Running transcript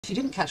If you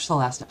didn't catch the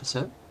last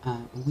episode,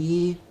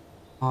 we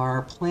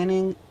are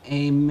planning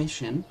a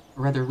mission,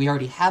 or rather, we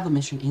already have a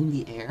mission in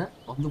the air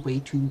on the way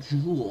to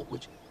Jool,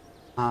 which is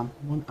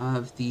one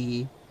of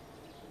the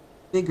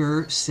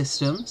bigger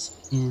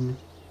systems in,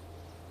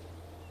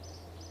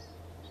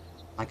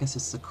 I guess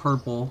it's the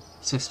Kerbal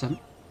system.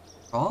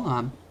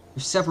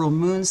 There's several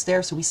moons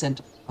there, so we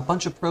sent a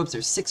bunch of probes.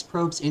 There's 6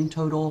 probes in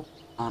total,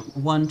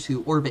 one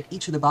to orbit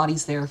each of the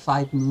bodies there,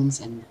 5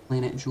 moons, and the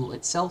planet Jool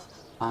itself.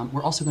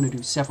 We're also going to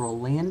do several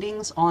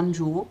landings on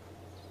Jool.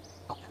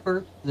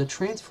 However, the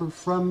transfer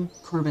from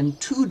Kerbin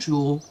to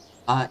Jool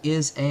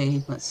is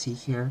a, let's see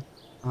here,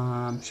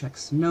 check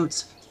some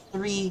notes,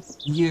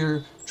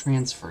 3-year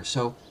transfer.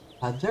 So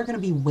they're going to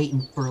be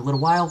waiting for a little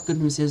while. Good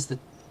news is that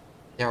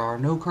there are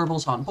no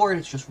Kerbals on board.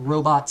 It's just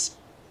robots,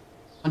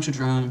 a bunch of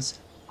drones,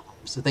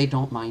 so they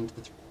don't mind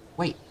the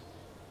wait.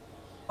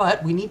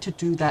 But we need to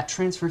do that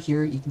transfer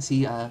here. You can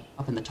see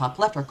up in the top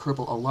left, our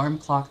Kerbal alarm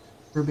clock,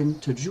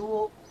 Kerbin to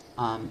Jool,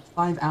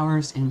 5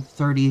 hours and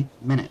 30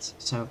 minutes.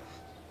 So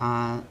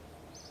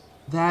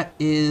that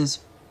is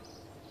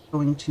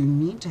going to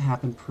need to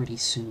happen pretty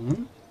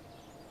soon.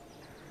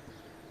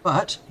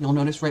 But you'll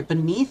notice right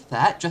beneath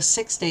that, just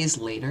 6 days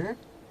later,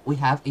 we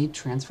have a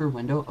transfer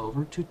window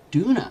over to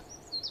Duna.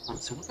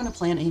 So we're going to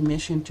plan a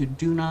mission to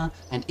Duna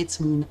and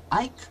its moon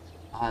Ike.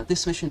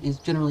 This mission is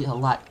generally a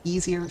lot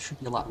easier. It should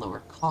be a lot lower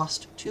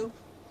cost too.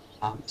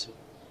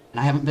 And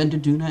I haven't been to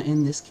Duna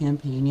in this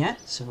campaign yet,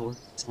 so we're going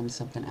to send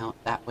something out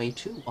that way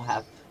too. We'll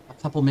have a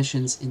couple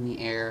missions in the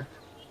air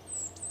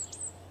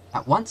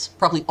at once.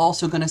 Probably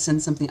also going to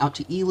send something out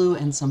to Elu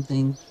and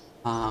something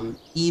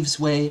Eve's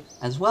way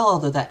as well,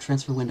 although that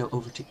transfer window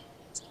over to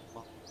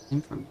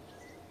Eve from.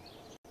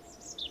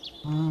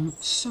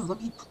 So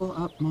let me pull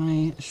up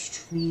my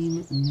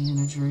stream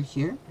manager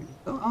here. There we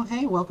go. Oh,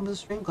 hey, welcome to the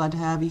stream. Glad to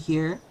have you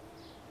here.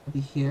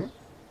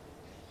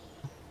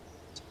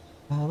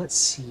 Let's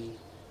see.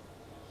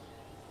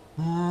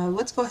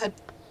 Let's go ahead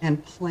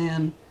and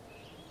plan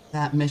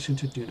that mission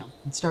to Duna.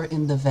 Let's start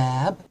in the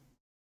VAB.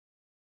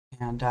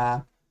 And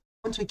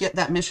once we get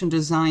that mission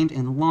designed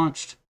and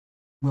launched,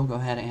 we'll go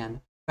ahead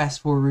and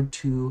fast forward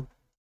to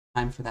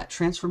time for that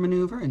transfer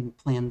maneuver and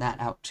plan that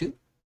out too.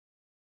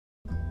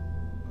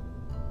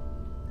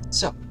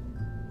 So,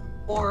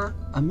 for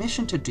a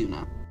mission to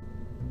Duna,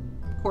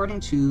 according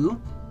to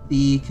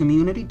the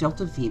community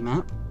Delta V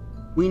map,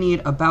 we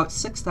need about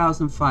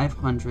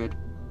 6,500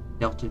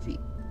 Delta V.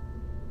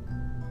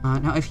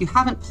 Now, if you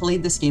haven't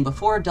played this game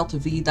before, Delta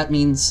V, that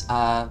means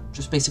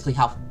just basically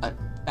how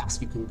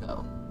fast you can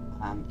go.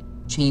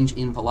 Change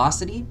in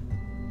velocity,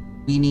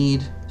 we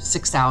need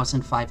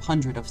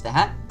 6,500 of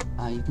that.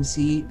 You can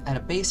see at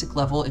a basic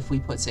level, if we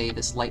put, say,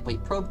 this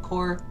lightweight probe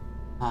core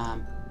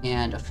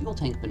and a fuel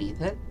tank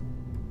beneath it,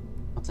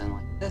 something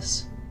like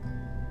this,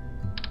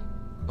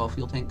 go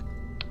fuel tank,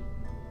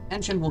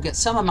 engine will get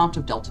some amount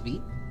of Delta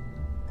V.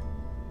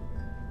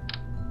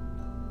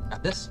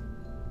 Got this.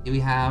 Here we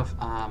have,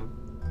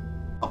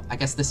 oh, I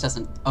guess this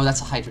doesn't, oh,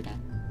 that's a hydrogen.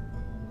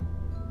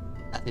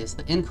 That is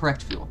the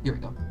incorrect fuel. Here we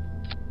go.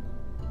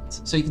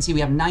 So you can see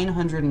we have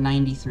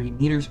 993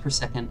 meters per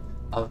second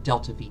of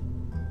Delta V.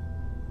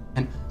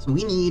 And so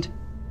we need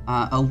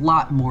a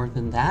lot more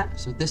than that,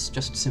 so this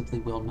just simply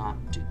will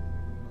not do.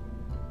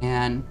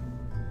 And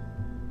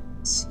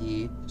let's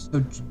see,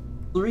 so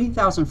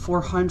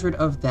 3,400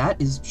 of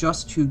that is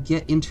just to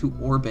get into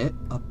orbit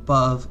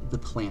above the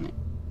planet.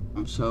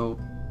 So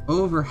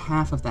over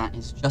half of that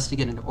is just to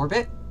get into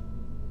orbit.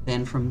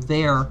 Then from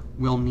there,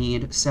 we'll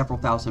need several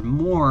thousand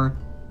more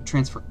to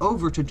transfer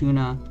over to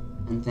Duna,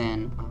 and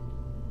then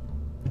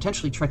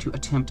potentially try to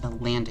attempt a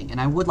landing. And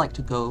I would like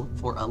to go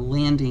for a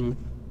landing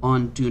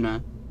on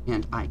Duna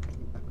and Ike. I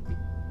think that would be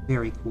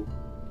very cool.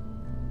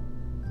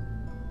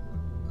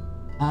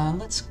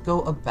 Let's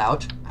go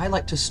about. I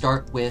like to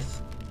start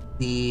with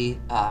the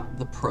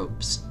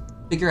probes.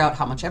 Figure out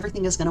how much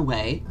everything is going to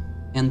weigh,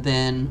 and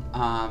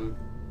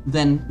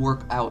then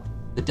work out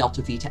the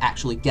Delta V to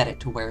actually get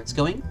it to where it's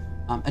going.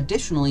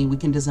 Additionally, we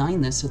can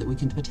design this so that we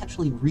can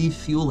potentially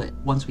refuel it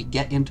once we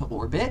get into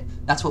orbit.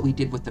 That's what we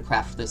did with the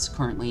craft that's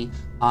currently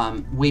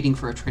waiting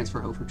for a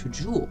transfer over to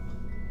Jool.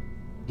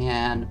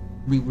 And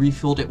we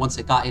refueled it once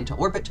it got into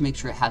orbit to make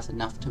sure it has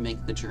enough to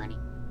make the journey,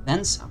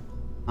 then some.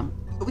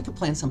 But we could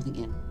plan something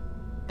in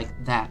like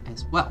that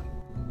as well.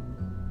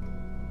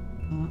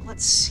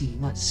 Let's see.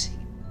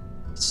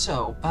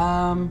 So,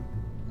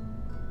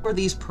 for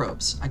these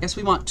probes, I guess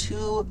we want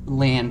 2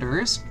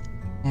 landers,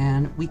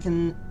 and we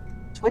can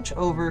switch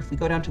over. If we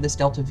go down to this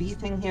Delta V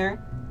thing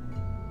here,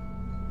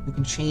 we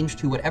can change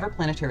to whatever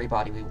planetary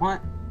body we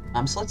want.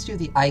 So let's do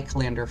the Ike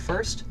lander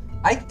first.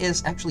 Ike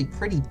is actually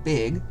pretty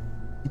big.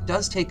 It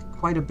does take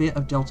quite a bit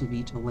of Delta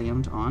V to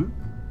land on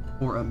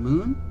for a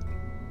moon.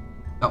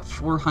 About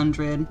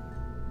 400,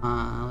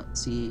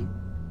 let's see,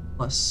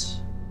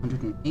 plus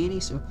 180,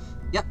 so,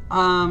 yep,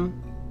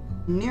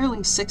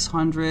 nearly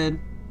 600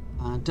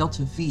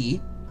 Delta V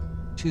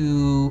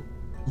to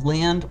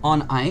land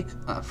on Ike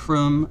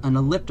from an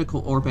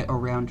elliptical orbit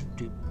around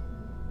Jool.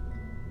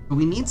 But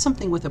we need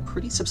something with a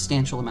pretty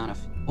substantial amount of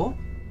fuel.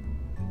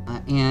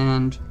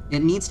 And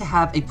it needs to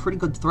have a pretty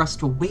good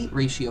thrust-to-weight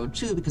ratio,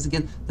 too, because,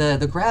 again,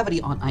 the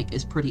gravity on Ike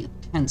is pretty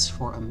intense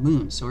for a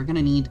moon, so we're going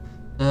to need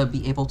to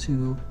be able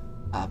to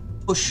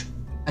push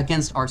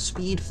against our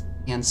speed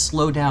and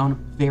slow down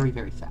very,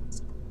 very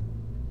fast.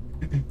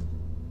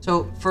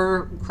 So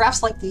for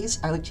crafts like these,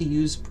 I like to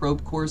use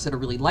probe cores that are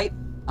really light.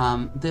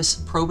 This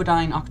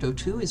Probodyne Octo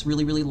 2 is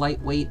really, really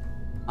lightweight.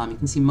 You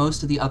can see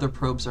most of the other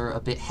probes are a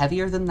bit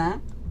heavier than that,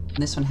 and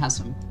this one has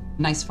some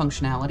nice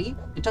functionality.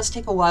 It does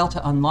take a while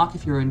to unlock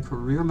if you're in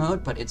career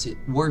mode, but it's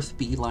worth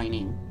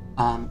beelining.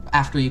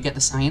 After you get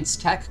the science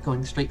tech,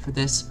 going straight for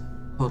this,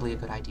 totally a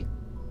good idea.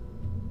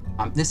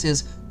 This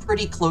is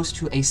pretty close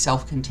to a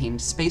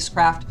self-contained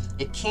spacecraft.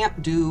 It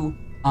can't do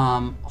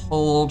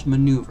hold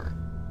maneuver.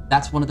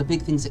 That's one of the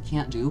big things it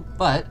can't do,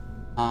 but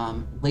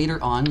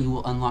later on you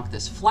will unlock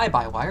this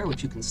fly-by-wire,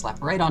 which you can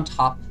slap right on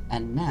top,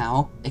 and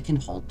now it can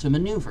hold to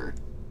maneuver.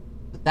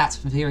 But that's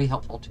very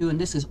helpful too, and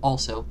this is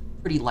also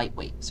pretty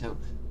lightweight, so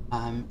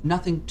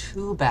nothing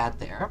too bad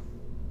there.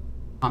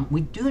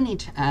 We do need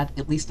to add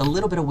at least a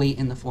little bit of weight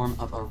in the form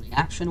of a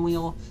reaction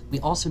wheel. We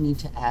also need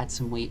to add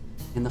some weight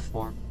in the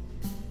form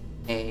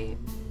of a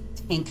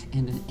tank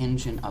and an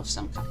engine of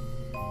some kind.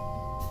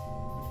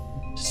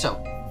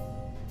 So,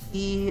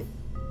 the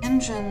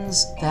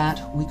engines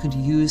that we could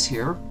use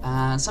here,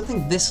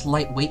 something this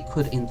lightweight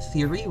could, in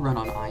theory, run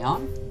on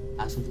ion,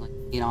 something like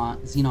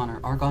xenon or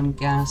argon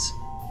gas.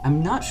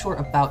 I'm not sure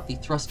about the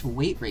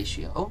thrust-to-weight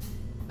ratio,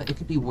 but it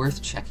could be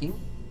worth checking.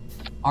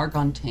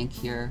 Argon tank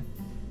here,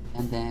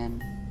 and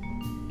then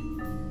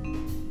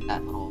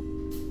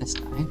this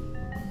guy.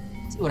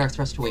 Let's see what our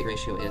thrust-to-weight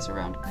ratio is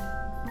around.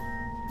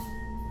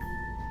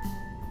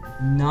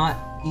 Not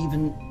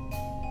even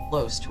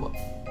close to it.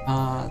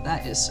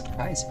 That is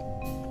surprising.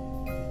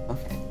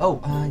 Okay.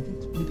 Oh, I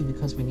think maybe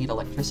because we need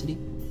electricity.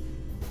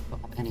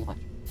 Don't have any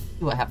electricity.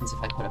 See what happens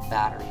if I put a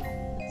battery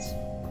on this.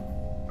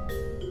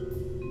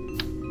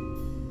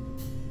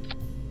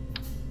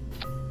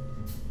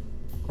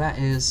 That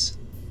is...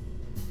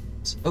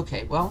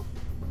 Okay, well...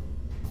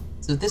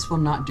 So this will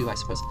not do, I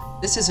suppose.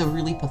 This is a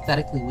really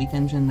pathetically weak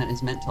engine that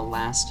is meant to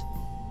last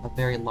a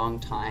very long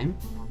time.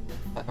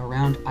 But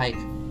around Ike,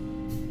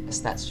 I guess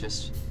that's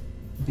just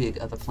big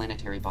of a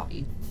planetary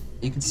body.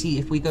 You can see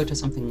if we go to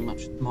something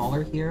much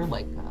smaller here,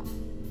 like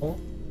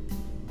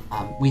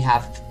we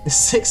have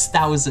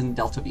 6,000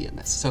 delta V in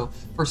this. So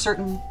for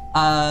certain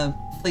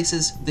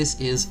places,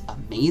 this is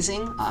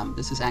amazing.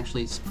 This is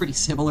actually pretty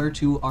similar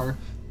to our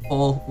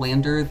full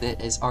lander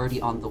that is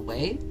already on the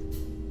way,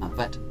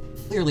 but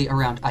clearly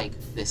around Ike,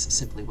 this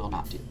simply will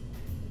not do.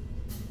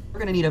 We're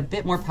going to need a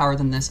bit more power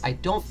than this. I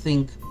don't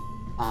think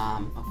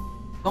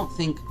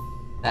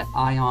that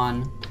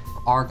ion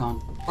or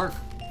argon would work.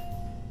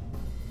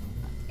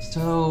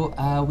 So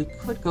we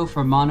could go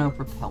for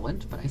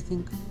monopropellant, but I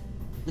think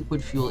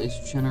liquid fuel is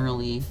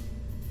generally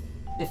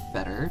a bit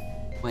better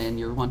when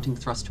you're wanting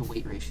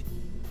thrust-to-weight ratio.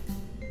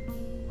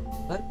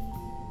 But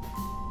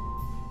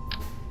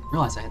I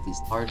realized I had these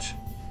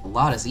a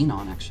lot of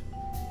xenon actually.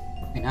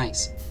 Very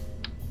nice.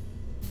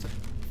 So,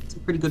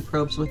 some pretty good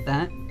probes with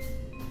that.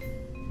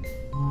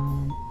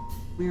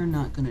 We're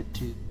not gonna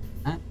do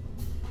that.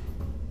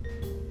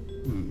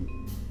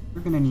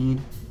 We're gonna need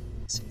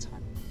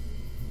 600.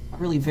 Not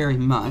really very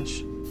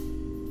much,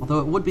 although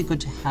it would be good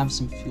to have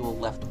some fuel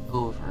left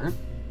over.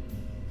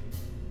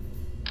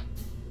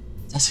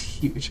 That's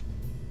huge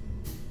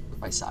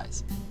by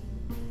size.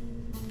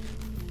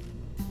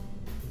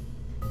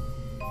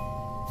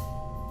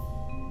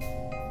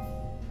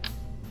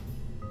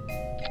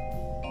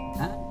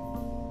 That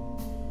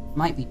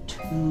might be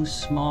too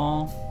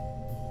small.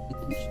 We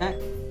can check.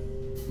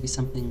 Maybe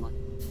something like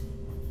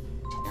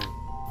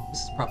this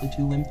is probably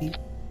too wimpy.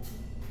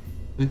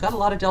 We've got a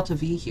lot of delta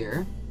V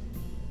here.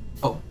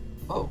 Oh,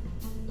 really?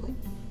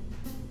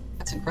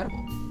 That's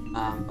incredible.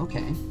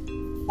 Okay.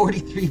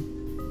 43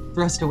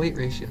 thrust-to-weight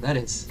ratio.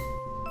 That's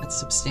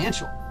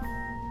substantial.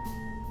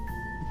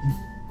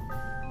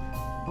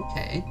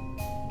 Okay.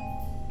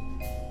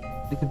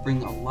 We could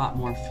bring a lot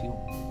more fuel.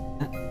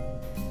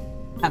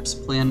 Perhaps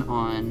plan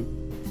on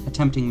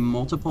attempting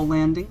multiple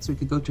landings. We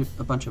could go to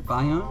a bunch of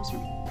biomes or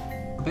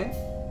orbit.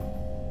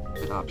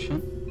 Good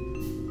option.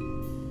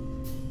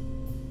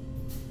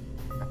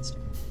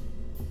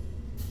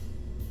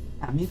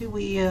 Maybe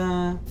we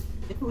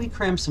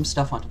cram some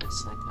stuff onto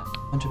this, like a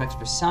bunch of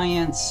extra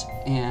science,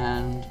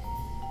 and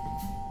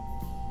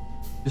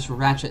just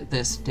ratchet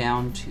this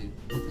down to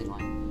something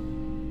like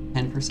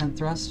 10%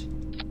 thrust.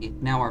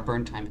 Now our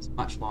burn time is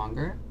much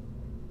longer,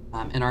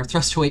 and our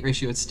thrust-to-weight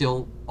ratio is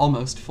still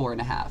almost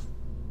 4.5,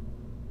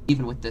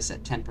 even with this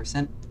at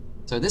 10%.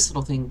 So this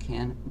little thing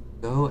can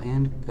go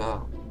and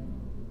go.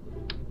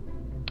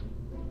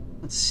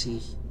 Let's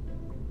see.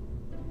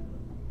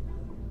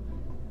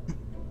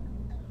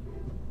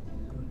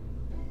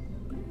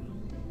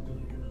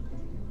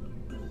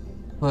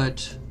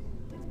 Put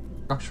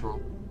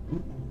structural.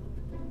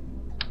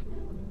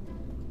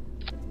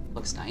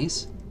 Looks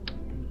nice.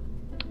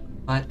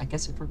 But I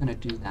guess if we're gonna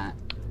do that,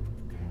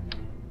 I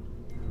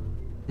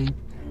think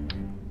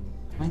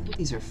I think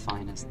these are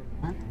fine as they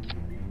are.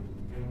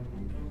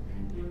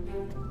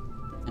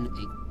 An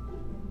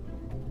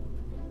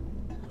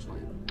 8. Actually,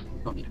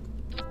 don't need it.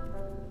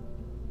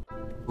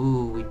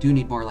 Ooh, we do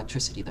need more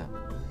electricity, though.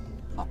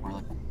 A lot more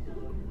electricity.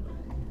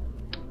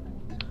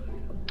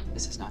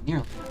 This is not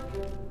nearly enough.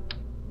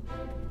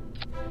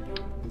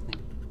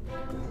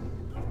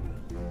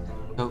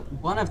 So,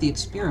 one of the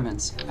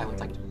experiments I would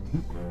like to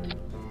do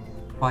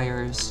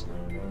requires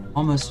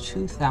almost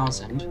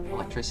 2,000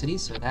 electricity,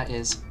 so that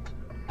is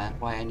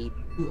why I need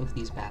 2 of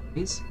these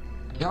batteries.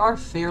 They are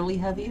fairly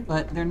heavy,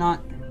 but they're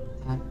not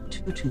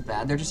too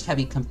bad. They're just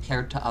heavy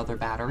compared to other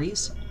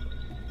batteries.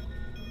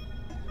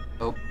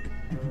 So,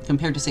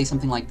 compared to, say,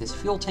 something like this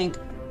fuel tank,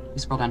 if you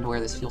scroll down to where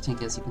this fuel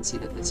tank is, you can see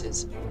that this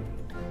is...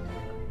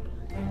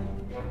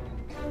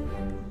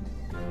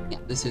 Yeah,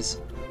 this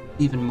is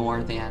even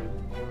more than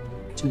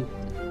 2...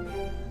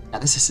 Yeah,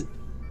 this is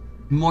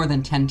more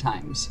than 10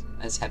 times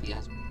as heavy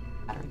as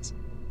batteries.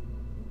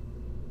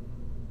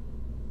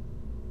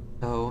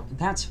 So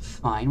that's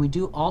fine. We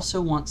do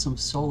also want some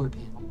solar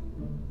panels.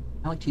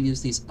 I like to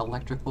use these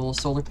electrical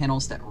solar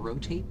panels that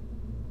rotate,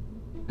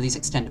 or these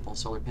extendable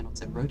solar panels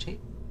that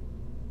rotate.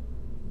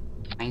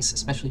 Nice,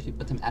 especially if you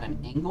put them at an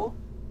angle.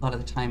 A lot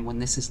of the time when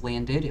this is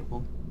landed, it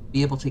will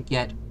be able to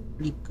get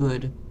pretty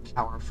good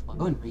power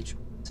flow and recharge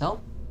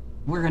itself.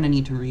 We're going to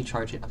need to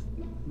recharge it.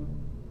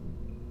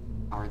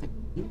 Power the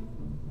green.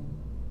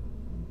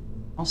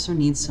 Also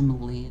need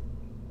some land.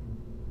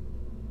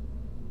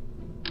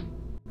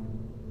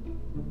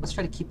 Let's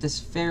try to keep this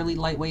fairly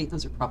lightweight.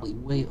 Those are probably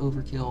way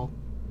overkill.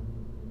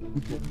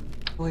 We could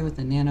toy with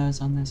the nanos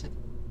on this. Too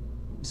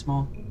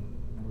small.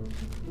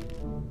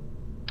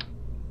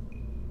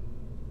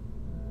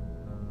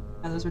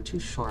 Yeah, those are too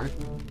short.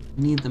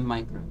 We need the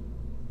micro.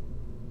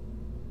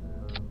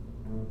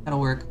 That'll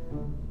work.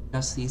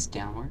 Adjust these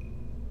downward.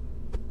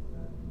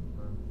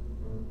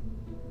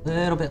 A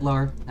little bit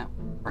lower. That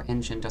our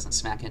engine doesn't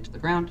smack into the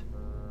ground.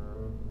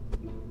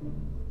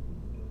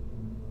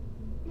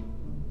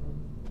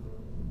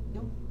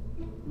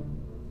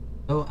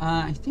 So,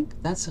 I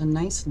think that's a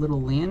nice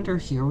little lander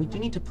here. We do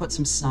need to put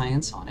some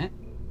science on it.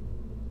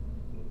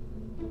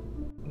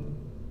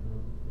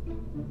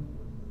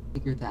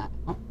 Figure that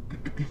out.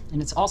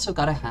 And it's also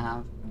got to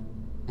have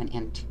an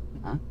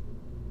antenna.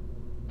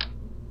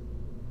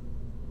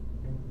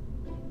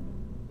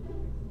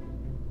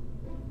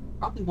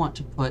 Probably want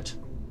to put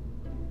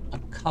a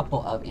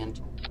couple of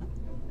antennas.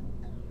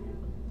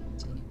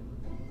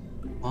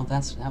 Well,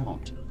 that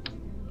won't.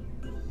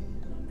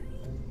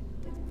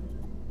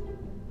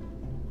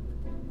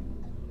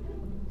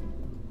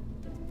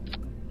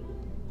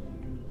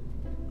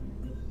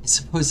 I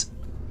suppose it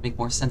would make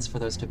more sense for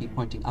those to be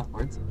pointing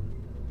upwards.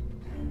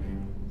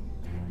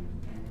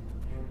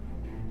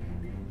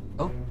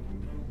 Oh.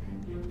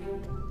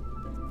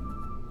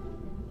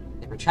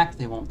 They retract,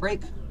 they won't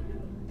break.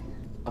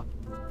 Oh.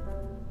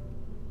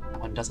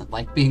 That one doesn't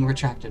like being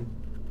retracted.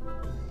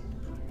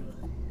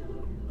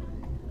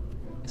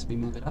 Guess we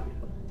move it up.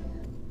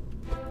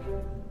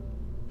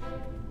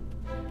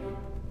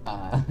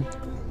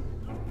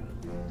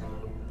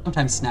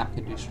 Sometimes Snap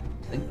can do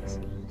strange things.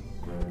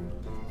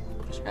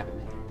 Just grab it.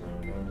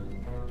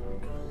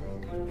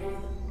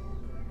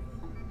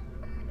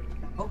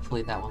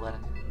 Hopefully that will let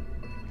it.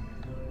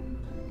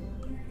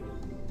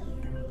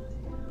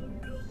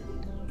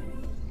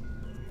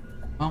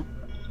 Well,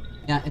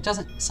 yeah, it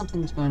doesn't.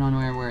 Something's going on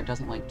where it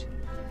doesn't like to.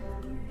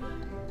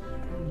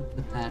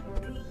 Put that.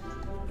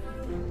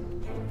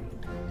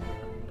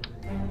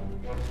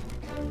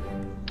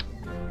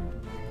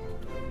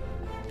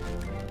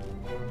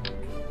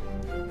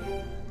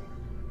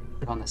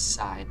 Put it on the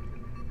side.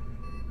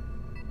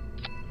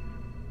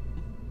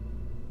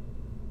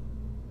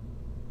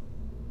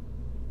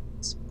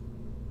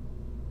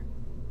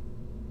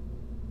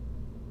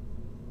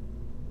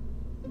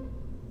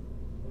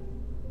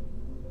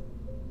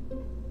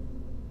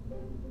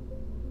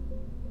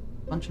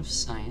 Bunch of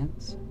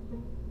science.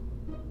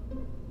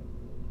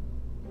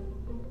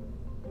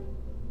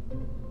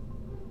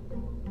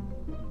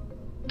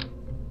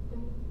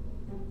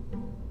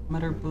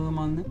 Thermometer boom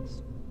on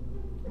this.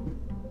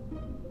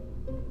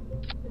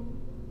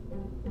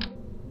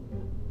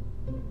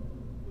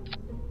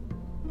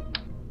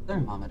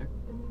 Thermometer.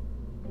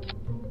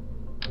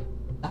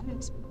 That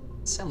is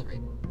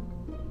accelerated.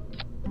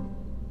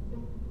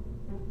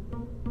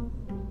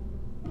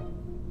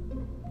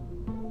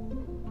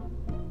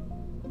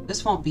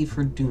 This won't be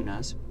for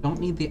Dunas. We don't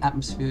need the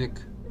atmospheric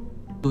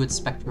fluid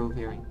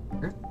spectrovariant.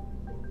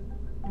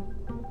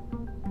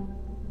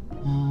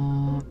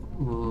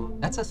 Ooh,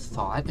 that's a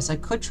thought. Is I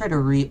could try to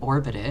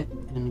reorbit it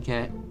and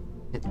get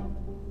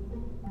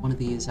one of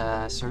these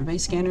survey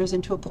scanners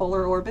into a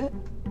polar orbit.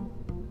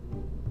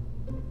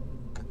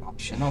 Good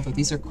option, although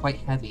these are quite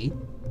heavy.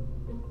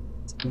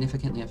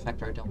 Significantly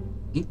affect our delta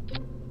V.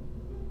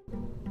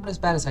 Not as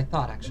bad as I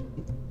thought,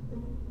 actually.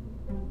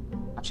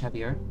 Much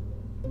heavier.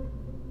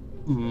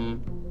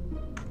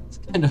 It's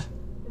kind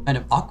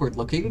of awkward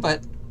looking,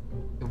 but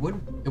it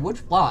would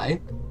fly.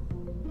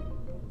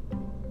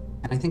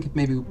 And I think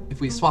if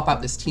we swap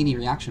out this teeny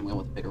reaction wheel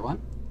with a bigger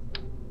one,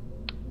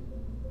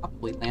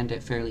 probably land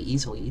it fairly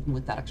easily, even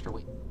with that extra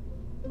weight.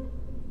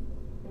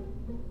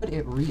 Could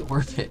it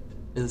reorbit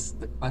is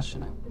the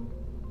question.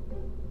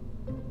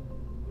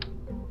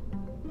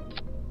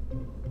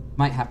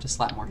 Might have to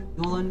slap more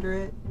fuel under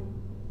it.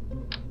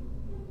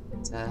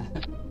 It's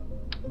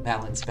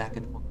balance back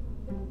and forth.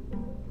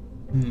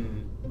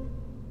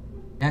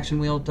 Reaction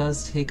wheel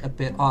does take a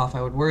bit off.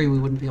 I would worry we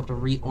wouldn't be able to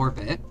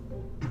reorbit.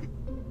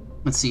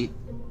 Let's see.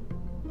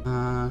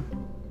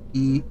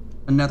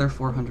 Another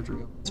 400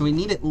 real. So we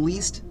need at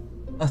least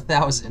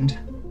 1,000.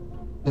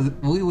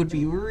 We would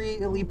be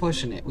really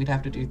pushing it. We'd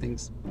have to do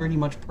things pretty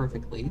much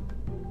perfectly.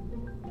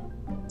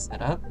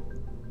 Set up.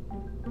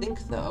 I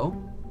think, though,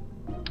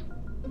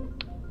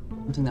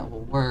 something that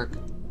will work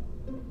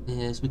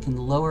is we can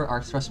lower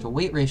our thrust to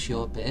weight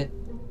ratio a bit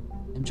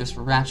and just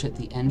ratchet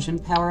the engine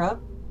power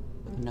up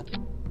with another.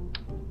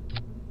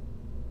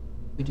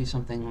 We do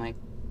something like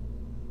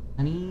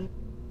 20.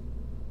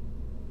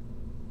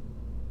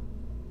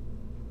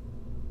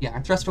 Yeah,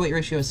 our thrust to weight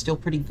ratio is still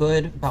pretty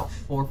good, about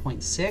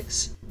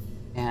 4.6,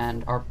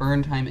 and our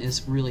burn time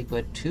is really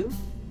good too.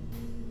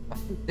 I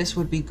think this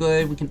would be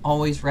good. We can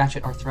always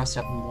ratchet our thrust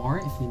up more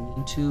if we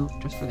need to,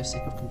 just for the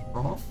sake of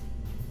control.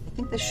 I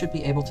think this should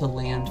be able to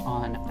land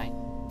on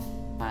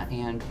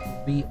and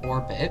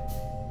reorbit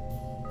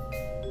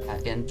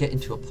and get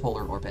into a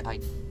polar orbit.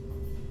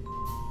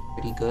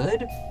 Pretty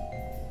good.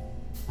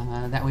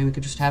 That way we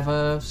could just have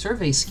a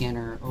survey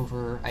scanner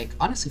over Ike,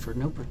 honestly for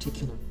no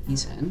particular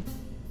reason.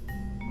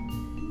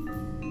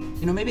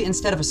 You know, maybe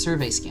instead of a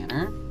survey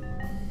scanner,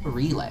 a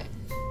relay.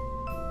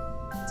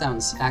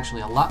 Sounds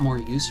actually a lot more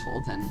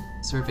useful than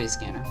a survey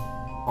scanner.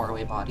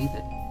 Faraway body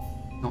that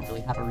you don't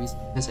really have a reason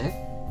to visit.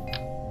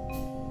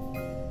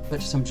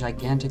 But some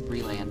gigantic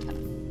relay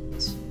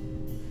antennas.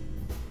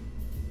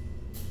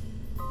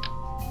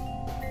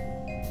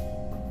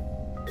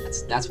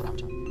 That's what I'm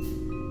talking about.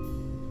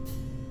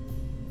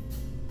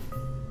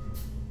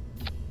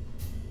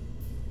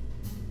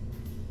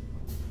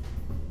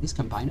 These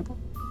combinable?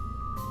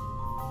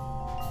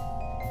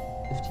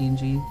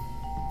 15G.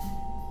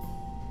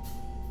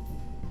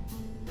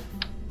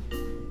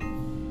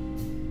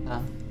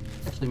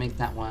 Actually make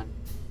that one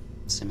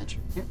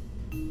symmetry here.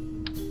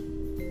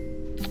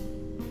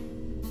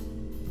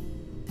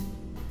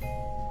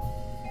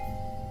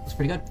 That's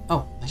pretty good.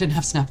 Oh, I didn't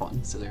have snap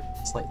on, so they're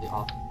slightly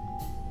off.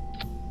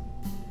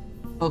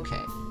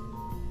 Okay.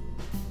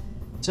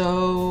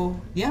 So,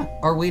 yeah,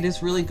 our weight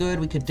is really good.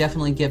 We could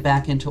definitely get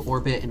back into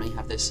orbit, and we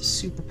have this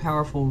super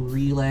powerful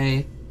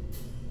relay.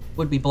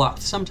 Would be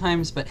blocked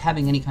sometimes, but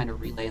having any kind of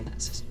relay in that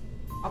system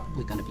is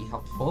probably going to be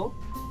helpful.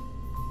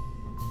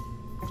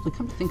 Actually,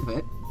 come to think of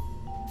it,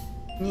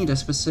 I need a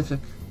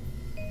specific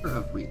pair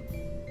of relay.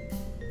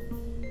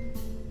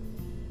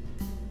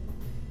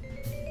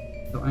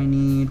 So I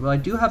need, well, I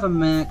do have a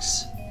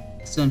max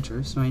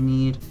center, so I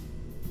need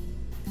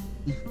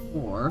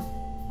E4,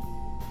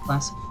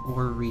 class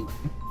 4 relay.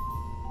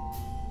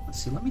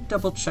 Let's see, let me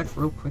double check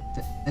real quick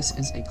that this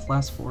is a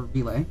class 4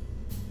 relay.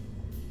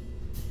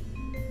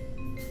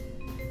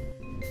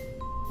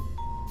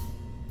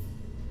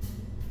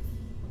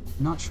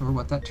 Not sure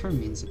what that term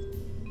means.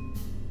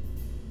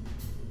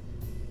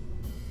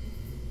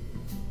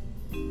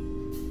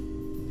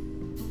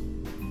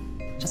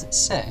 Does it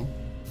say?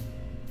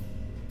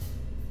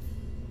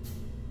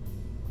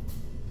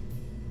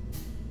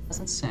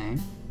 Doesn't say.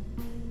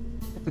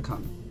 Check the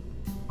comment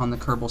on the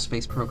Kerbal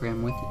Space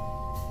Program wiki.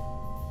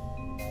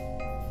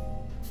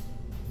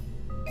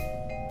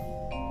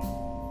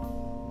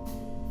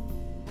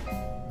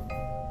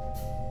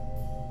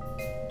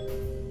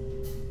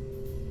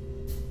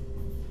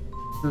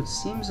 So it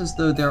seems as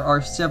though there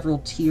are several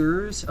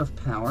tiers of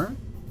power.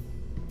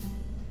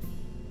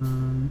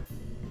 And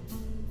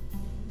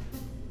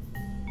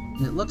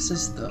it looks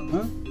as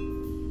though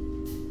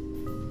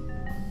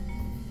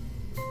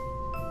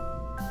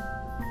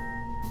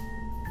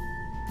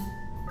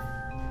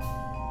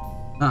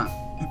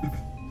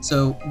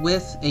so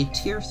with a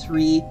tier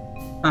 3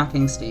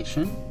 tracking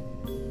station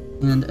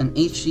and an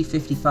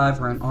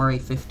HG55 or an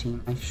RA15,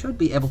 I should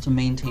be able to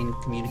maintain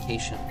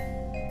communication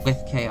with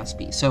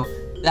KSP. So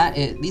that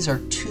is, these are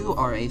 2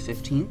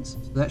 RA15s,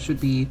 so that should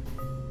be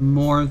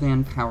more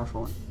than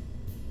powerful.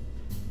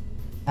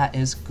 That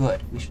is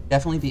good. We should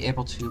definitely be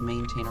able to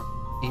maintain our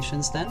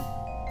communications then.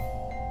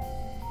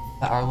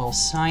 Our little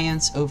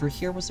science over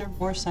here, was there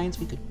more science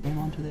we could bring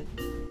onto this?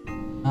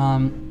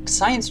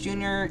 Science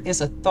Junior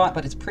is a thought,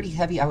 but it's pretty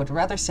heavy. I would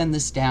rather send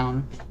this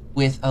down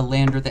with a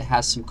lander that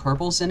has some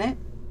Kerbals in it,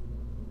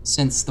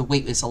 since the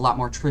weight is a lot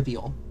more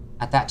trivial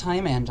at that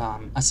time, and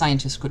a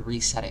scientist could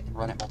reset it and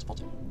run it multiple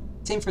times.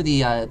 Same for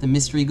the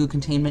mystery goo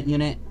containment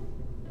unit,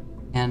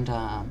 and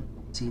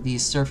see,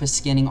 these surface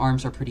scanning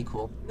arms are pretty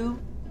cool too.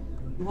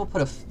 We'll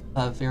put a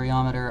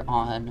variometer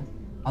on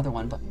other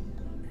one, but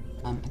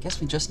I guess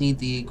we just need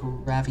the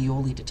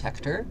gravioli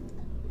detector.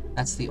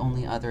 That's the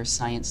only other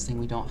science thing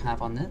we don't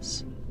have on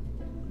this.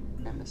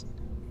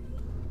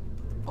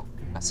 Oh,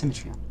 got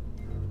symmetry on.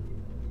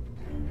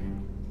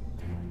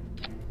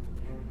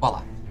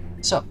 Voila.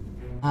 So,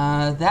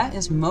 that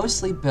is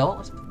mostly built.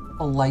 Let's put a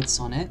couple lights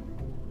on it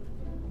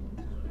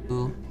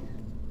to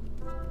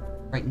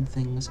brighten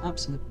things up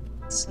so that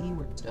we can see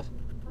where stuff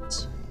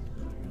is.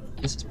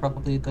 This is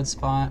probably a good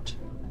spot.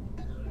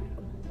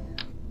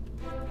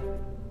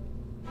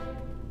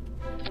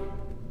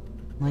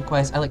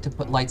 Likewise, I like to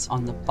put lights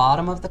on the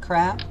bottom of the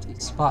craft.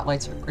 These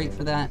spotlights are great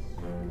for that,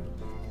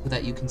 so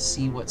that you can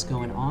see what's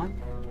going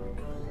on.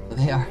 So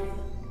they are.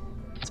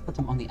 Let's put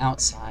them on the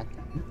outside,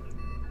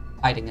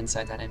 hiding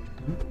inside that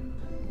engine.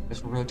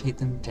 Just rotate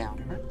them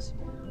downwards.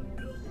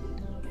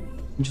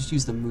 And just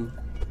use the move.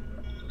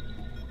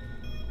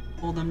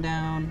 Pull them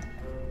down,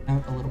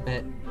 out a little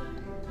bit.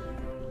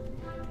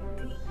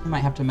 You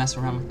might have to mess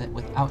around with it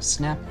without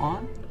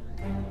snap-on.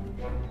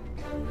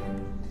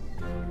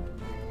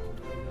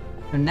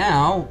 So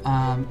now,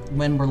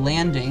 when we're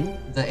landing,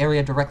 the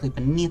area directly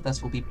beneath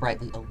us will be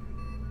brightly illuminated.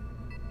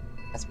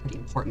 That's pretty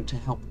important to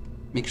help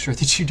make sure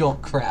that you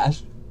don't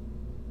crash.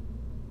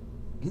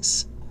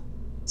 Nice.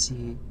 Let's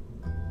see.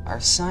 Our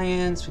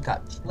science, we've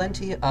got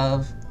plenty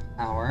of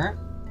power.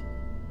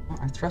 Well,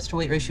 our thrust to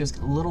weight ratio is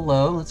a little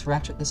low. Let's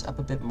ratchet this up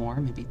a bit more,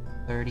 maybe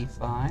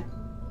 35.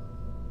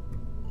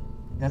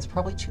 That's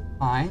probably too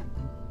high.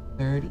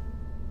 30.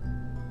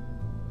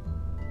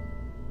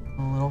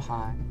 A little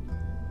high.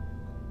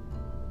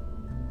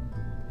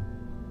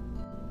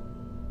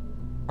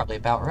 Probably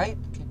about right.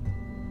 Okay.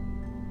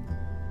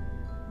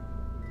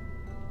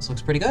 This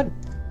looks pretty good.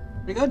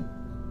 Pretty good.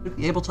 We'll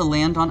be able to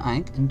land on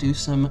Ike and do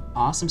some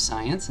awesome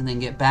science and then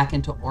get back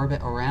into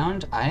orbit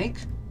around Ike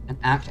and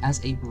act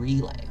as a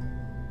relay.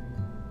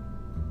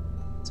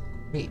 That's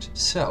great.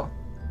 So,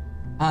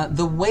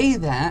 the way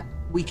that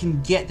we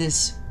can get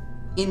this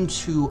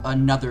into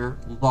another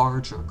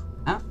larger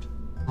craft,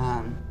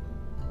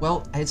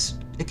 well,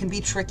 it can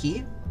be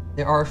tricky.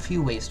 There are a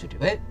few ways to do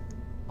it.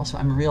 Also,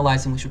 I'm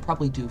realizing we should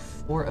probably do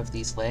 4 of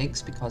these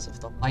legs because of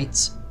the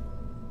lights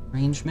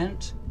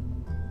arrangement.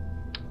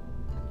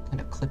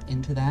 Kind of clip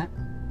into that.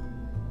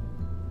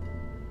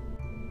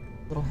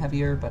 A little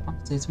heavier, but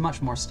honestly, it's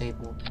much more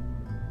stable.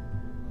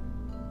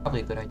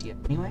 Probably a good idea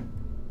anyway.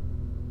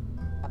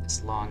 Got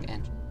this long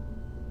engine.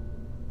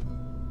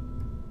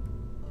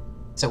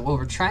 So we'll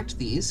retract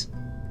these.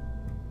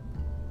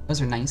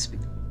 Those are nice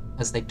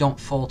because they don't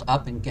fold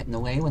up and get in the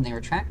way when they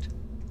retract.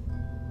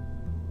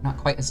 Not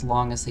quite as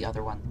long as the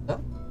other one,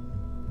 though.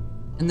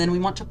 And then we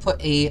want to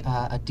put a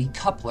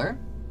decoupler.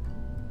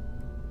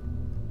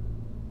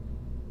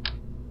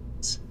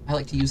 I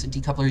like to use a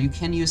decoupler. You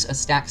can use a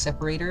stack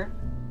separator.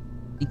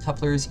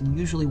 Decouplers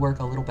usually work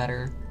a little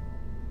better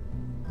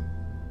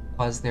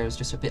because there's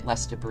just a bit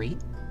less debris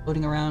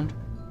floating around.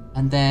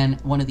 And then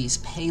one of these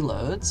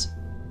payloads.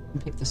 You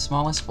can pick the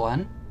smallest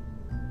one.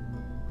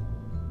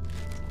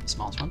 The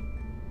smallest one.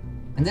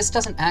 And this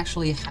doesn't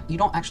actually, you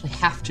don't actually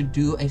have to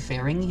do a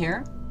fairing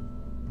here.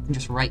 You can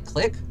just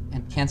right-click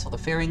and cancel the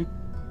fairing.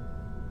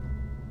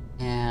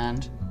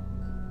 And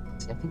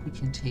let's see, I think we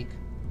can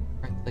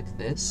right-click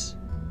this.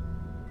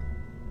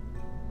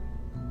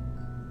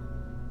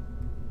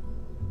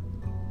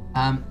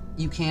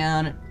 You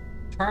can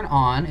turn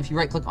on, if you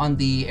right-click on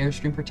the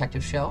Airstream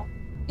Protective Shell,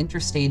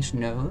 interstage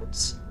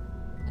nodes.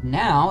 And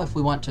now, if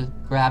we want to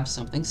grab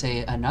something,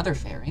 say another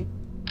fairing,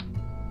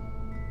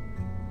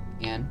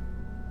 and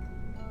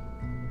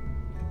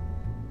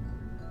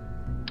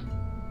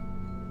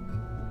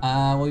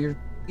well,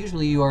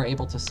 usually you are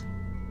able to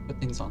put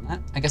things on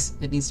that. I guess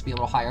it needs to be a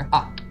little higher.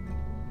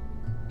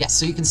 Yes,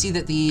 so you can see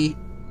that the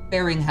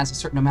fairing has a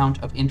certain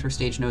amount of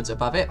interstage nodes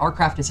above it. Our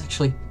craft is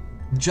actually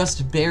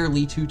just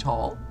barely too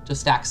tall to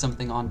stack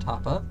something on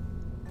top of.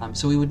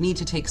 So we would need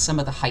to take some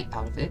of the height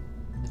out of it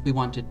if we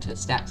wanted to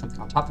stack something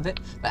on top of it.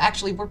 But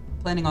actually, we're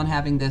planning on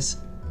having this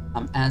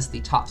as the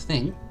top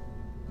thing.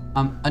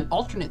 An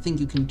alternate thing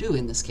you can do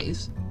in this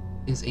case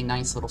is a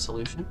nice little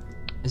solution,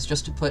 is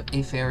just to put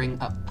a fairing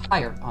up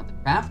higher on the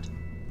craft.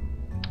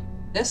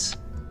 This,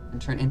 and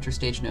turn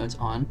interstage nodes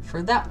on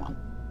for that one.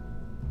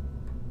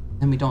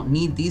 Then we don't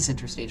need these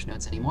interstage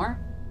nodes anymore.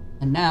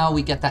 And now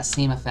we get that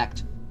same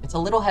effect. It's a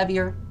little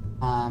heavier,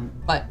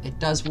 but it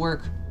does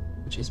work,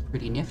 which is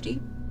pretty nifty.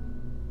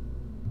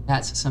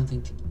 That's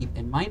something to keep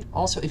in mind.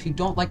 Also, if you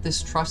don't like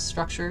this truss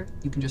structure,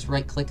 you can just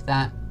right-click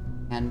that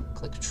and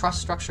click truss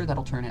structure.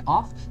 That'll turn it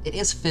off. It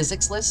is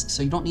physics-less,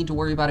 so you don't need to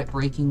worry about it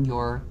breaking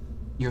your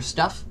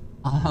stuff.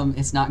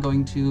 It's not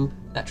going to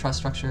that truss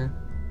structure,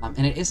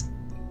 and it is,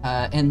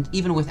 and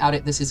even without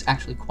it, this is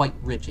actually quite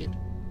rigid,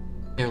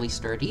 fairly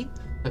sturdy.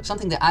 But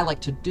something that I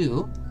like to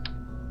do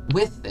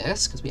with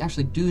this, because we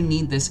actually do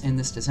need this in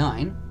this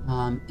design,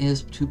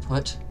 is to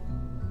put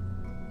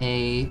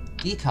a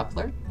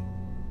decoupler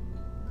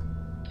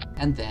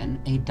and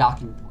then a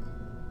docking point.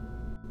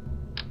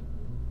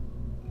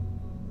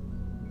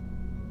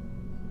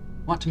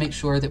 Want to make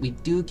sure that we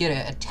do get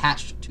it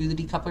attached to the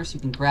decoupler, so you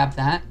can grab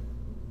that,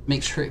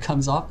 make sure it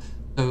comes off.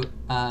 So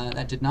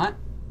that did not.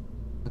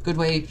 A good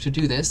way to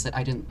do this that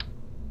I didn't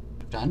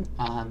have done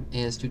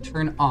is to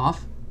turn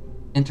off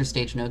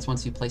interstage nodes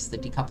once you place the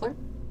decoupler.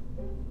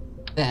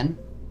 Then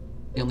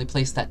The only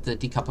place that the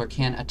decoupler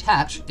can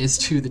attach is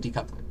to the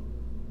decoupler.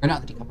 Or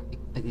not the decoupler,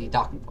 the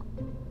docking port.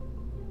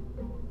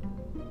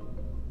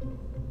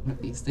 One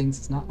of these things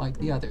is not like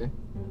the other.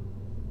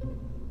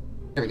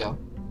 There we go.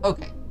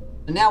 Okay,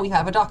 so now we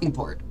have a docking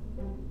port.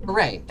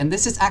 Hooray, and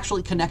this is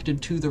actually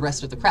connected to the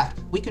rest of the craft.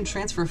 We can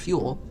transfer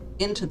fuel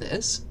into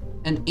this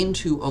and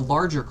into a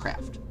larger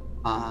craft,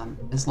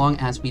 as long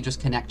as we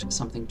just connect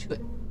something to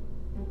it.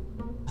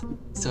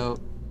 So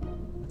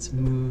let's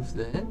move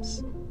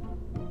this.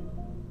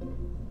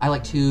 I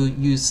like to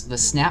use the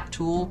snap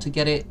tool to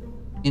get it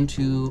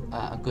into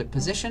a good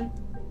position.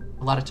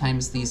 A lot of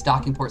times these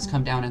docking ports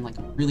come down in like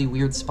a really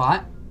weird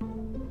spot.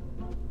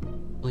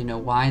 Don't really know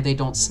why they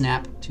don't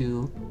snap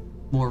to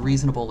more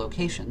reasonable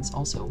locations.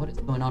 Also, what is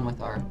going on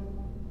with our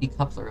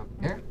decoupler over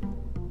there?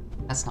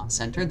 That's not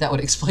centered. That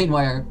would explain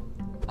why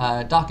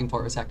our docking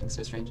port was acting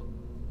so strange.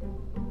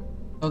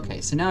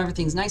 Okay, so now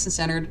everything's nice and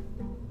centered.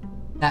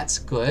 That's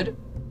good.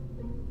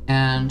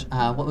 And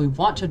what we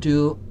want to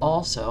do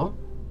also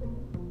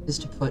is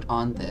to put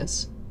on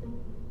this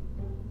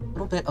a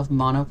little bit of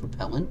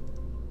monopropellant.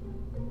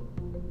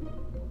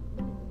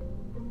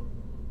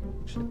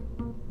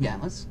 Yeah,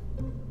 let's...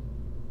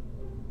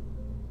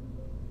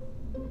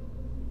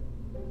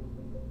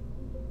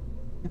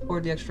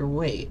 afford the extra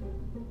weight.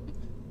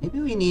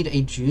 Maybe we need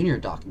a junior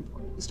docking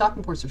port. These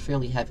docking ports are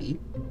fairly heavy.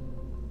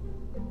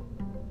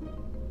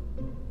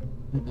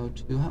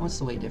 0.02. What's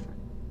the weight difference?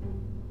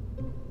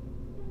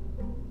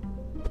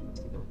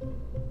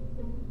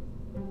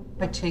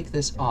 If I take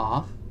this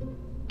off,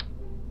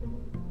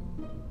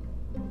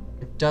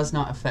 it does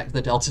not affect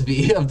the delta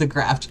V of the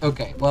craft.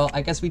 Okay, well,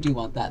 I guess we do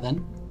want that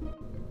then.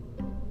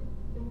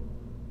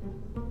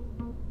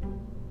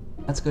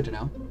 That's good to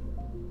know.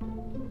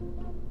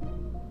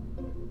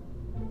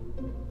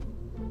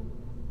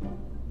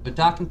 But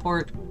docking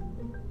port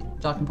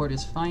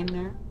is fine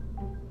there.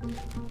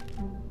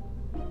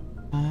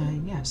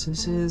 Yes,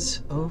 this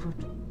is over.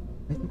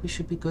 I think we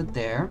should be good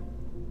there.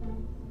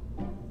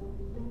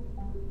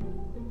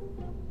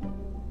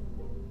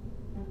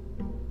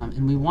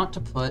 And we want to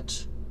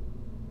put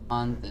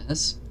on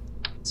this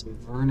some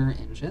Werner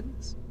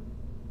engines.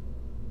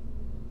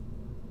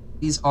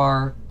 These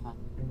are, oh,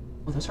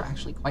 those are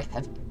actually quite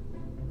heavy.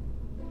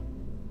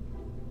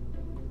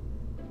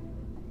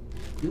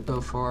 You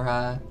go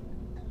for,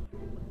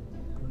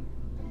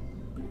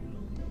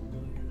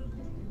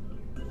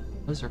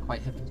 those are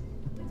quite heavy.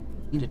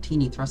 Need a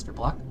teeny thruster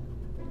block.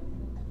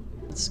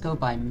 Let's go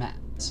by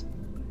mats.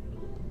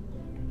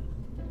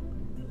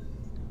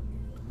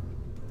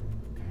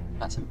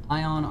 Got some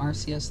ion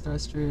RCS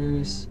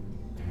thrusters.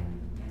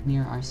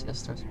 Near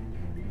RCS thrusters.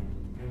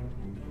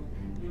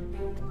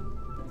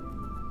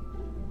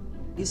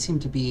 These seem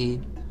to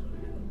be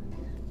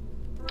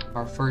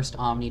our first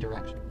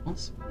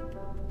omnidirectionals.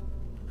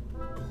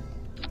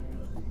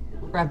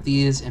 We'll grab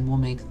these and we'll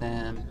make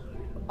them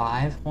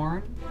 5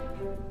 horn.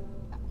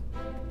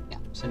 Yeah,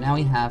 so now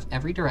we have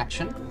every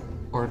direction,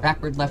 or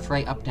backward, left,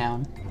 right, up,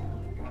 down.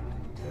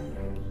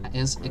 That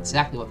is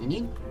exactly what we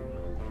need.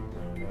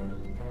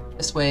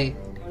 This way,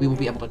 we will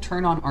be able to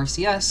turn on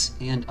RCS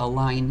and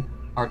align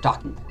our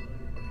docking port.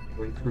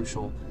 Very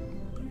crucial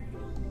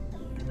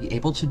to be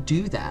able to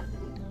do that.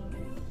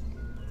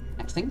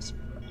 Next things.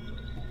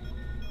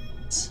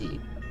 Let's see.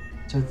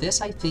 So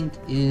this, I think,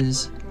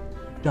 is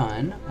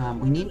done.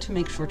 We need to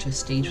make sure to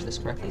stage this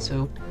correctly.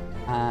 So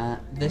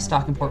this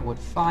docking port would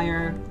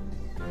fire.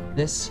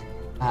 This,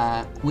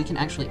 we can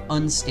actually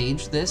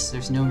unstage this.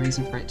 There's no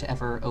reason for it to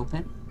ever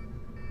open.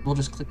 We'll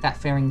just click that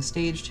fairing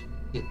staged.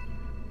 It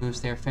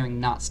moves there, fairing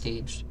not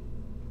staged.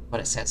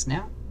 What it says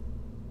now.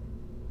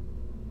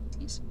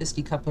 This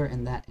decoupler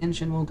and that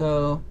engine will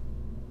go.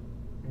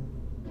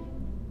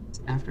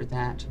 After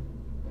that,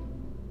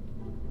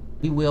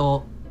 we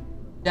will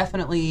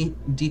definitely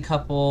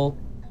decouple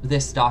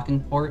this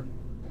docking port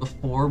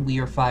before we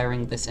are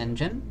firing this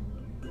engine.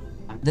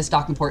 This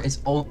docking port is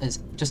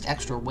just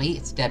extra weight,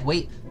 it's dead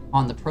weight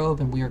on the probe,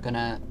 and we are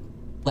gonna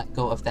let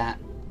go of that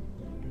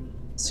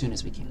as soon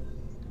as we can.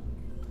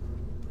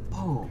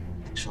 Oh,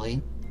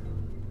 actually,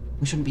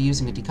 we shouldn't be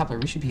using a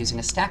decoupler, we should be using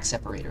a stack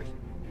separator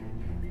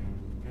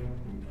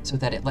so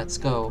that it lets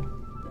go.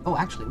 Oh,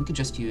 actually, we could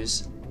just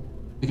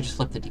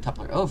flip the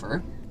decoupler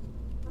over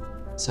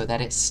so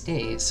that it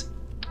stays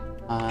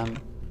on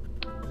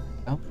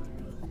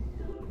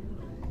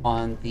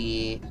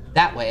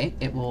that way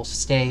it will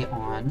stay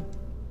on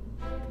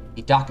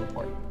the docking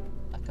port.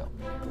 Let go.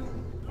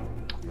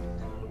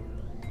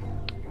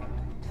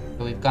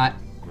 So we've got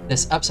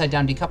this upside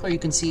down decoupler. You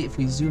can see if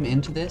we zoom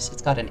into this,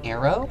 it's got an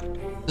arrow.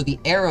 So the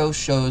arrow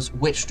shows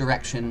which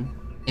direction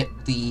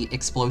the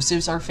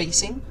explosives are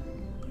facing,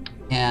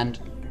 and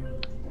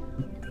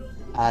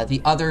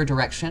the other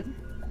direction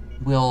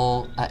it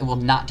will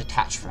not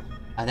detach from.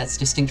 That's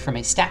distinct from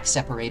a stack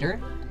separator,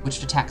 which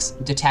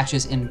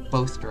detaches in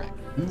both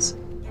directions.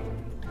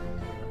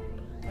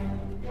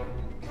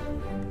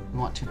 We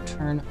want to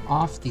turn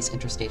off these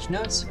interstage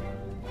nodes.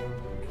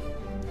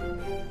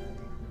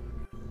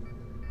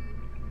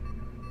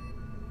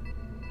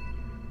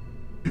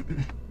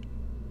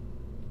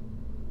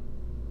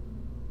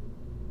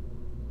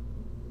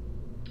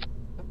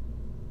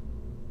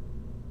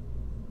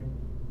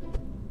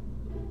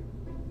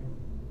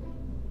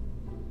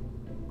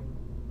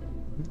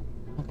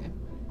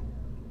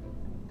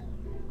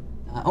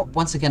 Oh,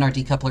 once again, our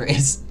decoupler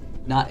is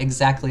not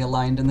exactly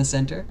aligned in the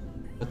center.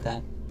 Put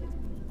that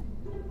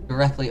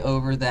directly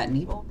over that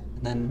needle,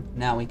 and then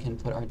now we can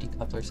put our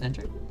decoupler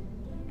centered.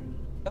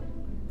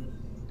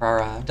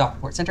 Our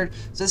dock port centered.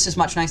 So this is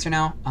much nicer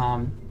now.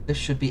 This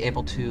should be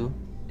able to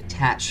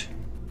attach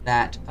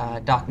that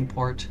docking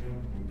port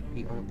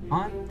pretty early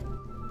on.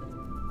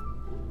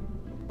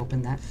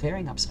 Open that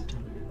fairing up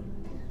sometime.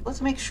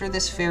 Let's make sure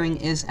this fairing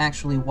is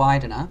actually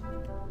wide enough.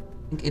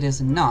 I think it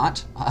is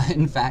not,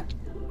 in fact.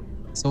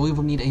 So we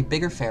will need a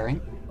bigger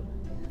fairing.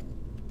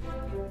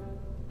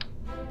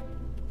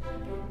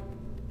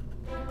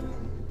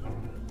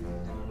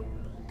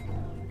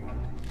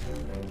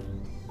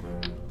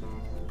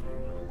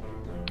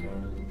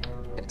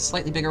 Get a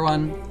slightly bigger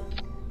one.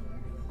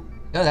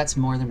 Oh, that's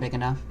more than big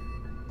enough.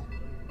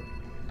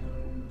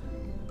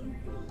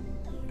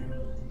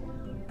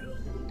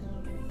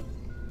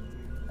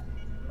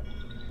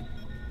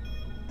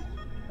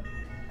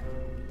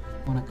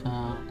 Wanna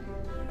come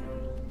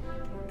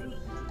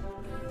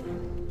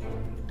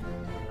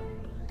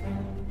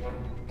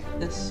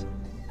this?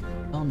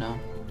 Oh no.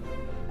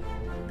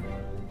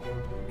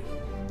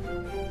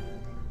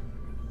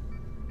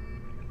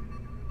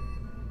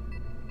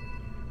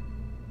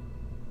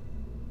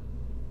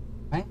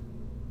 Right?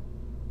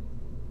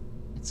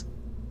 It's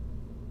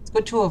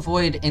good to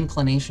avoid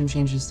inclination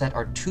changes that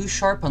are too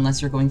sharp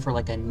unless you're going for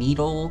like a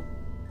needle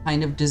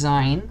kind of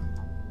design.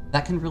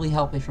 That can really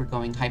help if you're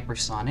going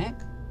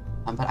hypersonic.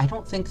 But I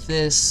don't think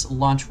this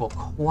launch will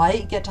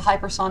quite get to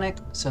hypersonic,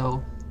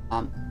 so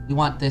we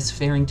want this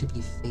fairing to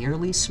be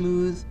fairly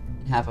smooth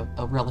and have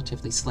a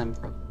relatively slim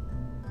probe.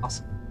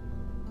 Awesome.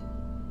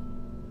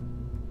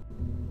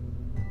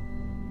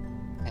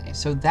 Okay,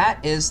 so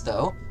that is,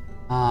 though,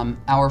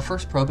 our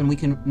first probe, and we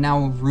can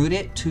now route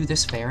it to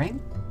this fairing.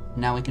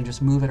 Now we can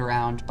just move it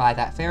around by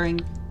that fairing,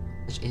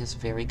 which is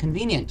very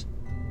convenient.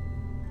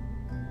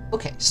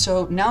 Okay,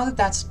 so now that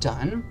that's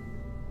done,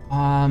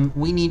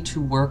 we need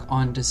to work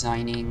on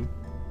designing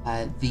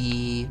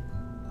the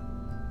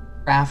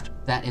craft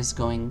that is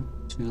going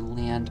to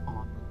land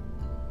on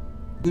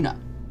Luna.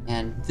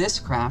 And this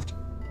craft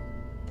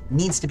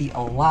needs to be a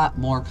lot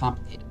more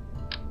complicated.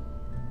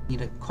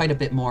 Need quite a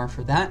bit more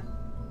for that.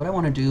 What I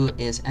want to do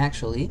is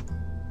actually,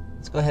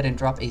 let's go ahead and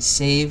drop a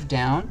save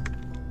down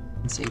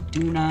and say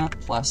Duna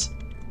plus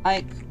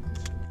Ike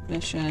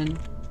mission.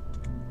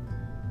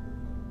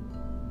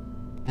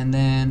 And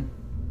then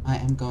I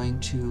am going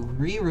to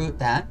reroute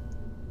that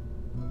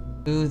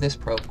to this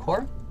probe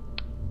core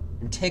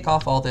and take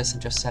off all this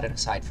and just set it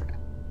aside for now.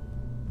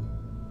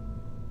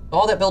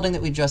 All that building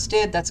that we just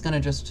did, that's going to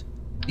just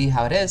be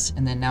how it is.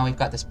 And then now we've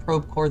got this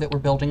probe core that we're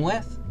building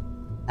with.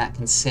 That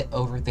can sit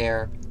over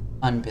there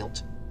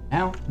unbuilt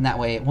now. And that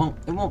way it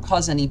won't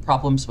cause any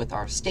problems with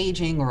our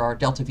staging or our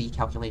delta V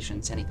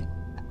calculations, anything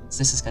like that. So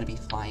this is going to be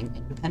flying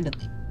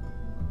independently.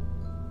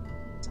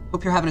 So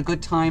hope you're having a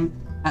good time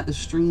at the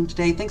stream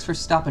today. Thanks for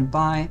stopping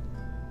by.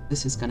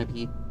 This is going to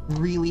be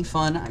really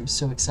fun. I'm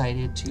so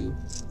excited to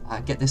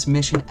get this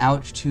mission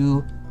out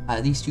to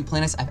these two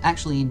planets. I've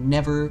actually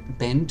never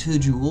been to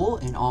Jool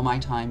in all my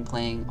time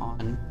playing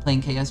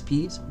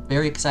KSP, so I'm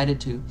very excited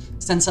to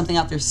send something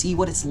out there, see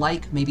what it's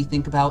like, maybe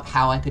think about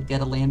how I could get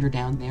a lander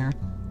down there.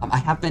 I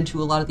have been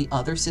to a lot of the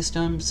other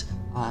systems.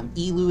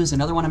 Elu is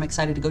another one I'm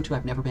excited to go to.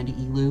 I've never been to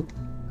Elu,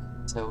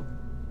 so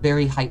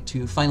very hyped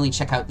to finally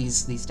check out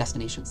these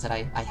destinations that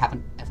I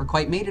haven't ever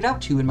quite made it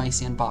out to in my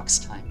sandbox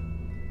time.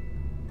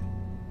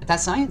 Get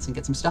that science and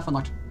get some stuff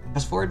unlocked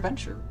just for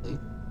adventure, really.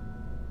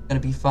 It's gonna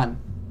be fun.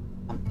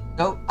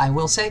 So I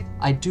will say,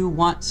 I do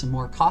want some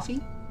more coffee.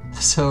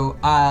 So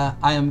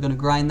I am gonna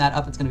grind that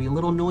up. It's gonna be a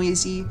little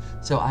noisy,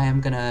 so I am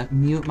gonna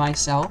mute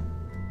myself.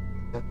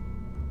 So,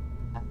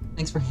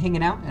 thanks for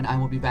hanging out, and I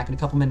will be back in a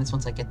couple minutes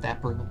once I get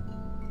that brew.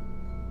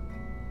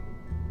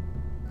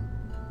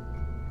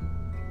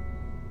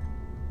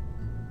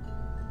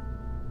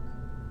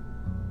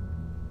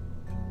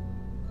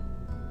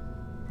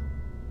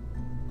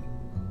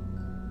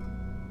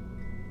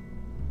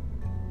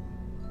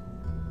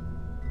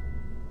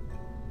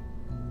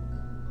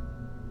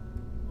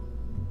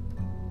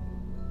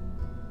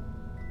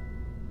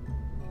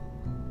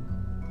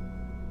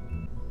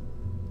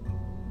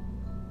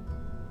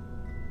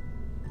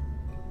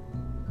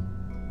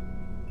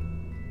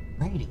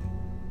 Alrighty,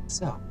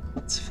 so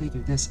let's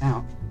figure this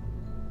out.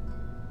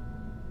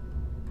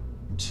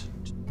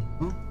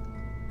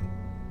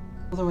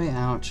 All the way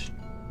out.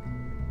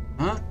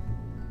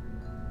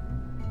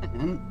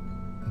 And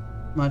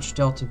much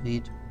delta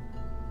V.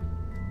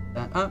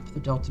 That up,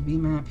 the delta V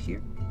map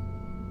here.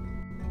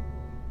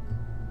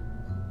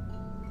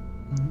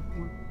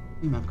 Where's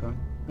the V map going?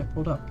 It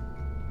pulled up.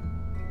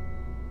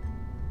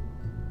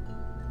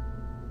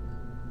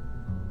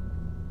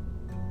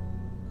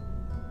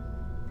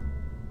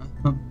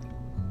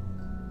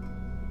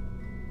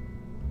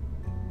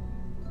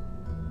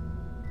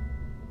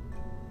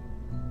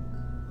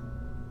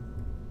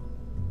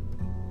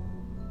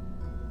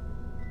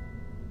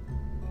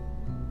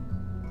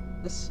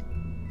 This?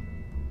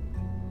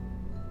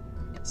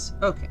 Yes,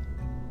 okay.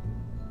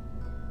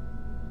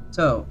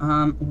 So,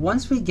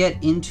 once we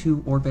get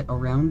into orbit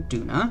around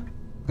Duna,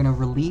 we're going to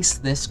release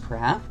this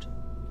craft.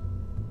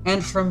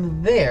 And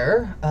from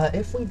there,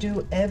 if we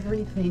do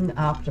everything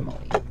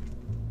optimally,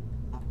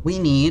 we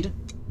need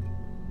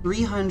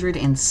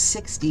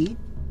 360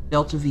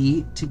 delta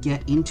V to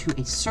get into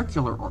a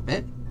circular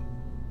orbit.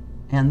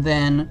 And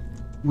then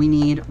we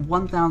need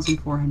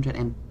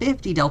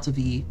 1,450 delta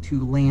V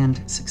to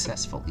land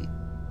successfully,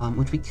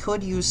 which we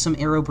could use some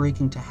aero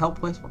braking to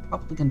help with. We're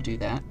probably going to do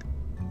that.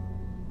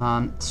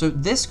 So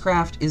this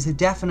craft is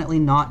definitely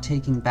not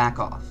taking back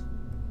off.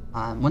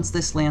 Once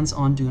this lands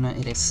on Duna,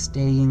 it is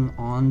staying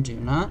on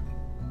Duna.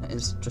 That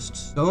is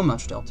just so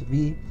much delta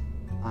V.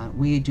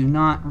 We do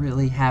not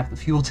really have the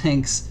fuel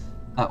tanks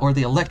or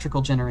the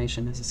electrical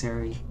generation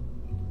necessary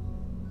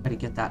to try to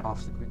get that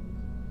off the grid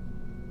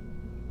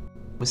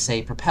with,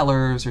 say,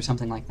 propellers or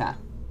something like that.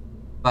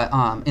 But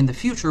in the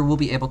future, we'll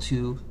be able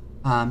to,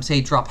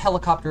 say, drop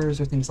helicopters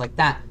or things like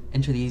that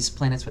into these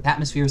planets with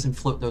atmospheres and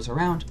float those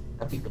around.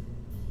 That'd be really,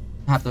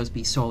 have those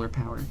be solar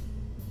powered.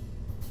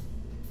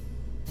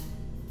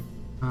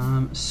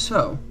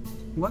 So,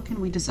 what can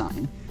we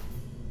design?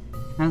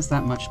 Has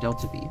that much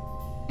delta V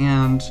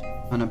and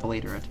an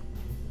ablator it.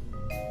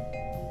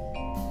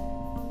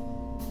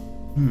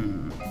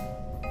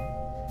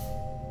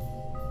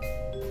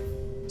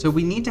 So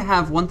we need to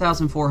have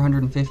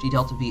 1,450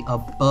 delta V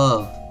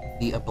above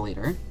the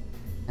ablator,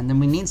 and then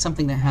we need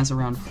something that has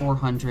around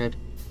 400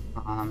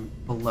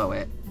 below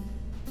it.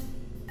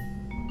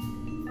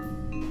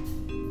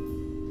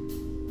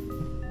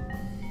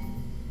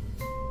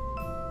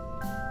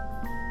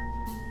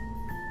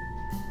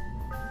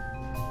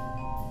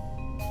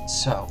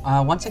 So,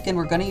 once again,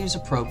 we're going to use a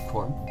probe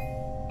core.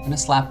 I'm going to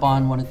slap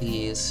on one of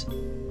these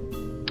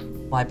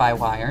fly-by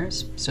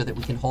wires so that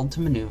we can hold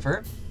to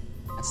maneuver.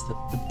 That's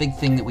the big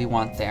thing that we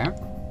want there.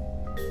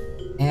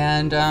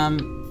 And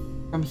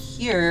from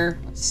here,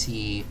 let's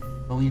see.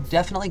 Well, we're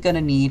definitely going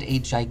to need a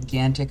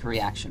gigantic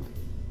reaction wheel.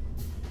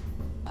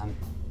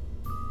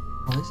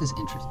 Oh, this is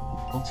interesting.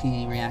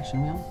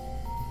 Multi-reaction wheel.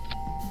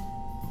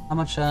 How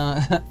much,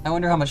 I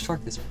wonder how much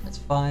torque this is. It's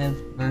 5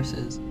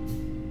 versus,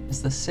 it's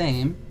the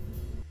same.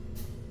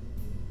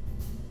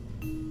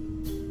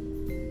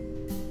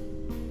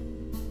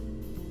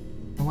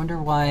 I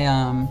wonder why,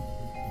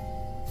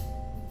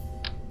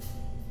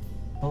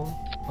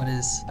 what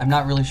is, I'm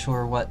not really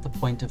sure what the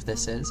point of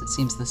this is. It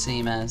seems the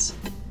same as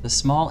the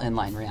small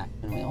inline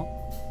reaction wheel.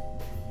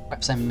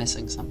 Perhaps I'm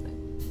missing something.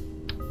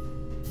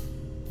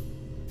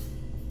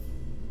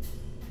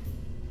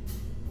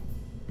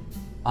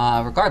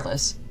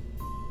 Regardless,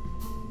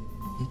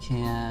 we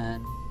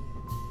can...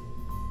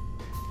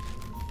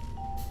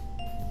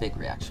 Big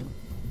reaction.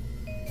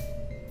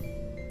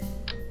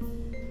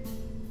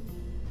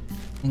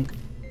 I think...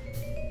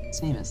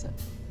 What's name is it?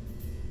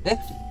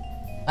 50.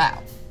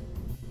 Wow.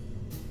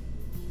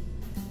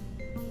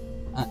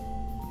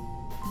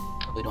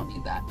 Probably don't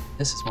need that.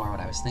 This is more what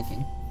I was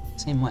thinking.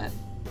 Same width.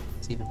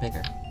 It's even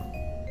bigger.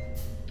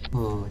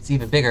 Ooh, it's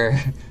even bigger.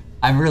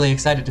 I'm really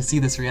excited to see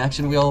this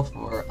reaction wheel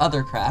for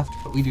other craft,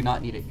 but we do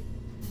not need it here.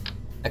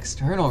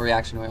 External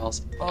reaction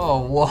wheels.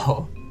 Oh,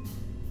 whoa.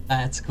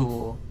 That's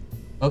cool.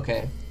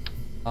 Okay.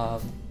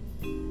 Not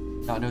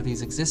know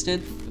these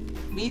existed.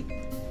 Neat.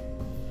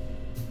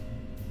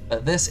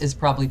 But this is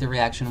probably the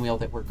reaction wheel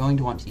that we're going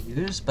to want to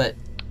use, but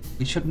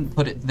we shouldn't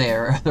put it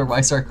there,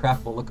 otherwise our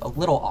craft will look a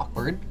little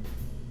awkward.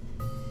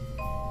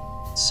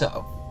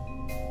 So,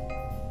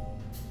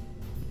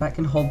 that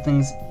can hold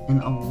things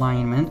in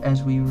alignment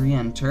as we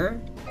re-enter.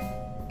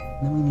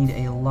 Then we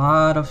need a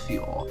lot of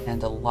fuel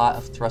and a lot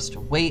of thrust to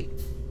weight.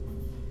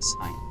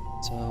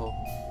 So,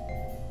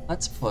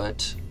 let's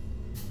put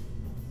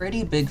a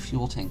pretty big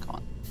fuel tank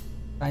on.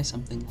 Try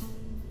something.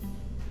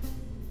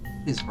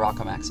 These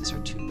Rockomaxes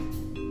are too big.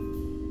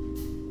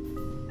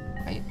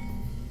 Right.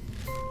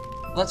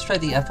 Let's try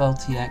the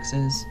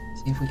FLTXs,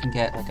 see if we can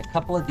get like a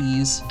couple of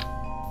these.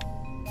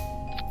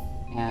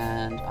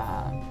 And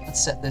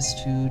let's set this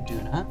to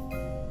Duna.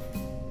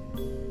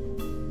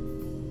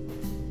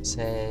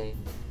 Say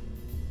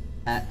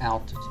at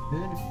altitude,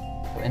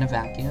 so in a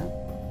vacuum.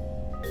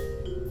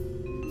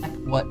 Check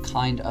what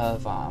kind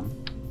of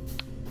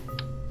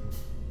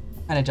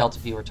delta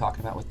V we're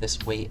talking about with this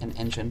weight and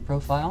engine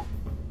profile.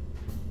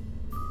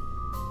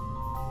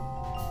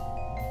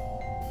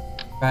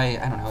 Try,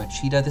 I don't know, a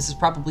cheetah. This is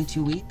probably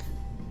too weak.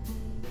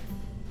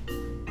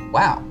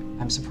 Wow,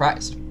 I'm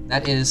surprised.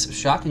 That is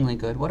shockingly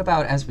good. What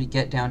about as we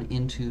get down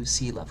into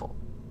sea level?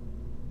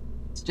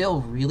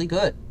 Still really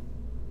good.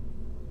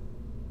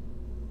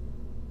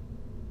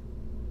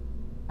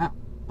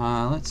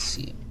 Wow. Let's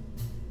see.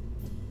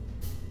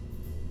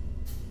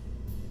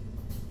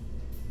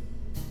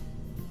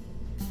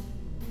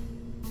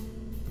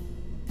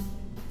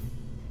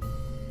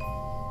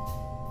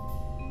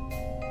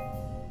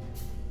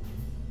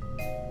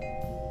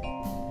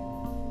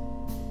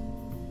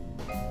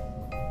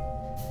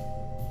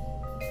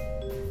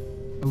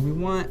 We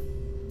want,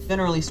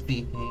 generally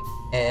speaking,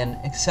 an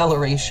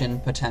acceleration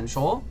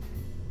potential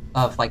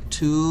of like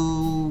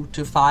 2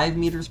 to 5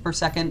 meters per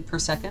second.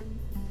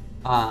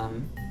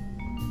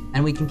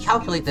 And we can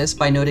calculate this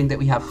by noting that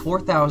we have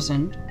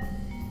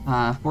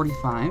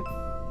 4,045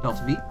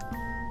 delta V.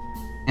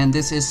 And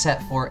this is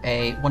set for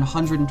a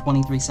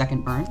 123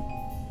 second burn.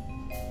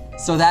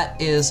 So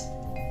that is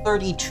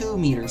 32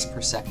 meters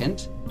per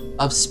second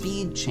of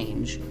speed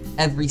change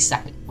every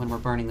second when we're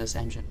burning this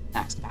engine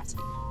max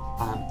capacity.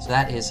 So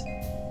that is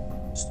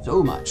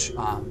so much.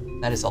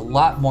 That is a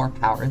lot more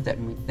power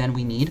than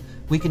we need.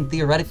 We can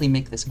theoretically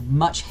make this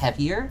much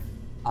heavier,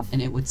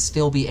 and it would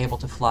still be able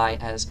to fly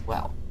as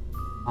well.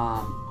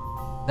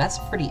 That's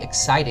pretty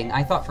exciting.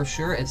 I thought for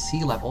sure at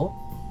sea level,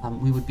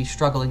 we would be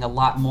struggling a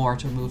lot more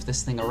to move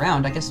this thing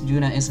around. I guess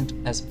Duna isn't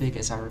as big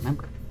as I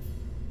remember.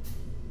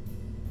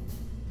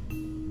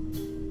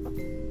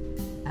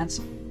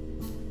 That's...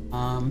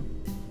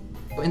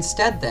 So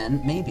instead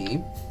then,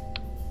 maybe,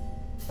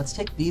 let's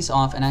take these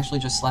off and actually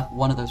just slap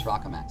one of those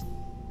Rockamax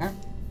there.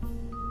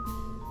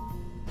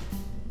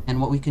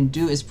 And what we can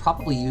do is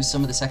probably use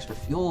some of this extra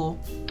fuel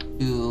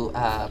to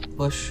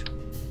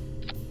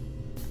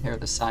compare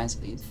the size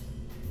of these.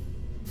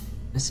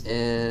 This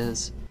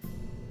is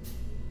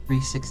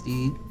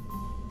 360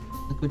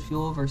 liquid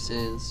fuel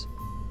versus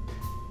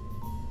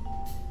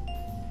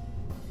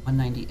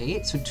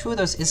 198. So 2 of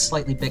those is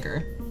slightly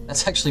bigger.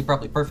 That's actually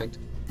probably perfect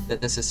that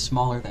this is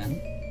smaller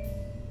than,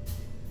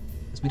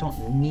 because we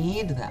don't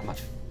need that much.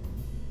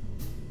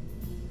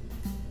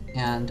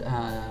 And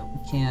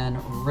we can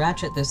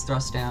ratchet this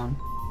thrust down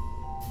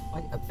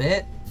quite a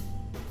bit.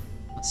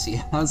 Let's see,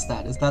 how's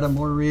that? Is that a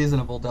more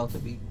reasonable delta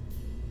V?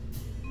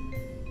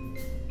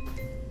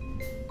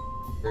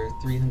 For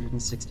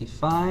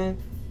 365.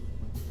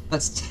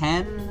 That's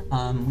 10.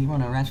 We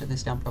want to ratchet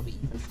this down probably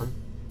even further.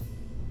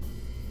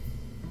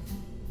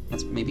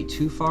 That's maybe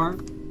too far.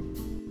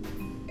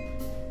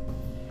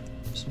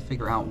 Just to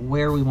figure out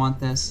where we want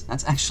this.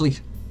 That's actually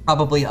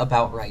probably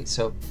about right.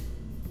 So,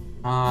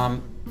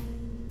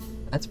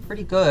 that's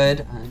pretty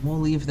good. We'll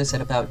leave this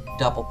at about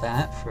double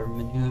that for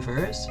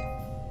maneuvers.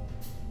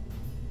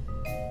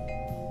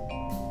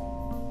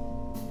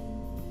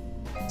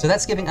 So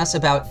that's giving us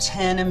about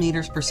 10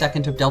 meters per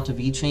second of delta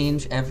V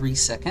change every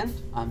second.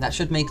 That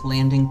should make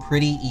landing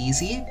pretty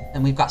easy.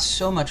 And we've got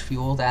so much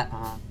fuel that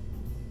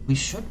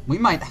we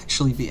might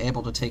actually be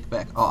able to take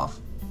back off,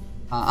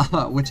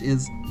 which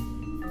is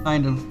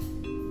kind of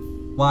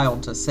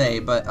wild to say,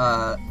 but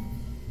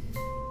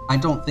I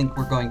don't think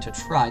we're going to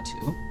try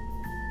to.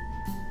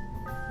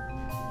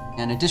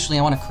 And additionally,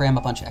 I want to cram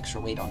a bunch of extra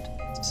weight onto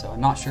it, so I'm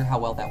not sure how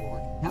well that will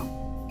work out.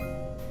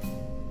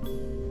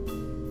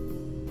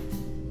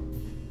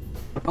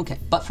 Okay,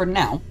 but for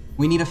now,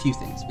 we need a few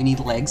things. We need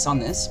legs on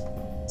this.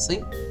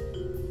 See?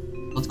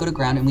 Let's go to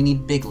ground, and we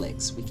need big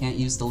legs. We can't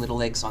use the little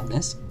legs on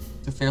this.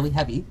 They're fairly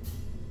heavy.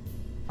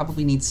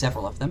 Probably need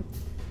several of them.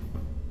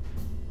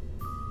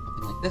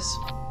 Something like this.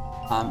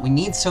 We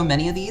need so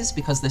many of these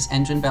because this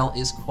engine bell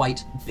is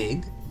quite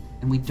big,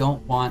 and we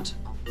don't want...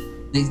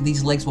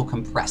 These legs will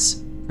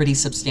compress pretty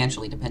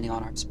substantially depending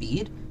on our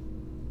speed.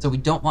 So we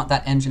don't want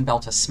that engine bell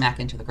to smack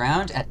into the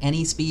ground at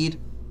any speed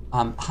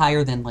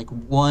higher than like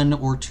 1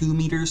 or 2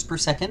 meters per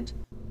second.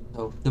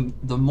 So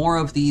the more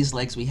of these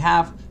legs we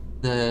have,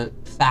 the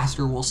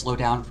faster we'll slow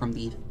down from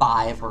the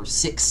 5 or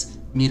 6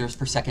 meters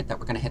per second that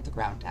we're going to hit the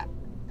ground at.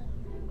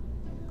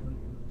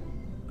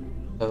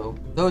 So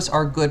those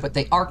are good, but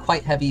they are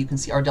quite heavy. You can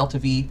see our delta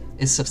V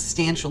is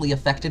substantially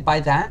affected by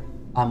that.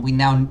 We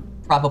now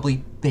probably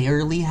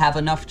barely have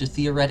enough to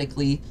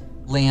theoretically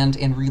land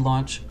and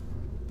relaunch,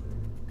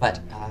 but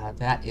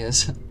that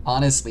is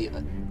honestly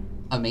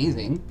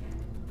amazing.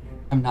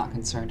 I'm not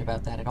concerned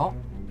about that at all.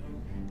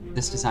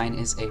 This design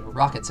is a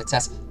rocket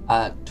success.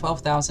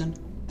 12,000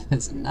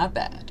 is not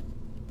bad.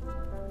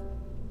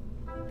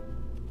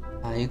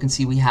 You can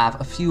see we have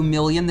a few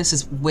million. This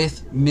is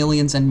with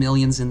millions and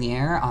millions in the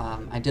air.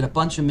 I did a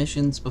bunch of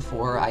missions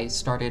before I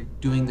started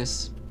doing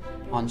this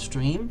on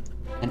stream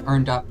and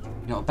earned up,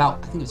 you know, I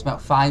think it was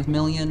about 5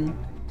 million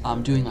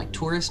doing like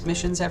tourist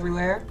missions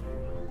everywhere.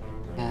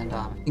 And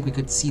I think we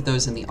could see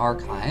those in the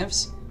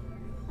archives.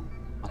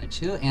 Wanted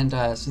to, and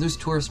so those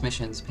tourist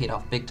missions paid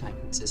off big time.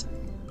 This is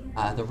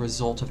the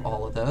result of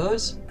all of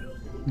those.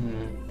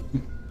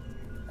 Well,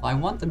 I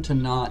want them to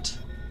not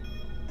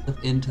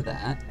flip into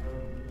that.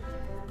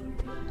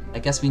 I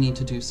guess we need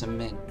to do some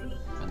management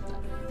with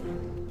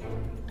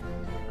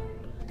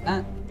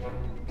that.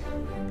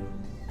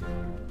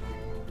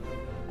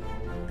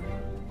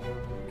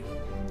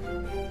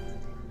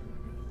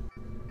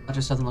 That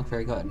just doesn't look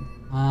very good.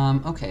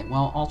 Okay,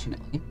 well,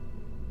 alternately.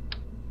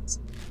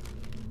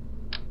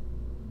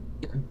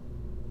 Here.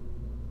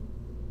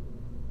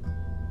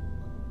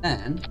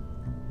 Then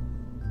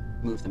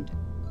move them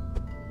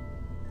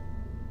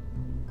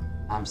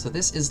down. So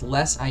this is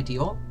less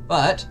ideal,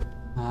 but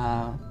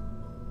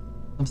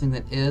something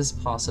that is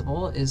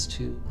possible is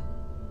to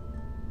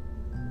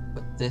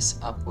put this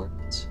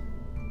upwards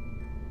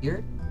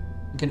here.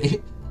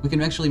 We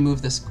can actually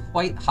move this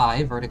quite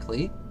high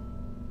vertically.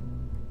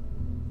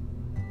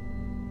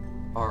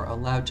 Are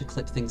allowed to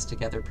clip things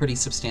together pretty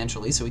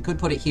substantially, so we could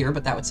put it here,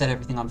 but that would set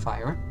everything on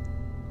fire.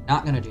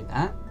 Not gonna do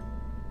that.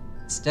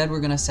 Instead, we're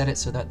going to set it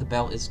so that the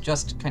bell is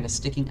just kind of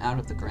sticking out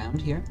of the ground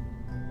here.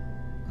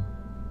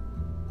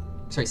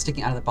 Sorry,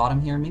 sticking out of the bottom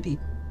here. Maybe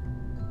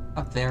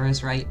up there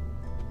is right.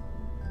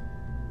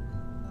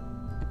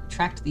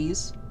 Retract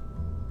these.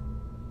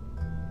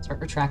 Start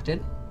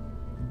retracted.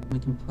 We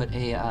can put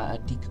a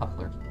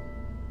decoupler.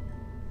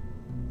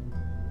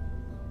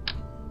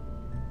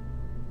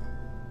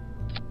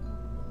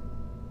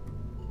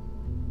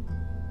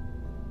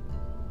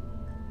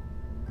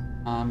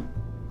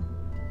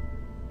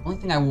 The only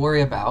thing I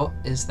worry about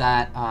is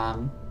that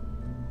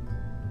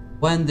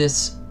when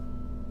this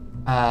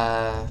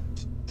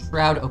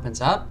shroud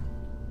opens up,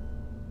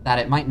 that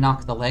it might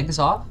knock the legs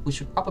off. We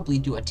should probably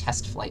do a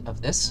test flight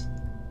of this,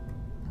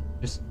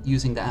 just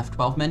using the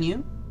F12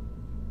 menu.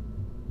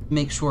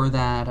 Make sure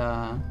that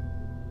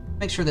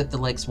the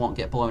legs won't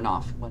get blown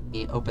off when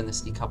we open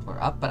this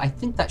decoupler up. But I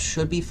think that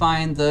should be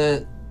fine.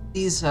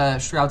 These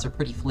shrouds are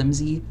pretty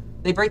flimsy.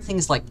 They break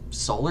things like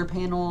solar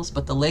panels,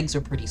 but the legs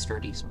are pretty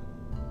sturdy, so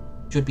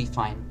should be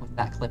fine with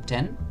that clipped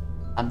in.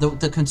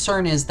 The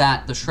concern is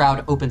that the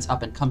shroud opens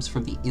up and comes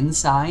from the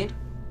inside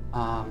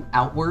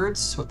outwards,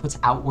 so it puts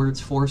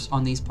outwards force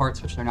on these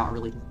parts, which they're not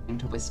really designed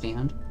to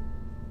withstand.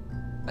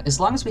 But as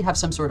long as we have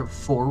some sort of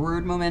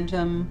forward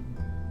momentum,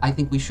 I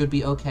think we should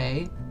be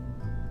okay.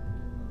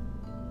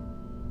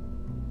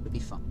 Should be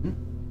fine.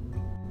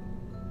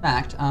 In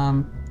fact,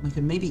 we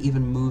could maybe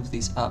even move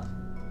these up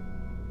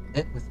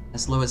with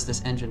as low as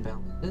this engine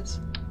valve is.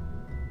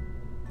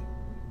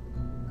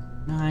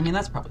 No, I mean,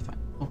 that's probably fine.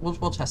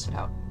 We'll test it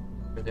out.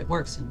 If it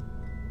works, and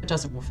if it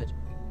doesn't, we'll fidget.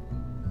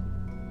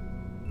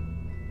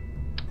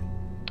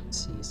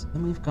 Let's see, so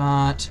then we've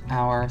got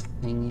our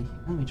thing.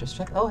 Let me just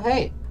check. Oh,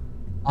 hey!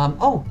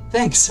 Oh,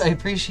 thanks, I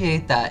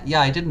appreciate that. Yeah,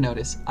 I did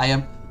notice. I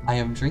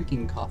am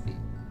drinking coffee.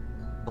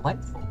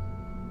 Delightful.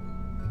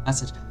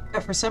 Message. Yeah,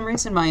 for some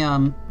reason,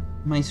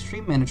 my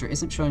stream manager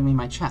isn't showing me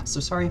my chat,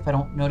 so sorry if I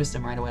don't notice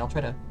them right away. I'll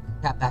try to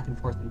tap back and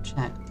forth and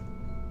check.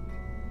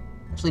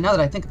 Actually, now that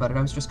I think about it,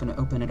 I was just going to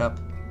open it up.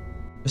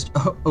 Just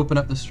open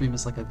up the stream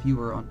as like a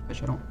viewer on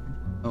Twitch. I don't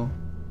know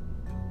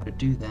how to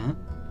do that.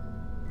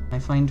 I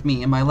find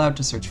me. Am I allowed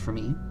to search for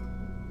me?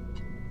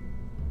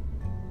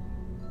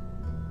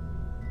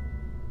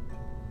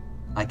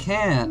 I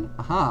can.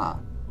 Aha.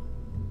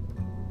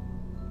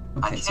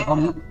 Okay, so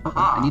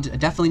I'll mute. I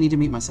definitely need to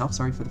mute myself.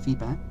 Sorry for the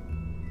feedback.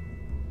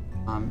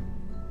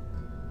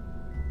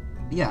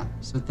 Yeah,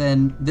 so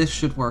then this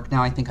should work.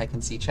 Now I think I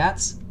can see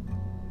chats.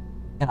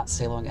 Cannot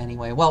stay long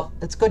anyway. Well,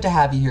 it's good to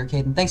have you here,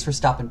 Caden. Thanks for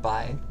stopping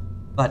by.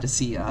 Glad to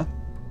see ya.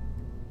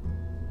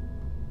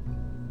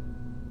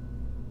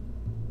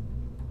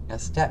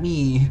 Yes, that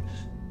me.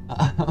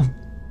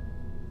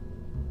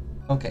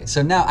 Okay,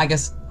 so now I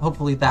guess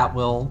hopefully that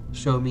will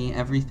show me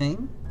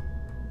everything.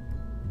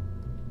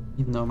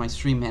 Even though my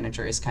stream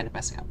manager is kind of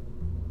messing up.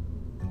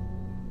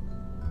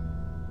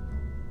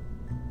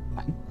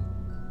 Fine.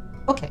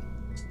 Okay,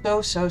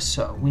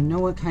 so. We know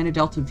what kind of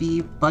Delta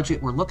V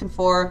budget we're looking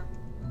for.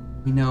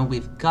 We know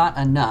we've got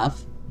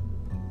enough.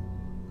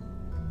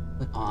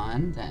 Put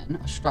on, then,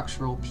 a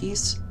structural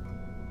piece.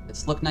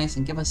 Let's look nice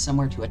and give us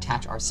somewhere to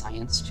attach our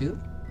science to.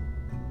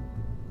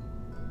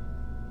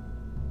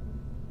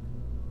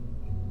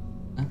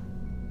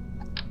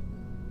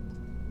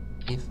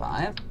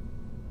 A5.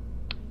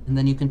 And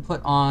then you can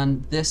put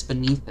on this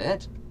beneath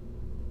it.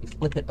 You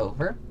flip it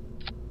over.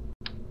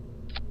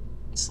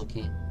 Nice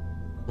looking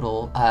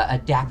little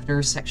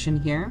adapter section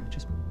here, which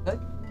is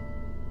good.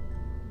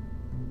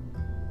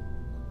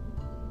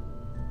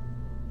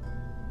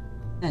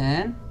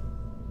 Then,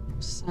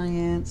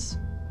 science.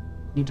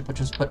 Need to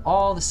just put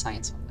all the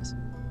science on this.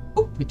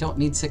 Oh, we don't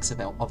need 6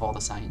 of all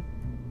the science.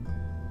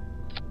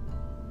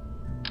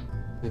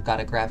 We've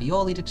got a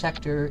gravioli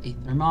detector, a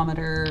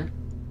thermometer,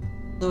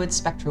 fluid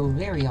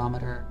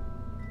spectrovariometer,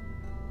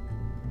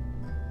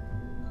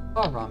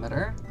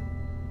 barometer,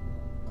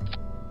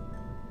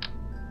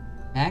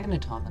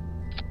 magnetometer,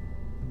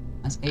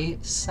 as a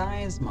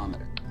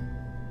seismometer.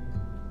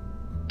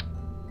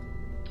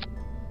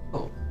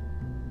 Oh,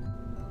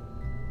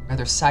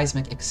 rather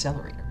seismic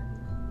accelerator.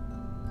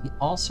 We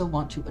also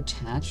want to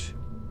attach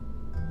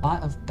a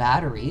lot of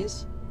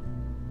batteries.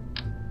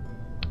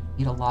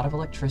 Need a lot of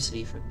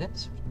electricity for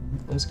this.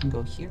 Those can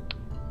go here.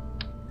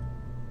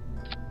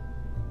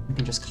 You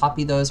can just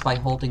copy those by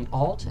holding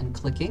Alt and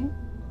clicking.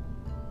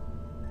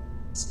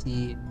 Let's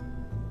see,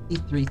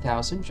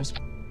 E3000, just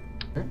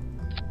here.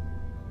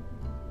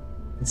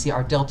 You can see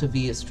our Delta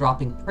V is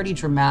dropping pretty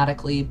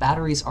dramatically.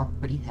 Batteries are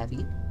pretty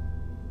heavy.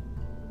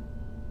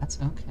 That's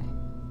okay.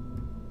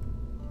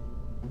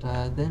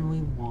 And then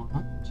we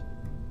want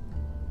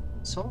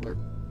solar.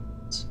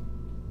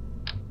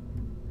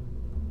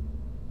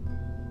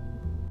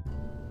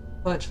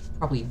 But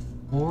probably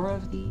 4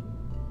 of these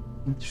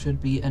should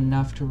be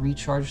enough to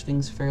recharge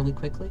things fairly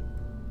quickly.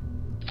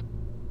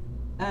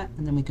 That,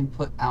 and then we can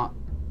put out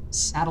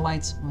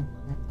satellites on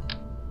there.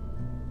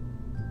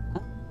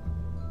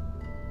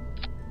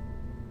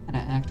 Kinda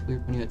act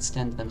weird when you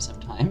extend them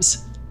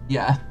sometimes.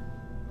 Yeah,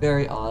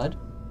 very odd.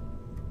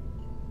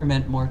 They're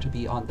meant more to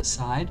be on the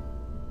side.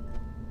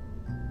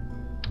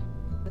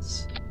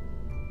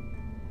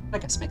 I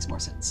guess makes more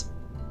sense.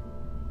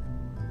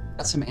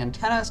 Got some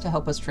antennas to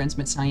help us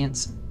transmit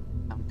science.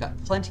 We've got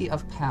plenty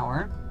of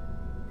power.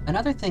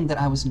 Another thing that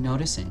I was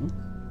noticing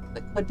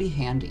that could be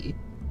handy,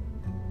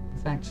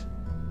 in fact,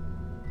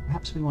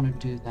 perhaps we want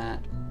to do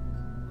that,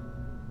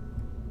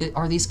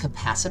 are these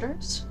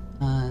capacitors.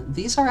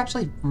 These are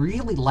actually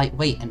really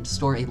lightweight and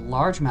store a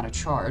large amount of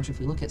charge. If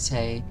we look at,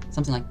 say,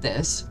 something like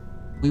this,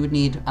 we would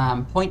need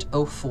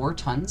 0.04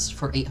 tons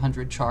for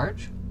 800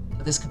 charge.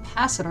 But this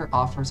capacitor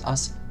offers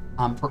us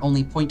for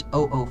only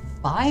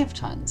 0.005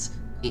 tons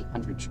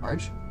 800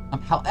 charge.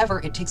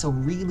 However, it takes a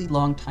really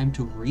long time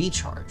to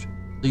recharge,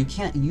 so you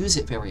can't use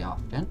it very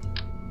often.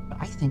 But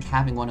I think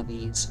having one of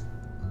these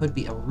would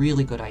be a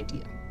really good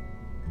idea,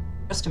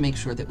 just to make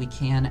sure that we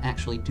can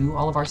actually do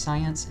all of our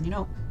science. And, you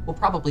know, we'll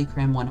probably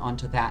cram one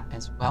onto that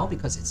as well,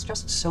 because it's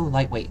just so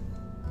lightweight.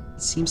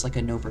 It seems like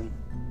a no-brainer.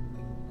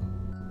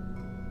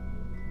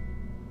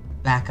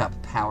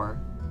 Backup power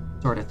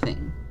sort of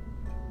thing.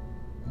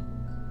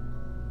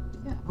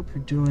 Yeah, hope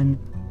you're doing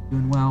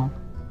well.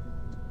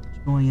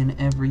 Enjoying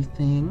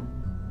everything.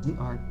 We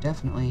are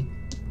definitely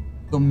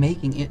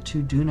making it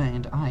to Duna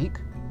and Ike.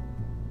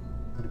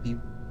 Gonna be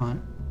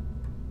fun.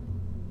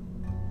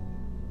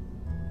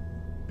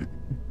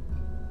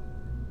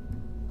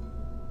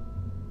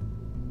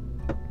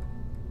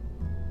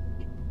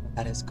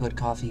 That is good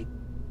coffee.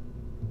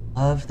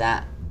 Love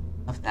that.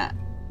 Love that.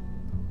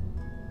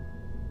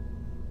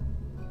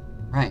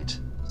 Right.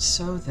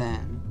 So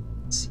then,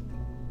 let's see.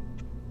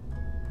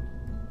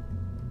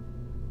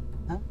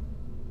 Huh?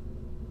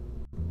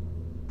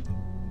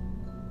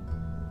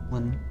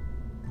 1,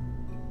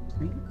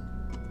 3,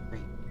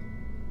 great.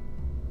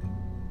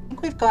 I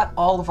think we've got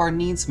all of our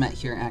needs met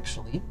here,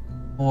 actually,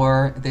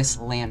 for this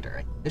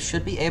lander. This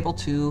should be able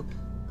to,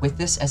 with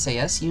this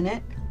SAS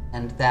unit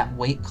and that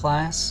weight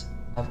class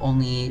of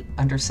only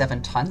under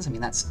 7 tons. I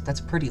mean,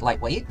 that's pretty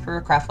lightweight for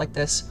a craft like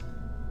this.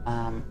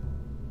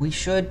 We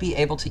should be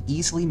able to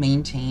easily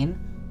maintain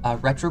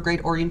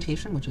retrograde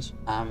orientation, which is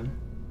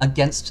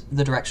against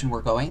the direction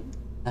we're going.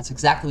 That's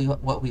exactly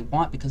what we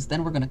want, because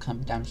then we're going to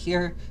come down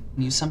here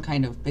and use some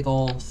kind of big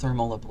old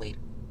thermal ablator.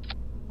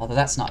 Although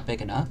that's not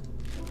big enough.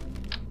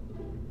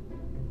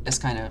 This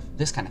kind of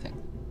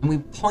thing. And we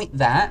point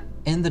that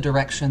in the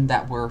direction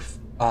that we're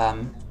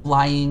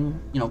flying,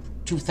 you know,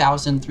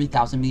 2,000,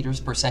 3,000 meters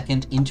per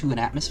second into an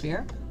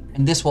atmosphere.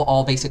 And this will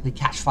all basically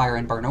catch fire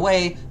and burn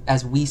away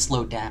as we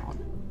slow down.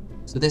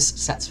 So this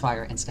sets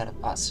fire instead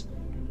of us,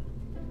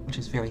 which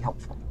is very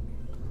helpful.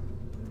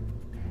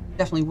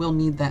 Definitely will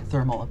need that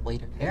thermal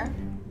ablator there.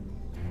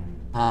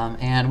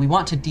 And we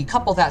want to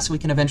decouple that so we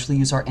can eventually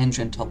use our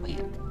engine to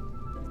land.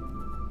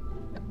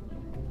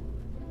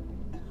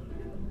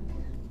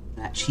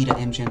 That cheetah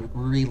engine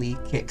really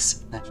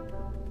kicks. That's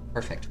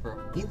perfect for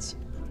our needs.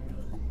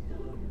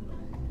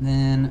 And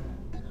then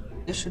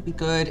this should be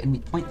good, and we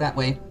point that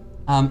way.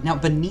 Now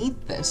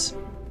beneath this,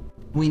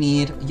 we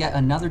need yet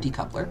another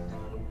decoupler,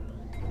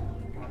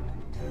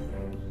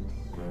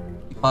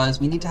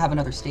 because we need to have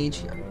another stage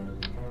here.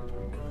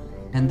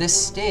 And this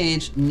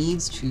stage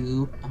needs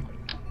to...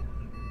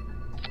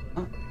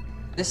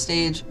 this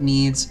stage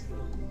needs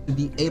to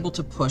be able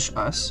to push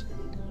us,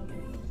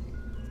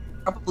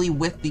 probably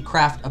with the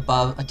craft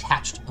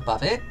attached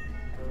above it.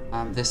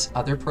 This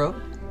other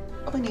probe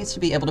probably needs to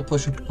be able to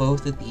push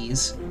both of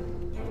these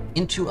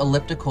into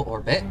elliptical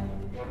orbit,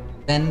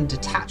 then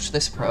detach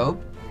this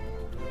probe,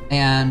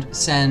 and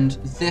send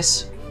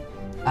this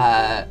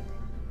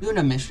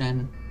Duna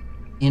mission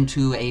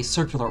into a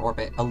circular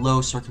orbit, a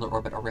low circular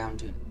orbit around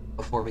Duna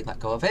before we let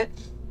go of it.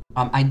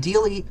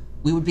 Ideally,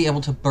 we would be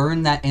able to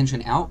burn that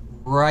engine out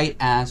right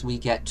as we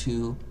get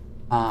to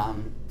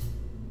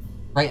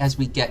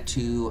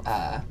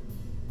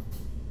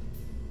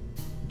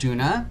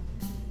Duna,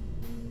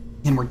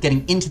 and we're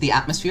getting into the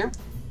atmosphere.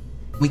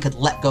 We could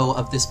let go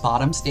of this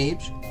bottom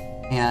stage,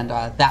 and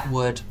that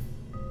would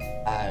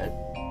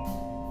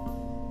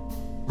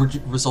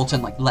result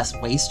in like less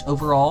waste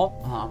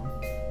overall.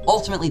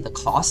 Ultimately, the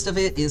cost of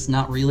it is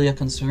not really a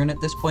concern at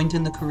this point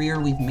in the career.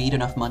 We've made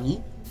enough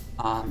money,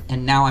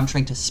 and now I'm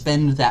trying to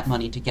spend that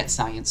money to get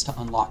science to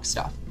unlock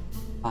stuff.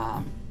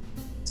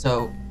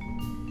 So,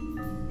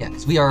 yeah,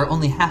 because we are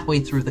only halfway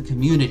through the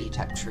community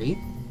tech tree.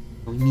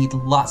 We need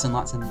lots and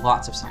lots and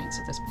lots of science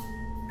at this point.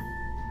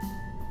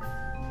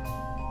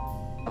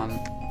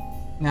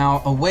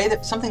 Now,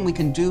 something we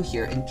can do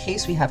here, in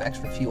case we have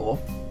extra fuel,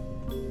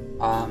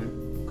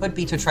 could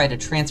be to try to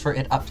transfer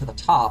it up to the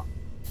top.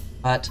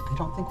 But I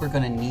don't think we're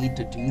going to need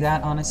to do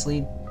that,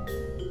 honestly.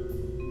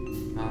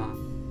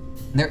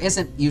 There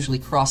isn't usually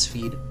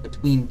cross-feed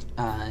between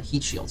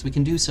heat shields. We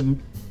can do some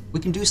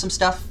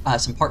stuff,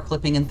 some part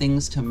clipping and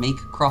things to make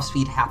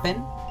cross-feed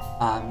happen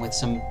with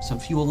some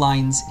fuel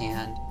lines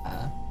and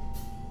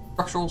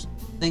structural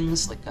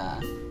things like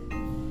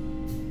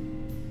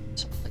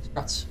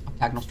struts,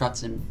 octagonal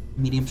struts, and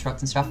medium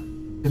struts and stuff.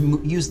 We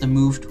can use the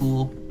move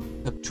tool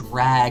to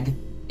drag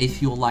a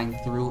fuel line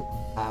through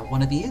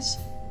one of these.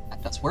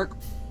 Does work,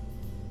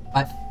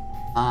 but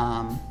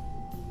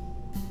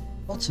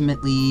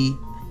ultimately,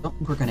 I don't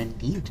think we're going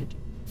to need to do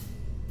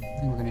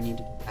think we're going to need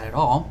to do that at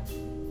all,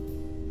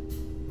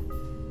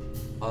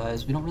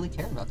 because we don't really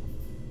care about them.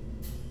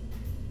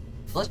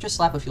 So let's just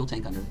slap a fuel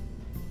tank under it.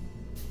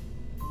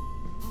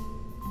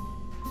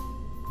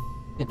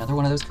 Another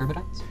one of those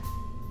Carbonites?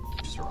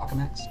 Just a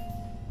Rockamax.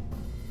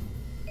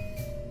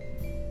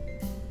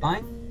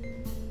 Fine.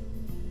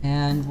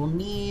 And we'll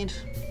need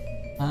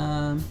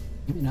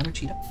maybe another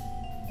cheetah.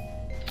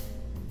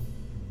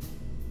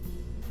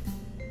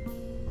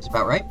 That's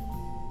about right.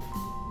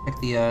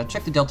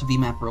 Check the Delta V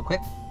map real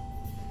quick.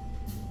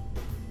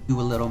 Do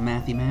a little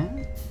mathy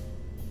math.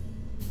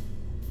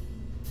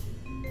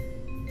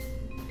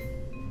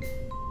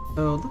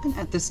 So looking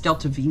at this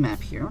Delta V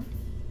map here.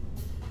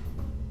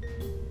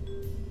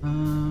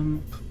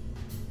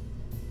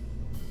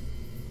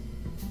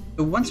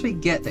 So once we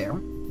get there,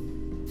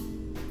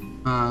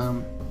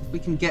 we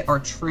can get our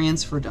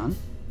transfer done.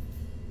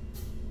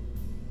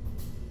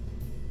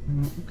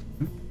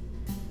 Okay.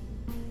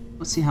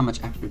 Let's see how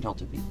much extra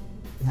Delta V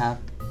we have.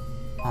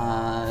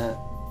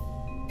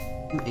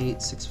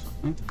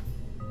 2865.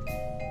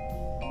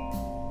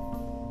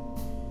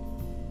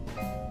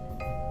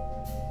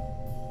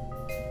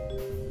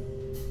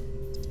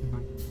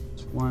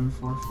 It's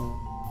 144.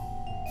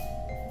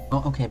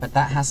 Oh, okay, but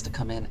that has to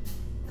come in.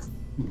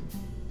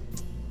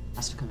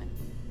 Has to come in.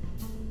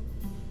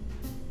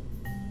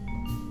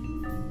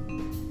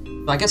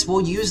 So I guess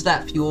we'll use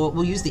that fuel.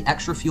 We'll use the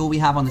extra fuel we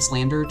have on this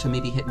lander to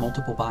maybe hit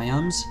multiple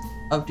biomes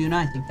of Duna.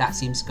 I think that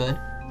seems good.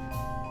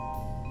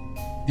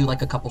 Do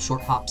like a couple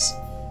short hops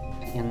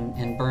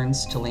in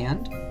burns to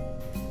land.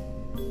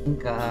 I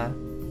think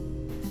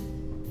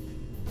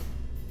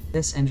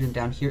this engine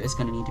down here is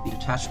going to need to be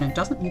detached, and it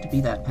doesn't need to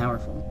be that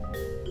powerful.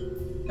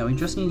 No, we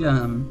just need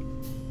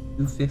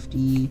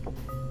 250 to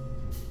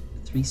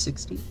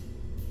 360.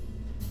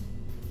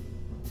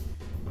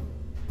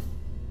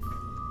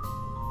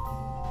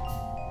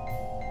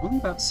 Only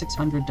about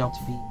 600 Delta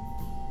V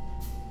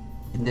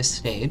in this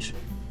stage.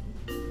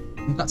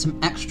 We've got some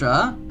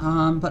extra,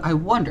 but I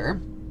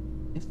wonder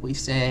if we,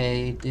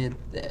 say, did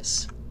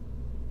this.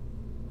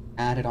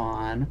 Added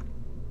on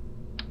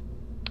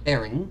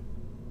fairing.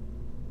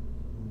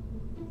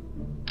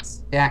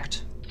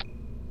 Stacked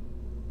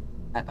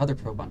that other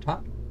probe on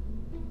top.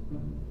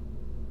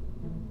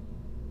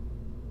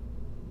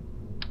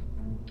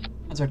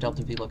 How's our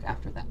Delta V look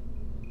after that?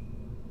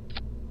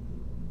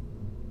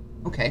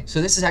 Okay,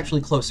 so this is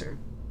actually closer.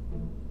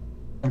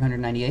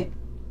 198.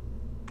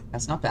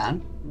 That's not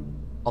bad.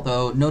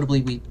 Although,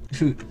 notably, we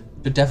should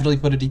definitely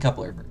put a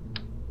decoupler.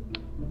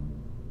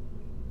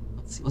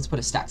 Let's see, let's put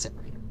a stack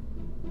separator.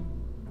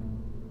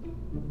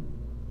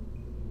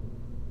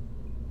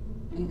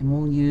 Okay, and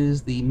we'll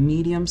use the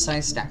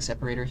medium-sized stack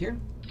separator here.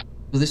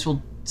 So this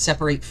will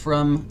separate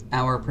from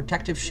our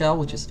protective shell,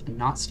 which is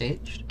not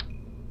staged,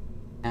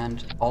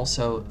 and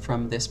also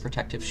from this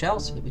protective shell,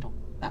 so that we don't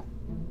have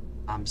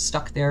that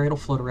stuck there. It'll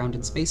float around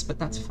in space, but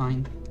that's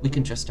fine. We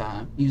can just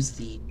use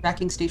the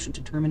tracking station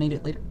to terminate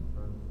it later.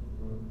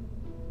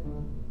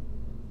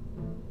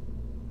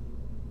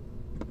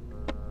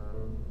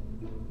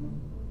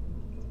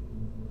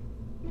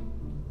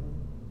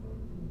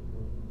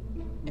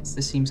 Yes,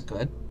 this seems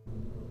good.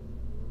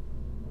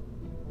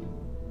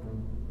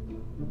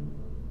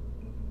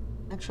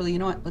 Actually, you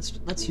know what?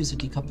 Let's use a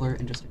decoupler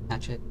and just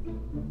attach it.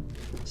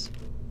 Yes.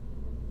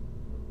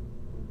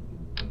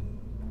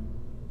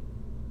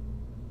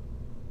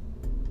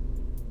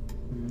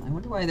 I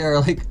wonder why there are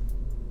like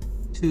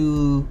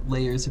 2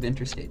 layers of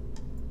interstate.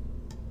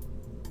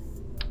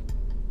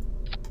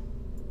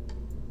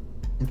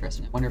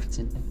 Interesting. I wonder if it's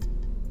in.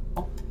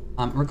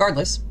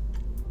 Regardless,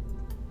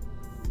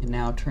 we can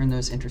now turn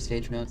those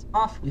interstage nodes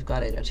off. We've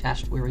got it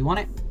attached where we want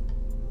it.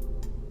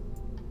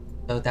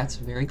 So that's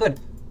very good.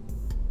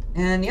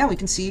 And yeah, we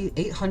can see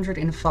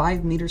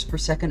 805 meters per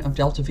second of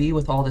Delta V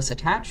with all this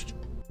attached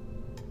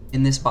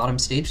in this bottom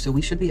stage. So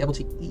we should be able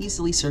to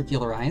easily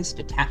circularize,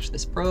 detach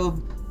this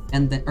probe,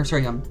 and then, or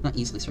sorry, not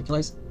easily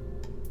circularize,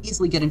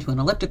 easily get into an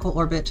elliptical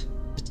orbit,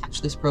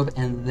 detach this probe,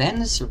 and then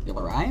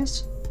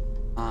circularize.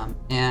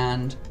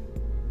 And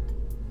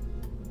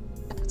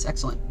that's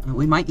excellent.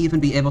 We might even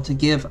be able to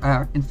give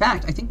our, in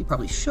fact, I think we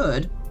probably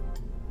should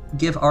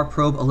give our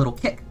probe a little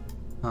kick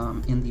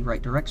in the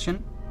right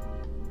direction.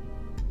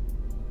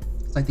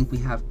 I think we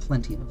have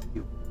plenty of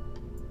fuel.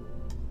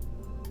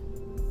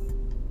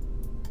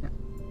 Yeah.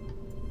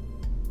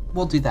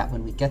 We'll do that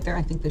when we get there.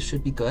 I think this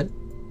should be good.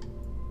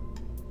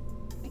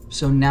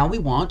 So now we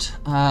want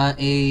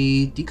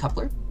a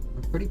decoupler.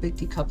 A pretty big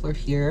decoupler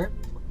here.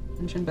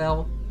 Engine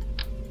bell.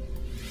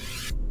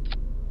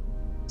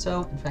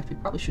 So, in fact, we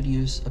probably should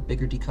use a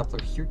bigger decoupler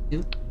here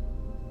too.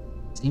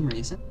 Same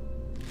reason.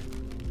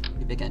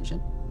 Pretty big engine.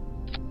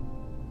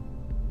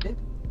 Big.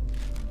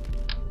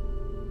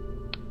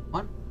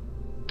 One.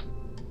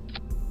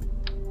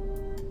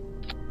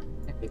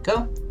 There we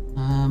go.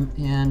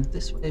 And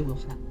this way we'll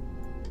have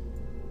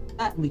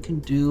that. We can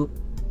do,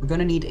 we're going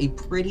to need a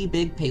pretty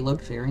big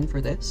payload fairing for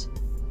this,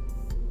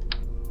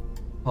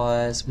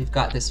 because we've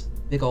got this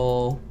big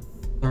ol'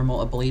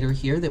 thermal ablator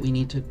here that we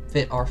need to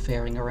fit our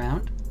fairing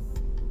around.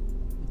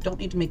 don't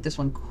need to make this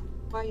one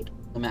quite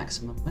the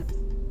maximum width.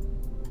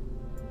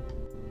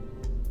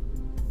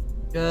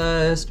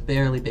 Just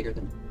barely bigger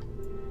than.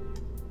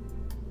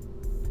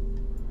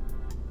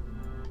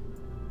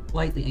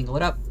 Slightly angle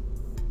it up.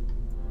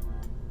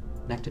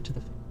 Connect it to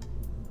the phone.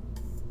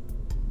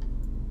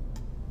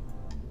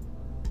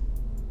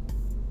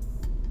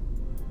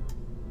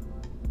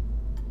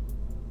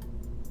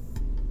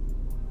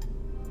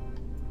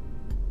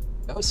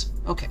 Goes.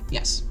 Okay,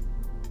 yes.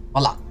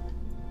 Voila.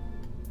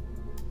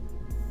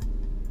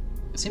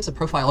 It seems the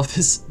profile of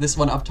this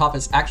one up top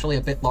is actually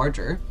a bit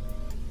larger,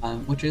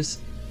 which is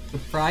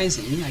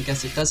surprising. I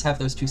guess it does have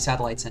those two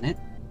satellites in it.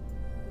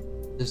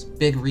 Those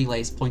big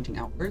relays pointing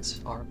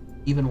outwards are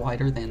even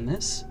wider than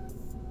this.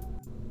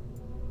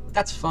 But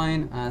that's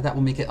fine. That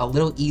will make it a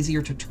little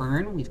easier to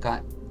turn. We've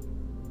got...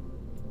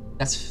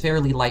 That's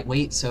fairly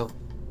lightweight, so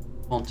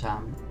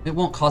it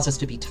won't cause us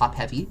to be top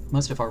heavy.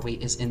 Most of our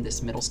weight is in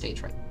this middle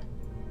stage right now.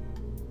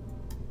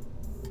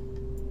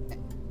 Okay.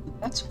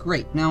 That's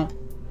great. Now,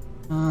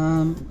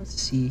 let's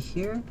see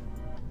here.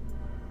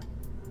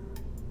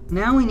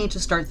 Now we need to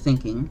start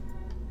thinking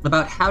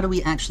about how do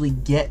we actually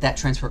get that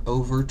transfer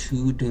over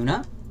to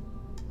Duna.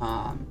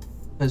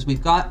 Because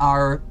we've got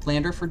our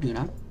lander for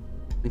Duna.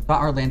 We've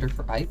got our lander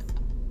for Ike.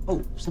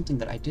 Oh, something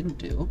that I didn't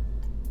do,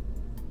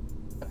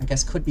 but I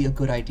guess could be a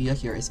good idea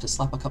here, is to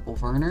slap a couple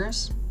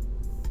Verners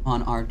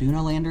on our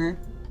Duna lander,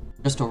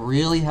 just to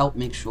really help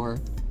make sure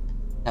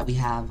that we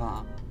have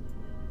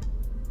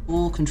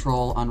full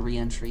control on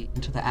re-entry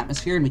into the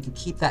atmosphere, and we can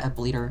keep that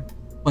ablator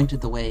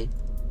pointed the way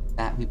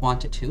that we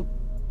want it to.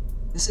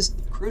 This is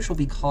crucial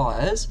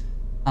because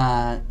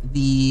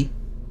when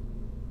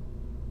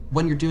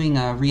you're doing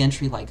a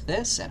re-entry like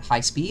this at high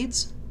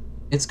speeds,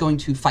 it's going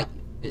to fight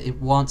you. It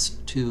wants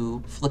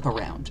to flip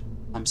around.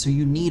 So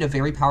you need a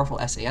very powerful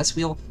SAS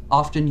wheel.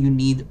 Often you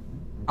need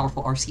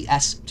powerful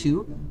RCS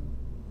too,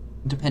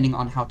 depending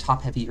on how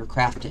top-heavy your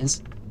craft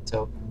is.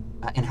 So,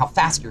 and how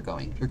fast you're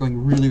going. If you're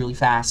going really, really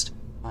fast,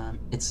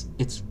 it's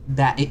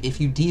that if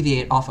you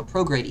deviate off a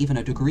prograde even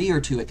a degree or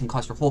two, it can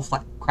cause your whole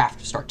craft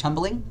to start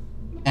tumbling,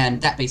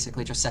 and that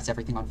basically just sets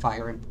everything on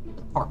fire and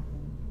apart.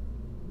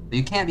 So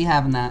you can't be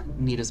having that.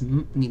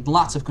 You need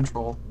lots of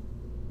control.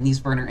 And these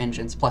burner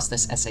engines plus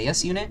this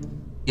SAS unit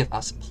give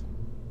us.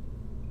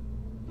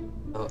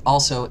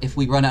 Also, if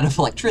we run out of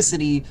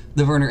electricity,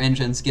 the burner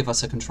engines give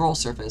us a control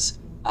surface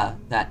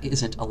that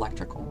isn't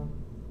electrical.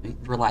 It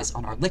relies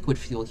on our liquid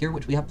fuel here,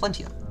 which we have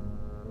plenty of.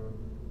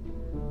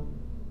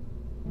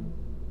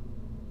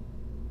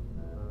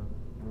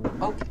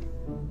 Okay.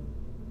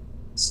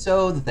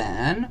 So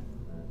then, I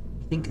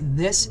think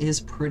this is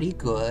pretty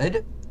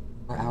good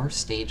for our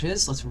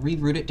stages. Let's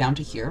reroute it down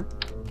to here.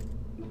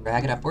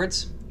 Drag it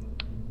upwards.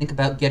 Think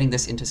about getting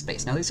this into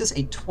space. Now, this is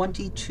a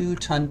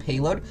 22-ton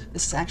payload.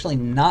 This is actually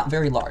not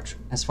very large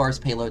as far as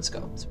payloads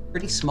go. It's a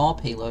pretty small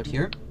payload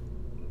here.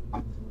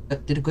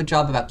 But did a good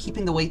job about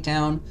keeping the weight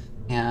down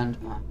and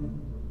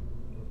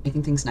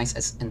making things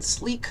nice and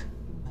sleek.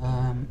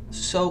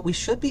 So we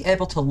should be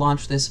able to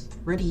launch this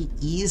pretty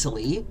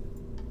easily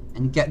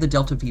and get the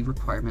Delta V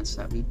requirements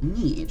that we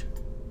need.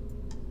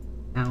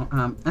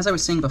 Now, as I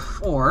was saying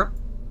before,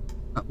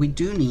 we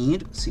do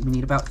need, we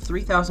need about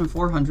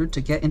 3,400 to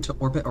get into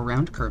orbit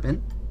around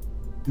Kerbin.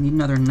 We need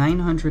another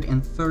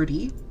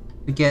 930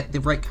 to get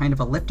the right kind of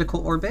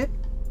elliptical orbit.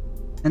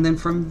 And then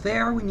from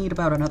there, we need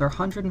about another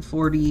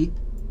 140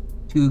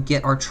 to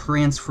get our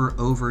transfer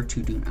over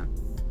to Duna.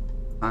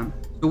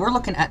 So we're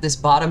looking at this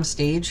bottom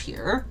stage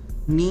here,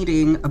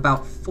 needing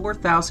about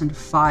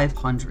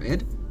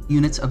 4,500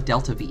 units of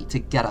Delta V to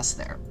get us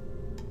there.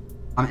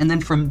 And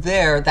then from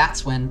there,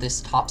 that's when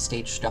this top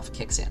stage stuff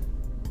kicks in.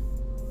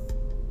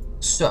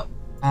 So,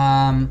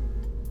 how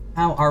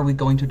are we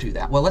going to do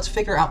that? Well, let's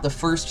figure out the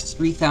first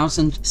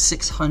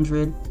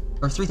 3,600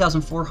 or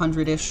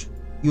 3,400-ish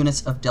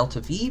units of Delta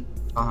V.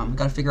 We've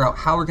got to figure out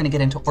how we're going to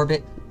get into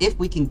orbit. If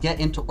we can get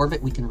into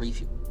orbit, we can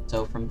refuel.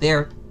 So from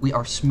there, we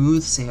are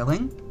smooth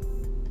sailing.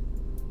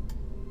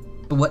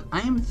 So what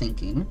I'm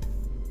thinking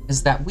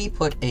is that we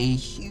put a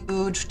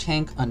huge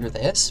tank under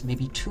this,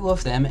 maybe 2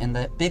 of them, and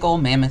the big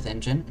old mammoth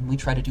engine, and we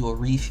try to do a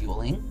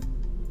refueling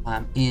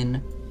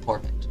in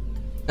orbit.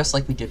 Just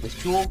like we did with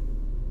Jool.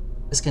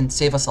 This can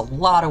save us a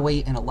lot of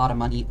weight and a lot of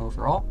money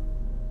overall.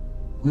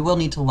 We will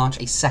need to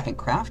launch a second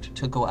craft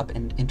to go up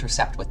and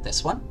intercept with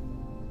this one.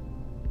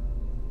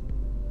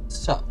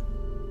 So,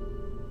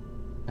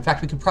 in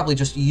fact, we could probably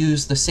just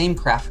use the same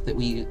craft that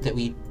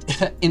we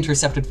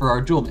intercepted for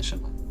our Jool mission.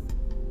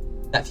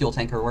 That fuel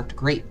tanker worked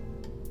great.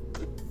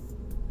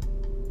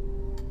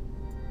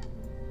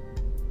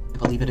 I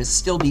believe it is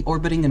still be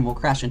orbiting and will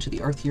crash into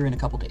the Earth here in a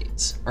couple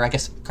days. Or I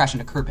guess crash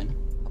into Kerbin.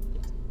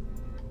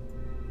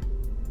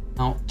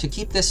 Now, to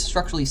keep this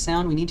structurally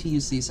sound, we need to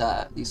use these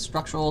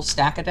structural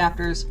stack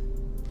adapters.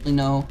 We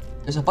know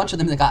there's a bunch of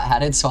them that got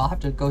added, so I'll have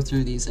to go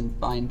through these and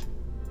find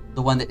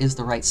the one that is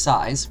the right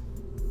size.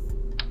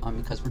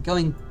 Because we're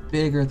going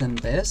bigger than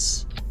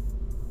this.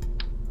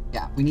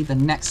 Yeah, we need the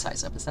next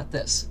size up. Is that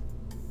this?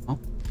 Oh.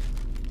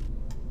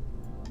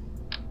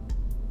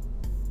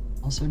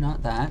 Also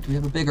not that. Do we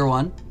have a bigger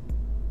one?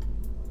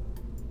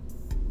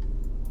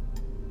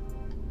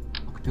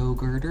 Octo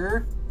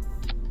girder.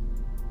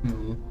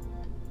 What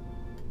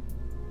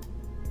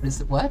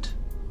is it? What?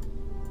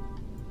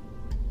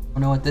 I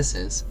don't know what this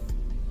is.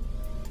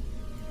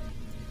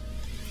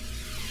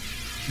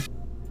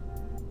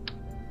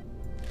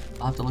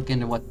 I'll have to look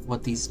into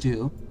what these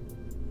do.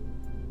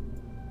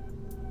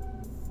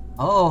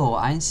 Oh,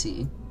 I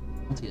see.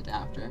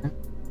 Multi-adapter.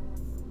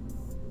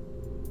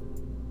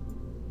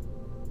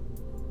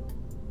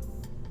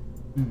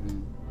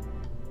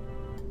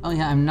 Oh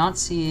yeah, I'm not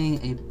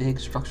seeing a big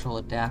structural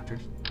adapter.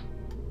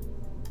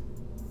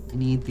 I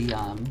need the,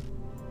 I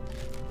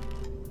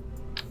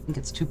think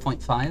it's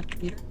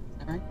 2.5 meter, is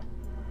that right?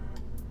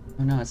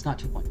 Oh no, it's not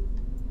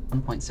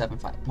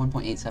 1.75,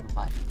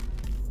 1.875.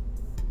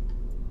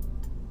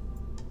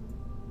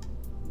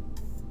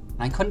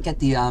 I couldn't get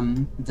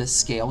the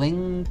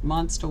scaling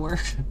mods to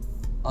work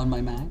on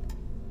my Mac,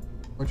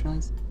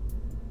 unfortunately.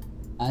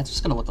 It's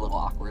just gonna look a little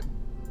awkward.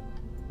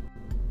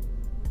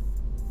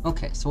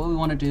 Okay, so what we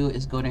want to do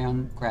is go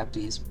down, grab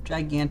these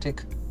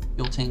gigantic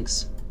fuel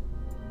tanks.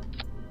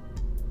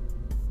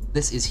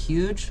 This is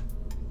huge.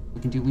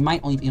 We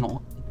might only,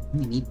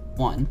 only need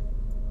one.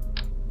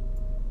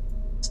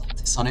 Slap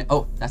this on it.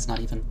 Oh, that's not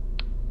even,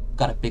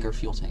 got a bigger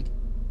fuel tank.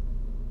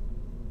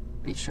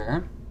 Pretty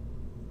sure.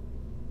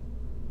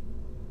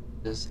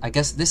 I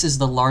guess this is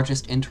the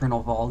largest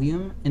internal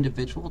volume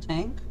individual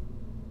tank.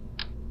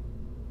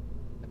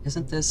 But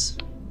isn't these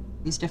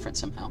different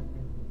somehow?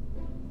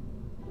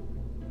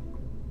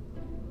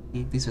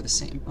 These are the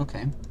same.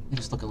 Okay, they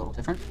just look a little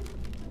different.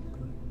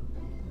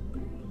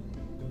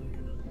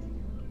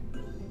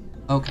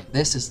 Okay,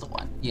 this is the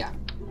one. Yeah,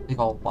 big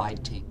old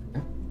wide tank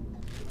here.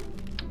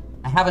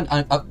 I haven't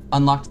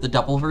unlocked the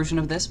double version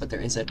of this, but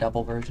there is a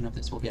double version of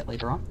this we'll get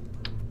later on.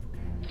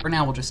 For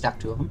now, we'll just stack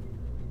two of them.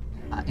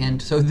 And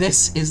so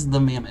this is the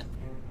mammoth.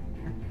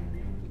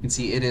 You can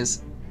see it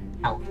is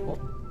powerful.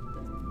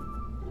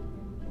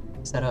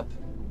 Set up.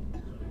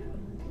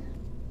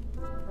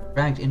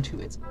 Dragged into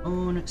its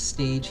own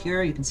stage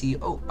here. You can see,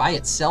 oh, by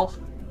itself,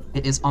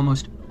 it is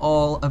almost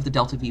all of the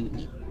delta V we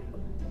need.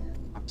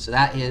 So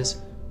that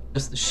is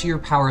just the sheer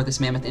power of this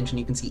mammoth engine.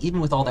 You can see even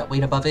with all that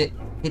weight above it,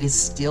 it has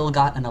still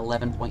got an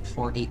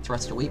 11.48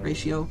 thrust to weight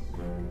ratio.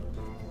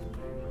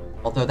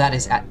 Although that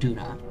is at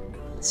Duna.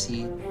 Let's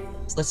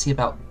see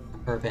about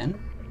Irvin.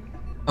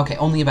 Okay,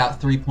 only about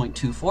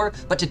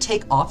 3.24, but to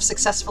take off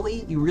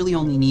successfully, you really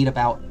only need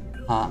about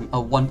a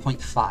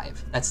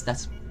 1.5.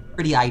 That's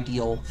pretty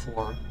ideal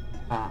for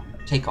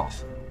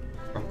takeoff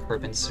from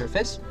Kerbin's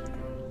surface.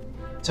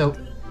 So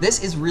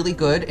this is really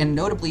good, and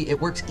notably, it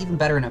works even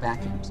better in a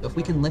vacuum. So if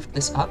we can lift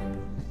this up,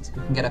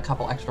 we can get a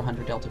couple extra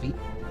 100 delta V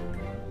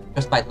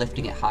just by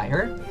lifting it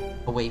higher,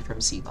 away from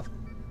sea level.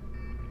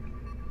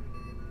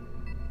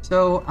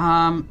 So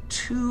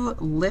to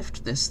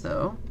lift this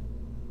though,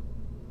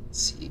 let's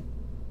see.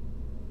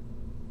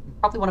 We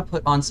probably want to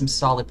put on some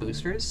solid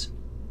boosters.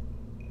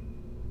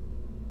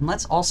 And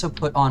let's also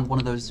put on one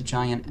of those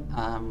giant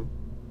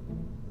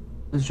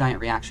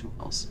reaction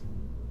wheels.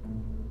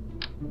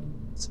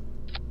 So,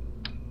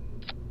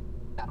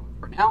 that one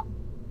for now.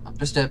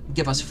 Just to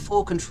give us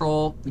full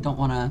control. We don't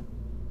want to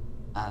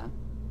have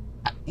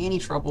any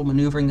trouble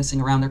maneuvering this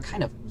thing around. They're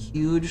kind of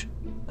huge.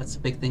 That's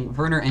the big thing.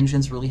 Werner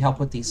engines really help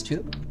with these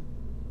too.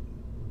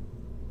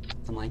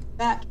 Something like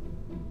that.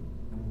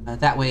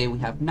 That way we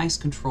have nice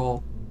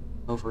control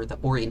over the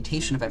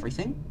orientation of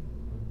everything.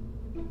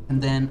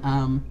 And then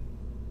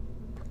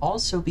it'd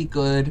also be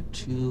good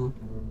to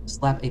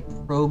slap a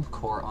probe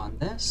core on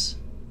this.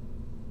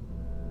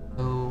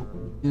 So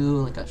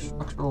do like a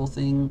structural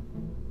thing,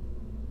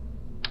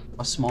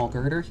 a small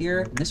girder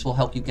here. And this will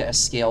help you get a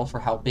scale for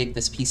how big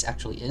this piece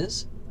actually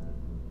is.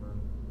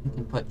 You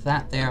can put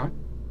that there.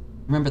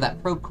 Remember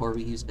that probe core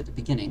we used at the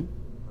beginning.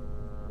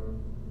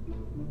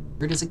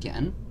 Here it is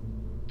again.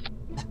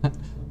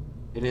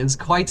 It is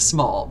quite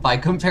small by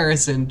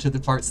comparison to the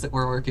parts that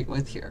we're working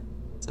with here.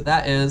 So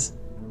that is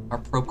our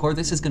probe core.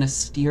 This is going to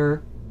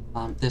steer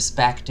this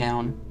back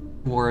down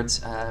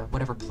towards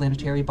whatever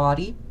planetary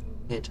body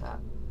it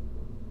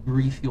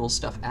refuels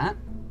stuff at.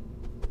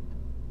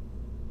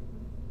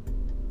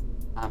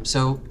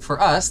 So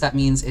for us, that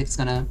means it's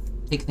going to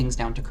take things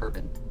down to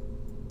Kerbin.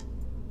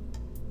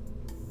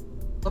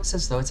 Looks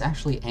as though it's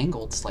actually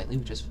angled slightly,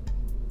 which is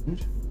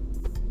strange.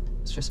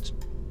 Let's just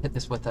hit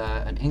this with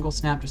an angle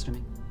snap just to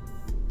make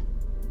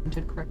it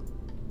printed correctly.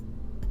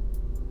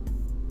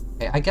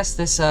 Okay, I guess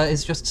this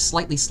is just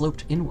slightly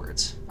sloped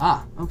inwards.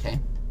 Ah, okay.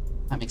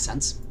 That makes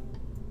sense.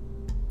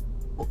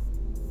 Cool.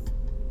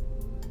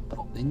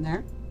 Little thing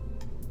there.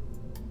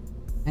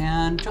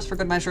 And just for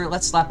good measure,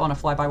 let's slap on a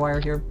fly-by-wire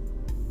here.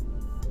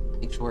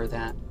 Make sure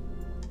that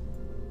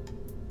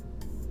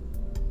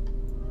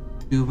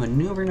do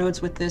maneuver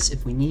nodes with this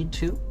if we need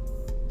to.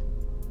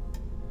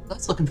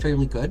 That's looking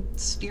fairly good.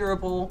 It's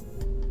steerable.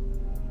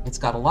 It's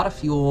got a lot of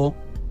fuel.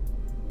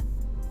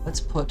 Let's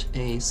put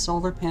a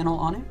solar panel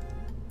on it.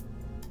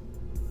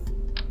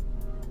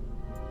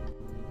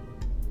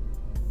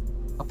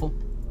 Couple.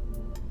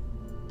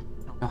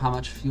 how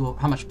much fuel,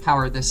 how much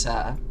power this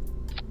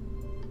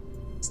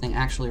this thing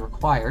actually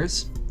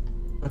requires.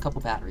 Put a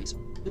couple batteries.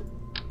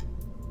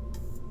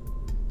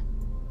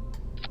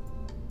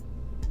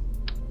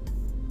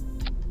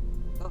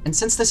 And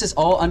since this is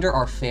all under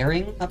our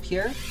fairing up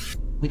here,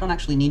 we don't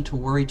actually need to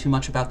worry too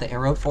much about the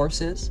arrow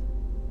forces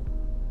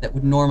that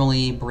would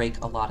normally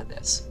break a lot of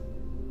this.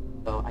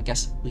 So I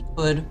guess we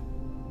could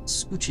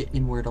scooch it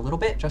inward a little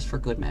bit just for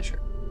good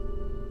measure.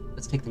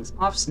 Let's take things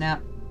off,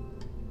 snap.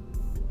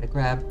 Get a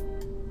grab.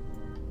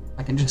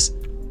 I can just,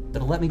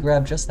 it'll let me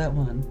grab just that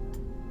one.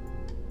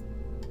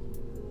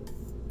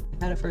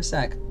 I had it for a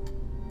sec.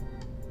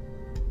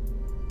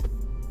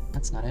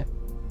 That's not it.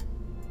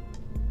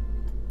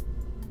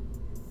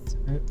 That's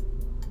it.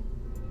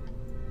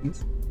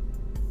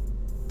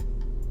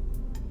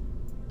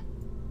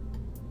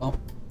 Oh,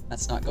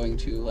 that's not going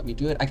to let me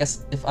do it. I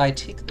guess if I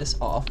take this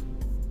off,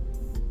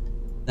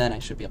 then I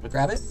should be able to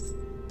grab it.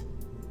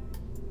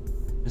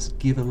 Just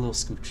give it a little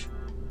scooch.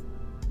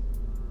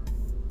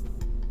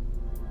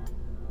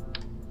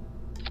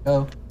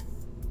 Go.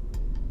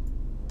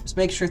 Just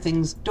make sure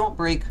things don't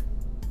break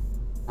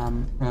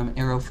from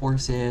arrow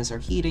forces or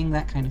heating,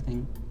 that kind of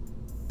thing.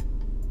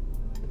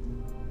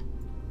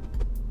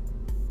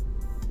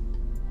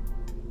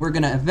 We're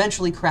gonna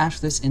eventually crash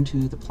this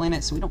into the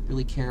planet, so we don't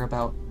really care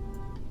about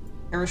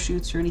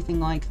parachutes or anything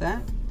like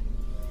that.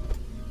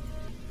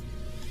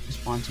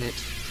 Just want it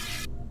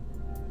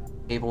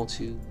able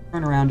to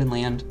turn around and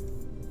land.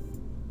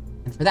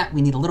 And for that,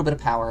 we need a little bit of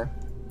power.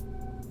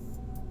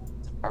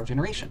 Power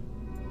generation.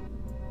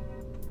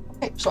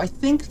 Okay, so I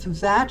think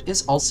that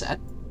is all set.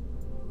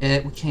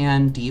 It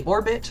can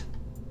deorbit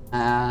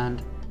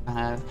and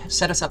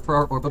set us up for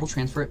our orbital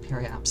transfer at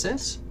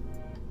periapsis.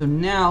 So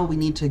now we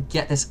need to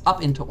get this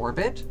up into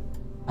orbit,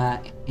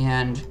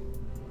 and so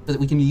that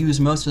we can use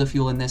most of the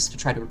fuel in this to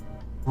try to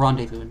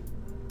rendezvous.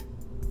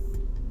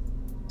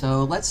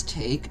 So let's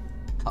take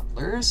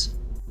couplers,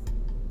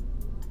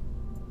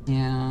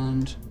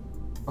 and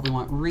probably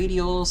want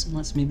radials, and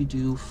let's maybe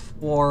do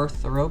 4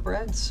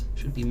 thoroughbreds.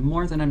 Should be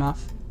more than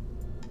enough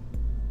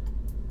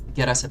to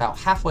get us about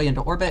halfway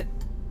into orbit.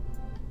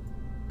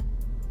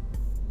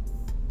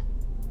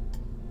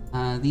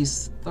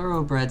 These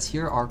thoroughbreds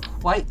here are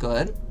quite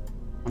good.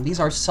 These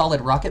are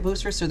solid rocket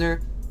boosters, so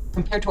they're,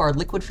 compared to our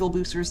liquid fuel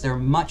boosters, they're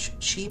much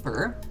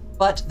cheaper,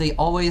 but they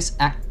always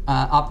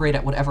operate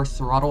at whatever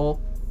throttle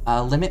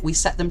limit we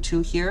set them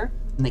to here,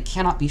 and they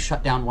cannot be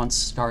shut down once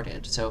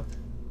started. So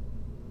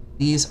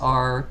these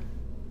are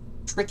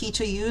tricky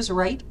to use,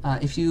 right?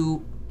 If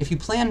you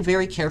plan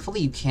very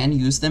carefully, you can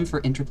use them for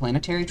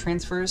interplanetary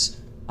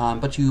transfers,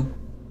 but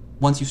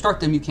once you start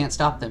them, you can't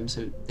stop them,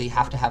 so they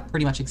have to have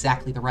pretty much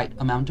exactly the right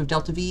amount of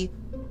delta V,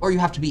 or you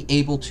have to be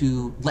able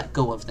to let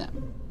go of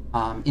them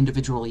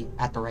individually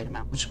at the right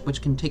amount,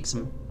 which can take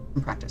some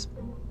practice.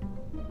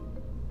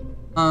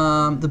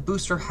 The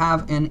booster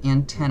have an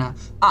antenna.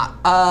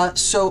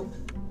 So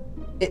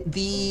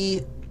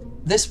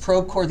this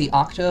probe core, the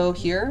Octo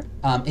here,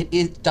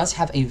 it does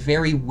have a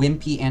very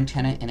wimpy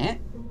antenna in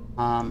it,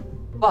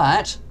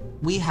 but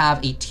we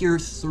have a tier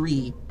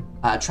 3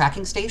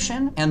 tracking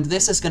station, and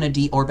this is going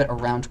to deorbit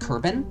around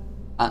Kerbin.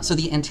 So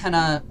the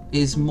antenna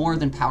is more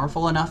than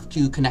powerful enough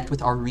to connect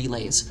with our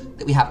relays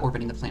that we have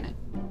orbiting the planet.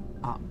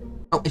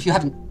 If you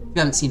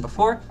haven't seen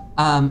before,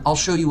 I'll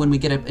show you when we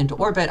get it into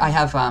orbit. I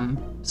have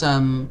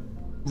some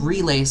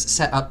relays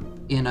set up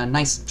in a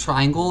nice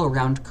triangle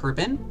around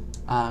Kerbin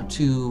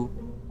to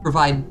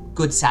provide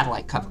good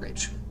satellite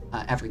coverage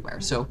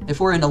everywhere. So if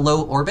we're in a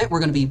low orbit, we're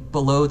going to be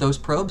below those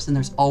probes, and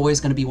there's always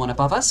going to be one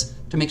above us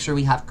to make sure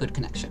we have good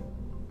connection.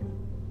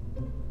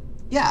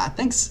 Yeah,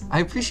 thanks. I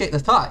appreciate the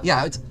thought.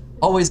 Yeah, it's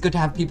always good to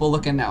have people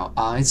looking out.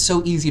 It's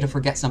so easy to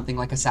forget something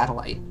like a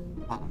satellite.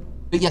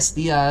 But yes,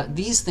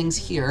 these things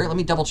here, let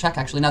me double check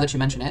actually now that you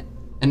mention it,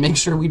 and make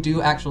sure we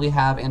do actually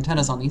have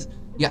antennas on these.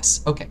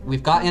 Yes, okay,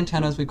 we've got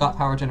antennas, we've got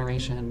power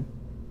generation.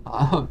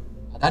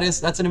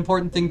 That's an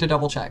important thing to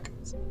double check.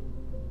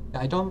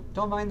 I don't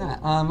mind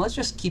that. Let's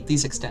just keep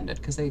these extended,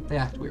 because they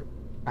act weird.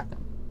 Crack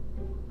them.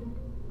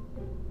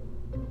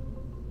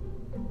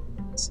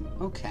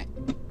 Okay.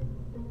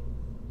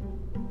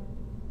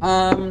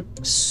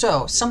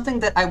 So something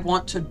that I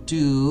want to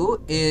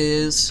do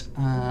is,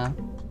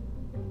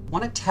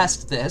 want to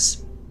test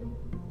this.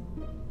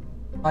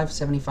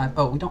 575,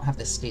 oh, we don't have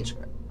this stage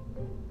script.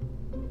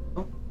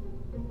 Oh.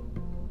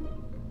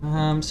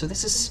 So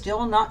this is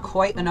still not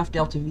quite enough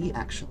delta V,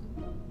 actually,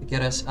 to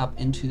get us up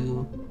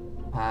into,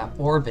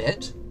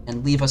 orbit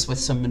and leave us with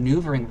some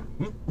maneuvering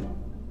room.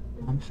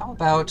 How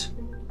about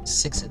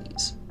 6 of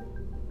these?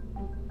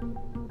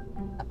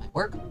 That might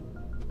work.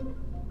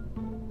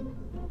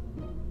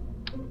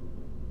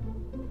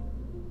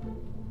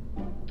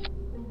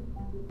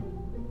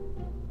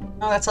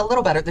 Oh, that's a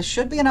little better. This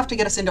should be enough to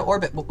get us into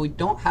orbit, but we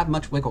don't have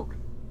much wiggle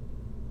room.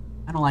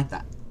 I don't like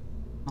that.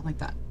 I don't like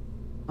that.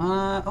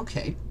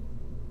 Okay.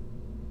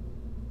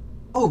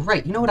 Oh,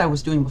 right. You know what I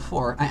was doing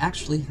before? I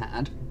actually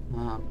had,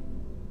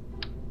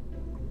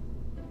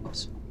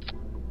 oops.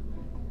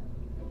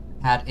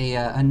 Had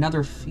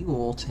another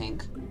fuel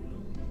tank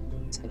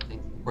I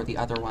think, or the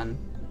other one,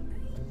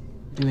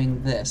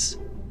 doing this.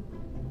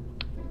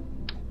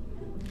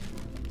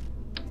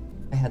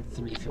 I had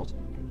 3 fuel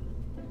tanks.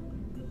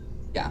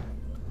 Yeah.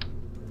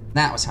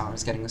 That was how I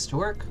was getting this to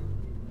work.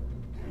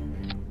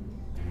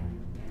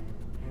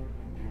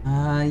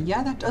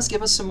 Yeah, that does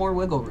give us some more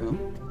wiggle room.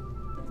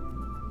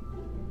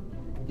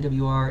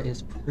 PWR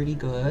is pretty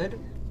good.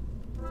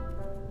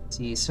 Let's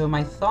see, so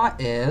my thought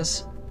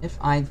is, if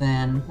I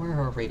then... Where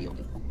are our radial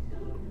people?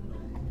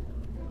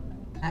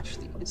 Attach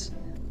these.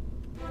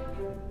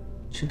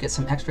 Should get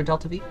some extra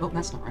delta V. Oh,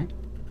 that's not right.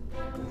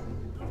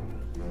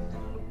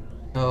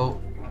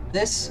 So,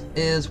 this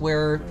is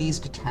where these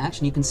detach,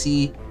 and you can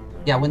see,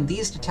 yeah, when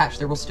these detach,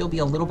 there will still be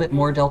a little bit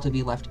more delta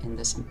V left in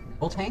this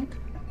middle tank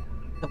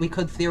that we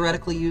could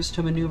theoretically use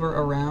to maneuver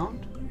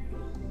around,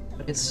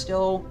 but it's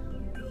still...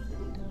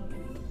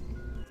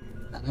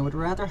 I would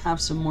rather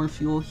have some more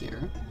fuel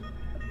here.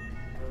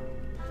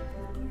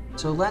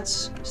 So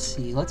let's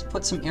see, let's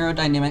put some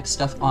aerodynamic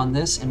stuff on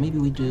this, and maybe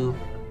we do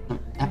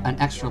an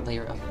extra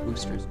layer of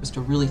boosters, just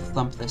to really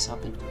thump this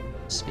up into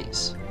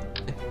space.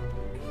 Okay.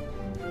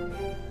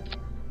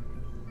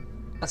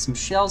 Got some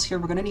shells here.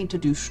 We're going to need to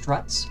do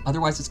struts,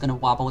 otherwise it's going to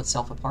wobble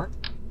itself apart.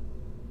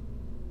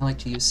 I like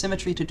to use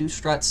symmetry to do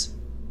struts,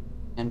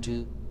 and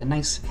do a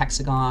nice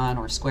hexagon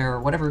or square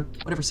or whatever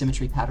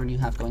symmetry pattern you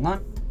have going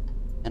on.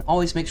 And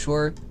always make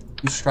sure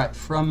you strut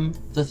from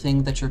the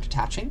thing that you're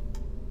detaching,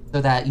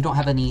 so that you don't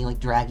have any like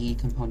draggy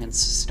components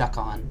stuck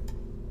on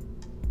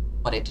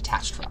what it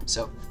detached from.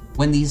 So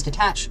when these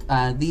detach,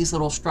 these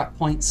little strut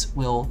points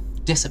will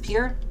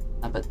disappear,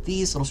 but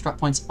these little strut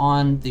points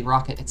on the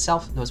rocket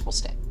itself, those will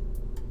stay.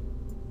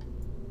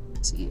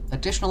 Let's see.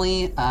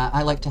 Additionally,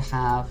 I like to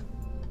have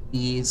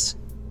these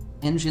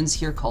engines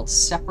here called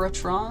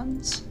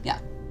separatrons. Yeah,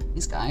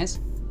 these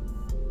guys.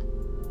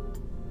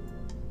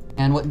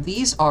 And what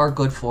these are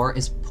good for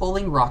is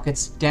pulling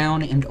rockets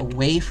down and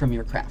away from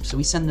your craft. So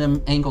we send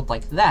them angled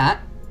like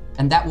that,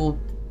 and that will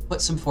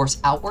put some force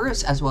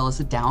outwards as well as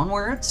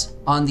downwards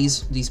on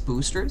these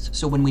boosters.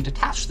 So when we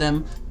detach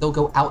them, they'll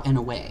go out and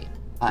away.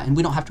 And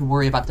we don't have to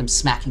worry about them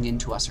smacking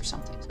into us or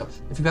something. So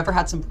if you've ever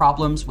had some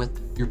problems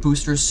with your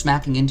boosters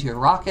smacking into your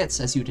rockets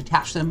as you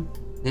detach them,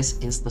 this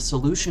is the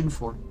solution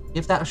for it.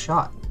 Give that a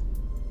shot.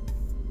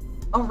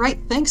 All right,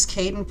 thanks,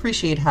 Caden.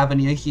 Appreciate having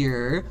you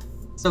here.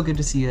 So good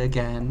to see you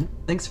again.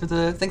 Thanks for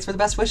the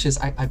best wishes.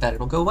 I bet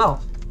it'll go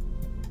well.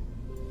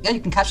 Yeah, you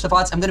can catch the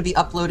VODs. I'm going to be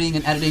uploading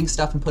and editing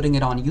stuff and putting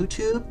it on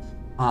YouTube.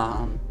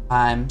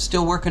 I'm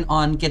still working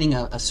on getting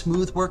a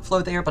smooth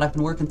workflow there, but I've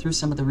been working through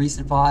some of the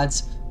recent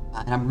VODs,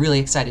 and I'm really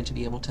excited to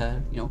be able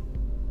to, you know,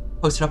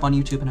 post it up on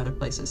YouTube and other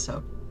places.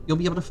 So you'll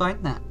be able to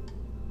find that.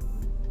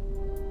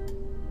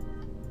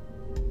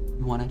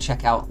 You want to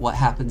check out what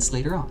happens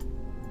later on.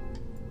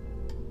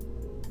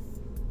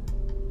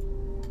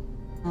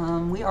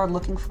 We are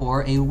looking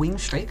for a wing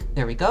strake.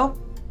 There we go.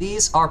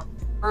 These are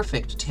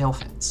perfect tail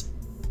fins.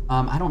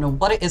 I don't know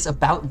what it is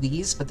about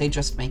these, but they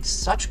just make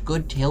such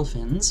good tail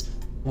fins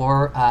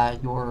for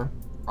your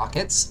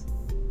rockets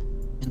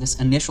in this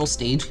initial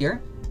stage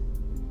here.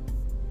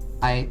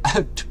 I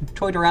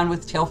toyed around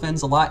with tail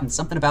fins a lot, and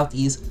something about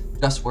these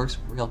just works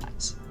real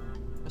nice.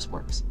 Just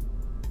works.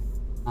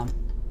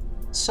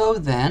 So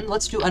then,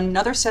 let's do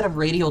another set of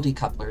radial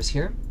decouplers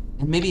here,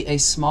 and maybe a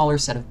smaller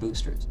set of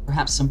boosters.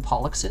 Perhaps some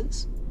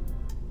pollexes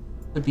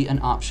would be an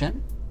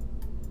option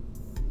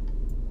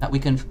that we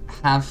can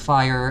have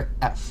fire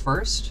at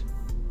first.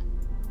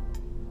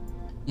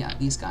 Yeah,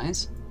 these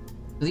guys.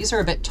 So these are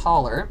a bit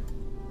taller,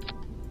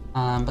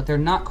 but they're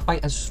not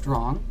quite as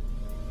strong.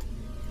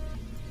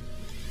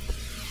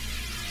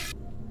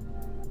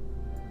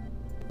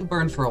 They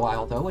burn for a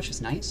while though, which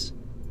is nice.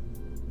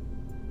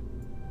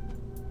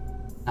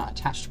 Not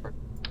attached to burn.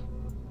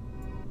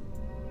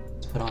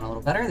 Let's put on a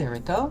little better, there we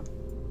go.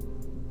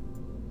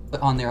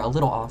 Put on there a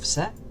little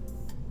offset.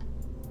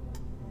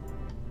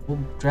 We'll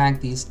drag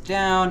these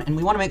down, and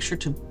we want to make sure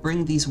to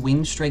bring these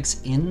wing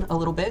strakes in a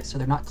little bit so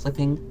they're not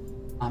clipping,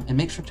 and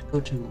make sure to go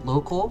to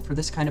local for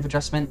this kind of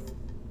adjustment, so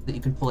that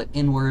you can pull it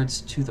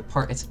inwards to the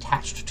part it's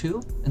attached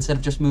to, instead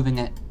of just moving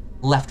it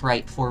left,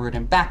 right, forward,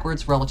 and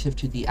backwards relative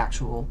to the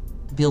actual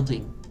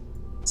building.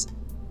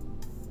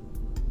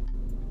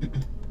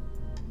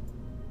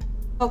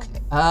 Okay,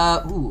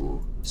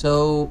 ooh.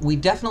 So we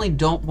definitely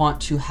don't want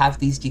to have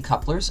these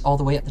decouplers all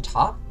the way at the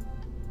top.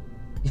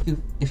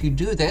 If you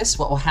do this,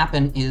 what will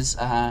happen is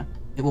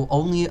it will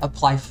only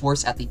apply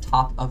force at the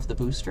top of the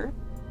booster,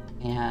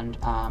 and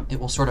it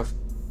will sort of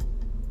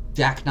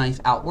jackknife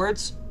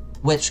outwards,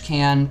 which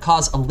can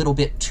cause a little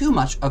bit too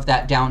much of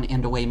that down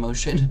and away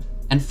motion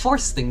and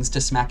force things to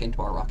smack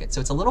into our rocket.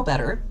 So it's a little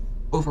better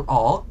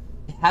overall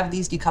to have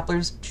these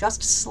decouplers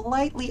just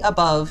slightly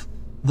above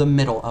the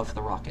middle of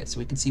the rocket. So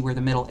we can see where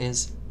the middle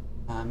is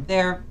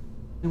there.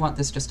 We want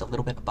this just a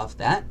little bit above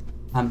that.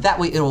 That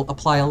way it'll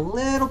apply a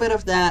little bit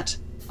of that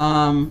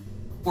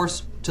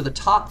force to the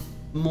top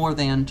more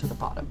than to the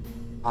bottom.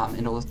 And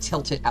it'll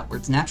tilt it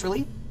outwards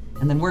naturally.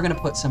 And then we're going to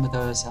put some of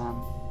those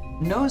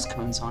nose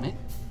cones on it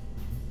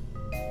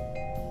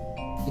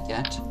to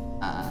get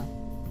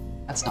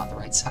That's not the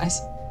right size.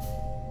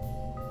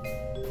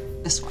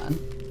 This one.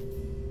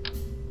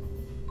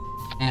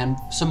 And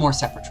some more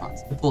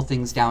separatrons to pull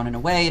things down and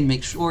away and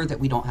make sure that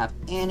we don't have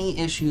any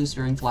issues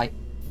during flight.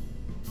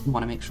 We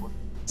want to make sure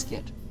let's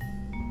get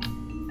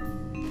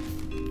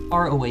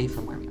far away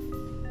from where we are.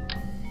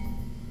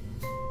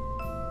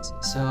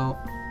 So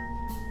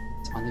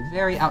it's on the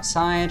very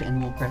outside,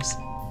 and we'll press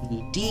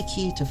the D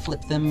key to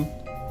flip them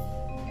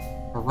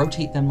or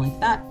rotate them like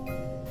that.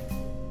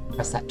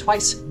 Press that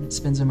twice, and it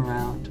spins them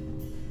around.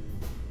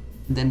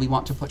 And then we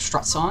want to put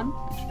struts on.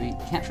 Make sure you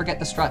can't forget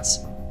the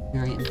struts,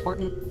 very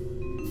important.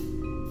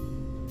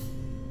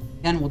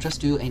 Again, we'll just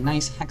do a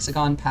nice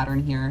hexagon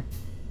pattern here.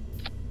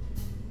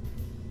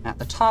 At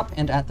the top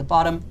and at the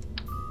bottom,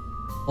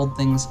 hold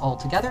things all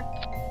together.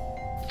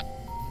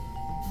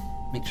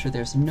 Make sure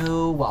there's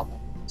no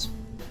wobbles.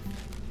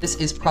 This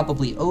is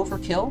probably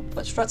overkill,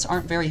 but struts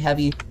aren't very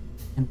heavy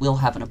and will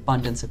have an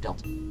abundance of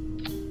delta.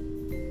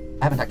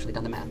 I haven't actually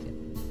done the math yet.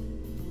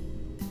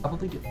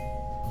 Probably do.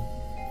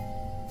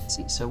 Let's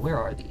see, so where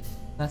are these?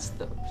 That's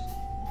those.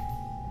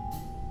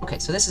 Okay,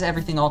 so this is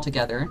everything all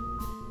together.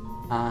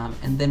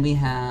 And then we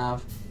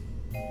have,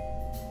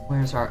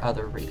 where's our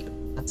other radio?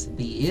 That's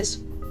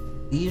these.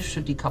 These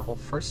should decouple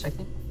first, I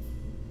think.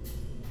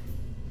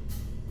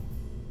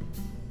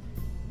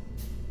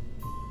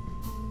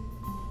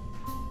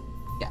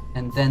 Yeah,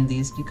 and then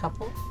these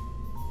decouple.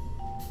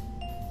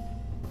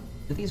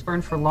 Do these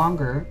burn for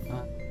longer?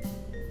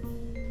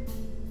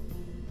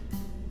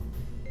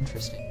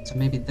 Interesting. So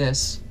maybe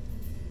this.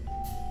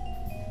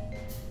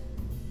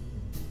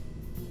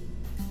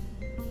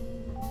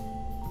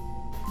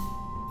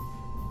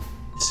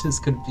 This is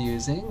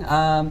confusing.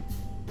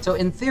 So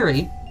in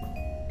theory,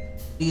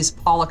 these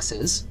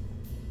pollexes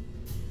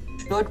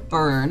should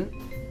burn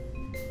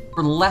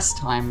for less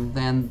time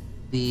than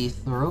the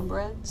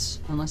thoroughbreds,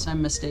 unless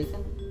I'm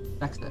mistaken.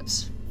 Check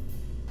this.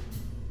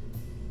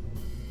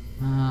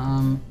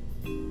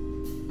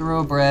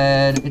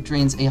 Thoroughbred, it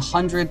drains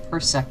 100 per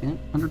second,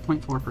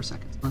 100.4 per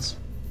second. Plus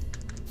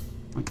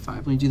 0.5.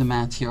 Let me do the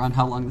math here on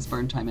how long this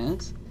burn time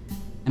is.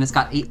 And it's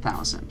got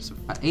 8,000. So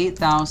we've got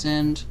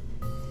 8,000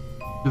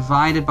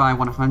 divided by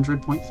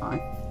 100.5.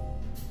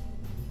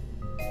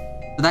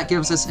 So that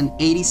gives us an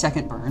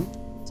 80-second burn.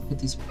 Let's put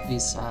these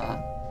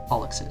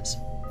pollexes.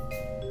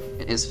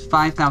 It is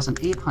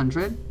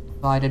 5,800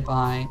 divided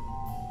by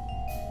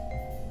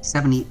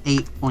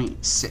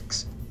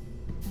 78.6.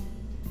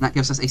 And that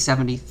gives us a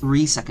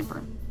 73-second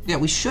burn. Yeah,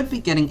 we should be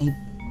getting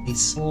a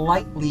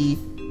slightly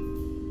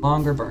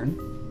longer burn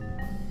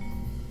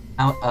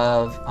out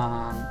of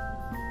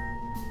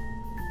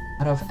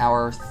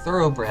our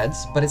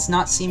thoroughbreds, but it's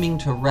not seeming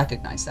to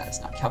recognize that.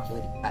 It's not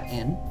calculating that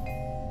in.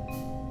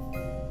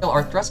 Still,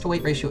 our thrust to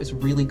weight ratio is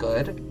really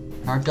good,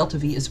 and our delta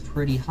V is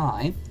pretty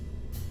high.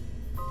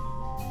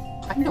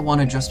 I kind of want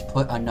to just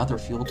put another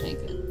fuel tank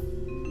in.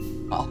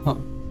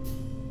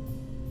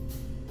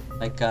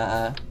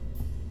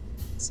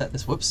 Set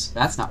this. Whoops,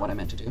 that's not what I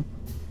meant to do.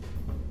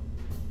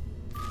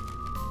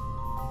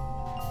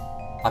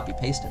 Copy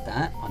pasted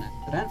that on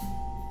accident.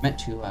 Meant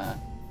to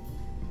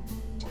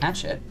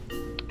attach it.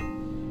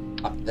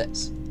 Copy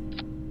this.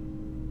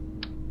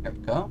 There we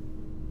go.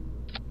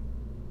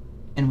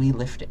 And we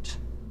lift it.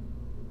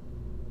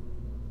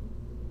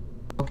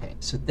 Okay,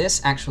 so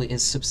this actually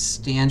is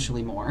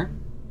substantially more.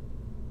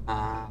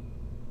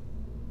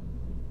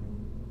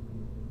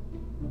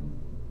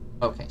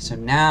 Okay, so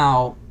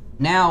now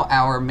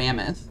our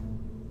mammoth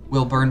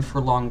will burn for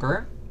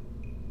longer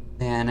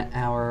than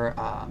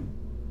our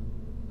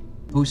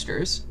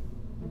boosters.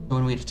 So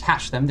when we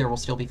detach them, there will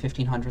still be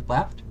 1,500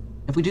 left.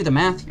 If we do the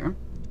math here,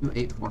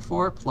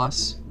 2844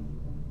 plus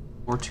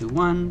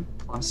 421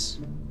 plus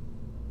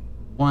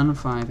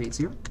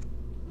 1580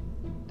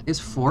 is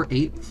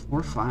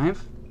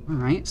 4845. All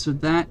right, so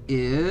that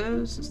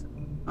is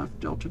enough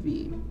delta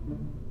V.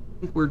 I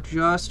think we're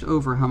just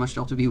over how much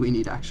delta V we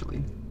need,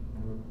 actually.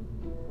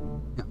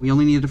 Yeah, we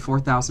only needed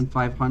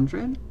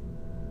 4,500.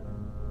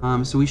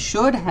 So we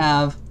should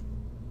have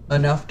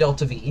enough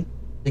delta V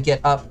to get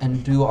up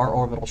and do our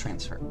orbital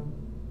transfer.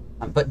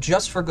 But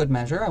just for good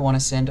measure, I want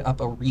to send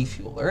up a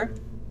refueler.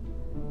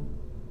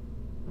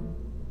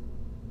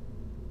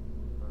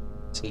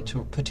 See,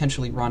 to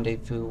potentially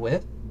rendezvous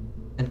with,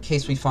 in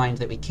case we find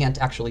that we can't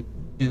actually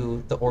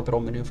do the orbital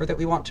maneuver that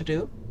we want to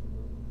do.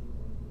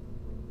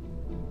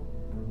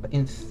 But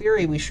in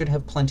theory, we should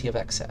have plenty of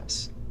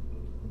excess.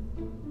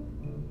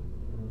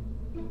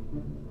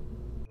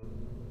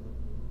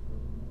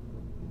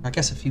 I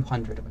guess a few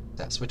hundred of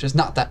excess, which is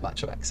not that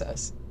much of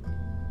excess.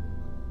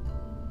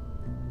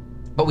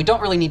 But we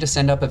don't really need to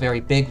send up a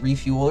very big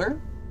refueler,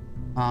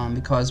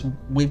 because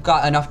we've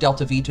got enough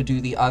delta V to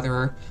do the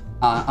other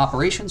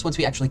operations once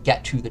we actually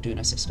get to the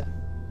Duna system.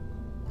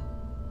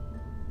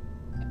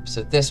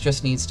 So this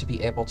just needs to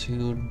be able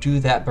to do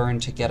that burn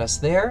to get us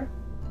there,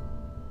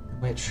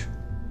 which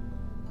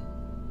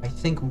I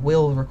think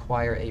will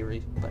require a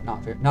refuel, but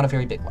not a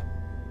very big one.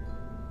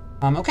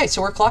 Okay,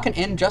 so we're clocking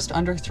in just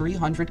under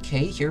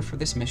 300K here for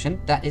this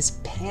mission. That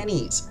is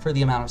pennies for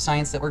the amount of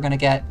science that we're going to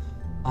get.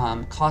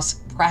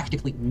 Costs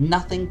practically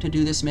nothing to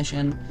do this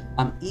mission,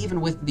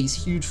 even with these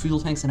huge fuel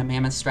tanks and a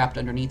mammoth strapped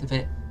underneath of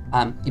it.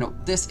 You know,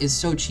 this is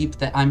so cheap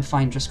that I'm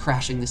fine just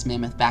crashing this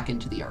mammoth back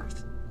into the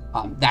earth.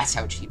 That's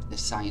how cheap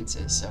this science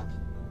is. So,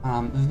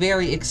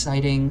 very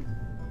exciting.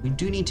 We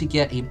do need to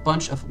get a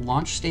bunch of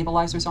launch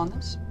stabilizers on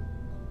this.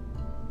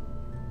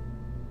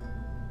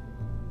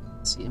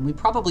 Let's see, and we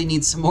probably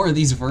need some more of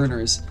these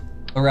Verners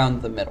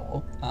around the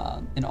middle,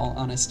 in all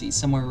honesty,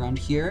 somewhere around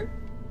here,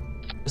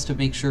 just to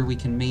make sure we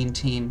can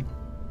maintain,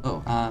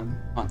 I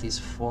want these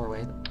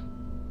 4-way,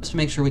 just to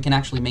make sure we can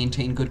actually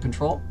maintain good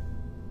control.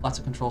 Lots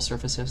of control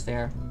surfaces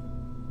there.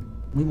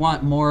 We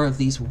want more of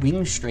these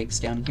wing strakes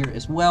down here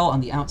as well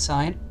on the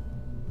outside.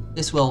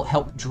 This will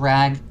help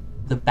drag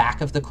the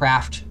back of the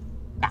craft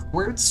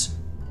backwards,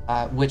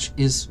 which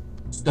is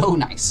so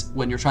nice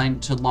when you're trying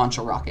to launch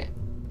a rocket.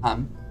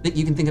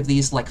 You can think of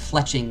these like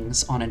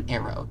fletchings on an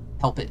arrow,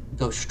 help it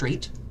go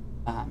straight.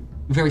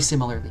 Very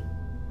similarly,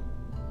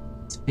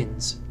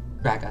 spins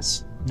drag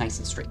us nice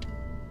and straight.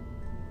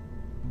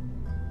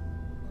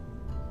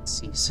 Let's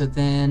see, so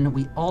then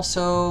we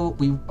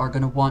are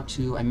going to want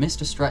to, I missed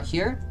a strut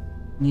here,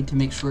 need to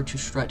make sure to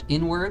strut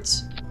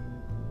inwards.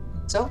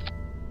 So,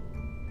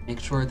 make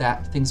sure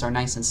that things are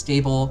nice and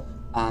stable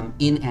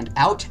in and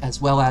out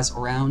as well as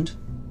around.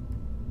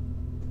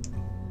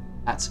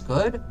 That's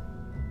good.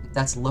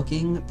 That's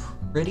looking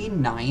pretty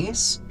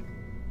nice.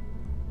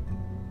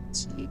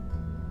 Let's see.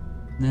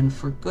 And then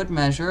for good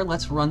measure,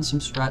 let's run some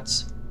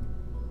struts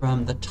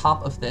from the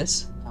top of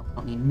this. Now, we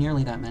don't need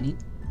nearly that many.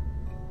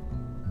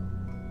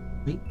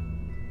 3.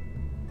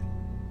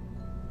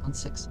 1,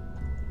 6.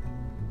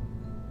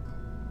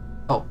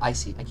 Oh, I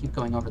see. I keep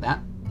going over that.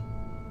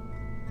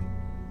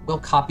 We'll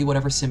copy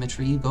whatever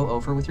symmetry you go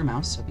over with your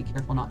mouse, so be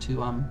careful not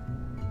to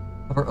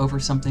hover over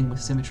something with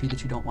symmetry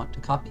that you don't want to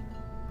copy.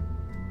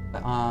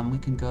 But we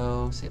can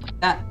go, say, like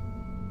that.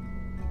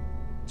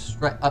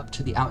 Strut up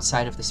to the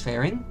outside of this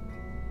fairing.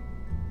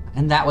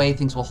 And that way,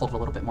 things will hold a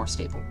little bit more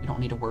stable. You don't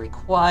need to worry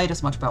quite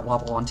as much about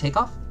wobble on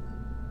takeoff.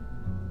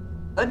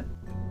 Good.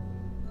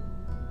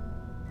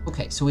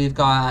 Okay, so we've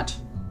got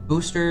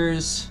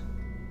boosters,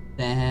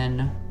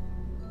 then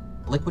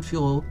liquid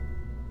fuel,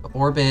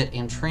 orbit,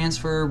 and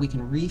transfer. We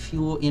can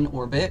refuel in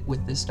orbit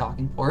with this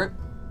docking port.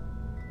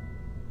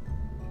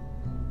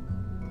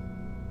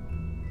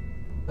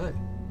 Good.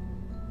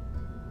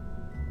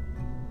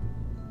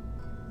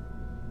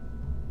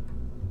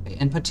 Okay,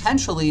 and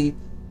potentially,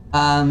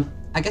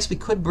 I guess we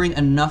could bring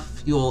enough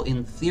fuel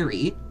in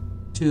theory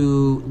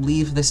to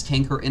leave this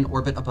tanker in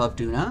orbit above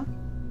Duna.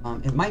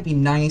 It might be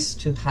nice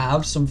to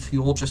have some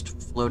fuel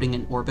just floating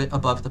in orbit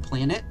above the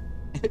planet.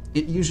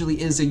 It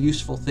usually is a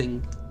useful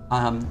thing,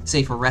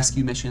 say for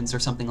rescue missions or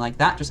something like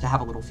that, just to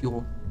have a little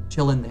fuel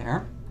chilling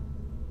there.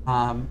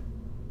 But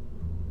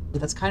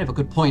that's kind of a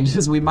good point,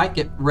 is we might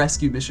get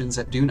rescue missions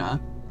at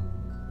Duna.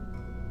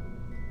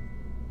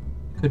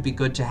 Could be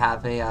good to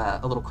have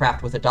a little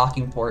craft with a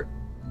docking port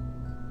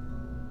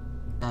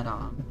that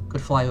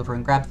could fly over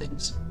and grab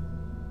things.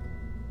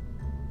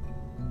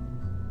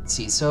 Let's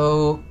see,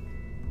 so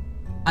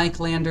Ike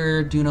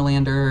lander, Duna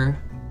lander,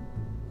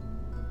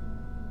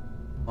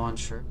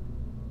 launcher.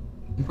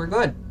 I think we're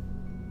good.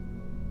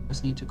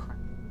 Just need to craft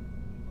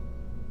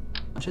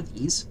a bunch of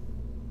these.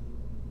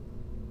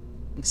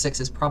 I think 6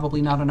 is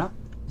probably not enough.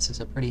 This is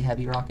a pretty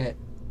heavy rocket.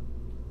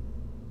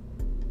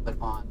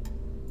 Put on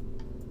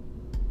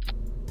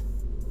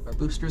our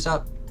boosters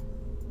up.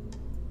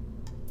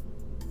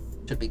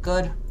 Should be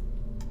good.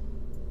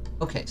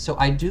 Okay, so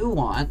I do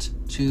want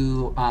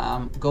to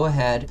go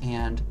ahead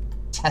and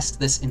test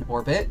this in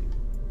orbit.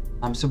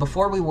 So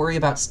before we worry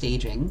about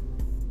staging,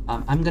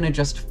 I'm gonna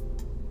just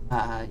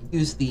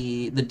use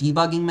the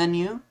debugging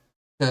menu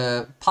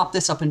to pop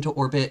this up into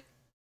orbit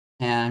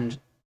and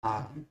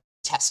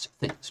test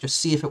things, just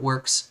see if it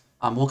works.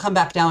 We'll come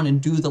back down and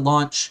do the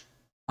launch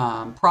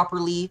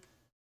properly.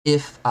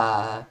 If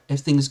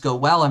things go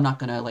well, I'm not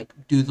gonna like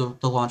do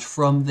the launch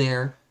from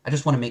there. I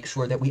just want to make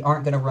sure that we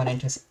aren't going to run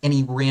into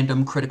any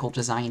random critical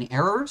design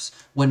errors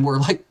when we're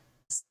like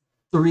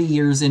 3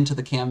 years into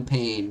the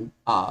campaign,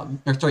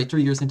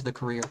 3 years into the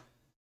career,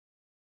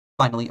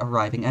 finally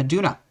arriving at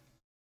Duna.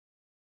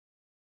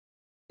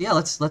 Yeah,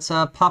 let's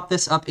pop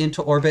this up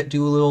into orbit,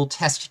 do a little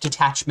test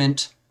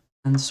detachment,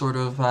 and sort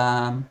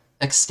of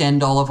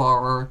extend all of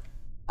our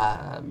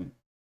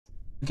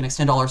we can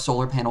extend all our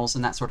solar panels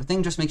and that sort of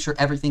thing. Just make sure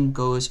everything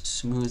goes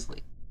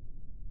smoothly.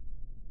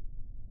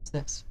 What's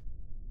this?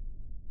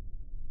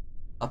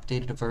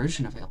 Updated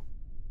version available.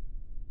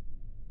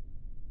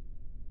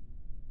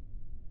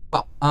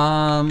 Well,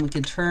 we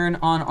can turn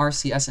on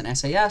RCS and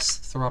SAS,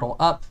 throttle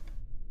up.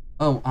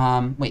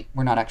 Oh, wait,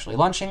 we're not actually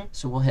launching,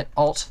 so we'll hit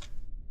Alt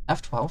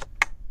F12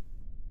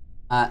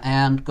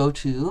 and go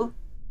to,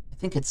 I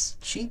think it's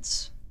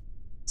Cheats,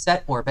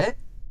 Set Orbit.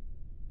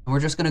 And we're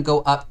just going to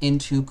go up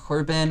into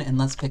Kerbin, and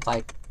let's pick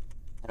like,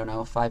 I don't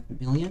know, 5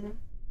 million.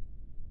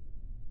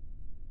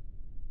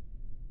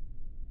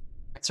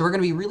 So we're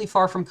going to be really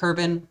far from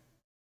Kerbin.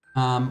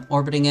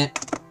 Orbiting it.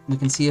 We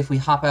can see if we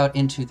hop out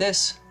into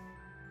this,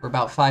 we're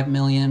about 5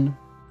 million.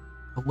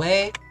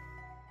 away.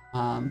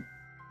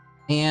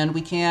 And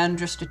we can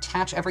just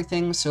attach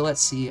everything. So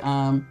let's see.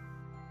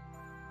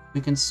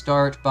 We can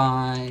start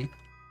by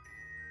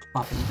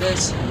popping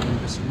this and then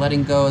just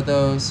letting go of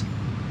those.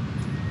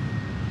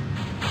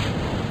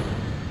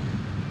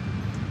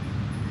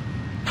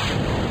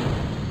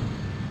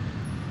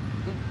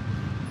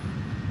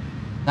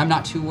 I'm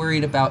not too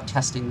worried about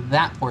testing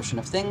that portion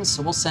of things,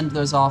 so we'll send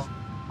those off.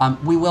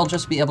 We will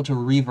just be able to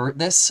revert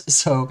this,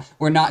 so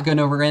we're not going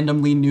to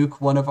randomly nuke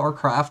one of our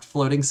craft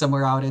floating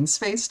somewhere out in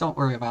space. Don't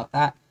worry about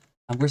that.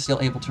 We're still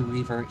able to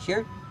revert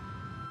here.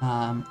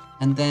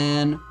 And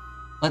then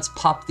let's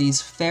pop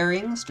these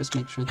fairings, just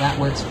make sure that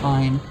works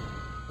fine.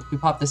 If we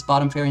pop this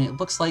bottom fairing, it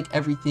looks like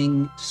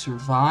everything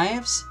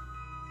survives,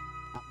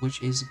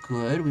 which is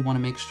good. We want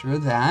to make sure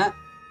of that.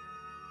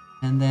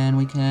 And then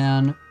we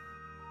can,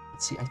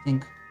 let's see, I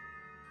think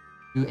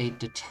do a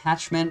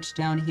detachment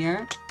down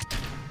here.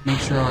 Make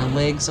sure our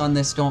legs on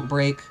this don't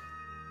break.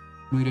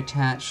 We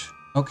detach.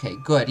 Okay,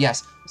 good,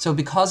 yes. So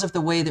because of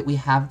the way that we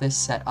have this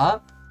set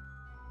up,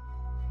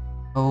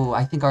 oh,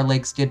 I think our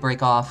legs did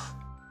break off.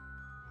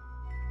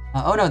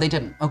 Oh no, they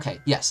didn't.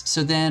 Okay, yes.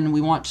 So then we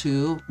want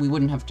to, they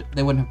wouldn't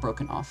have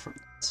broken off from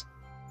this.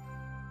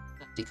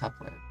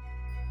 Decoupler.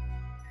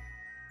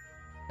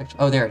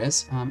 Oh, there it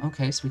is.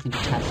 Okay, so we can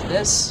detach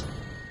this.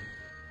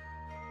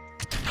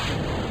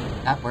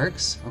 That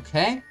works,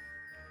 okay.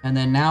 And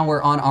then now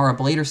we're on our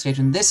ablator stage,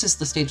 and this is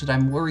the stage that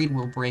I'm worried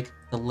will break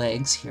the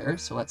legs here.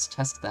 So let's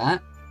test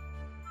that.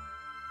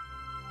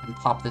 And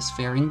pop this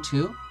fairing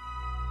too.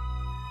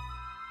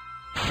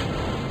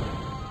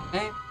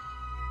 Okay.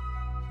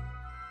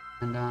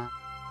 And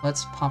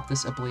let's pop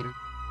this ablator.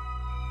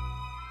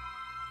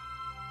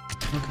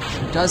 Okay,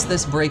 so does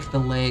this break the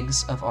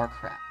legs of our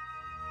craft?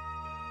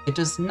 It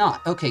does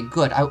not. Okay,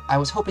 good. I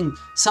was hoping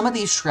some of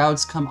these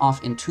shrouds come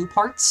off in two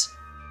parts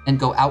and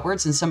go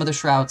outwards, and some of the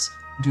shrouds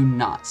do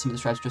not. Some of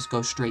the shrouds just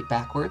go straight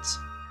backwards.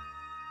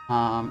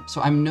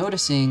 So I'm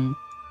noticing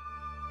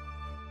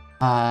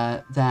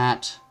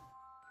that,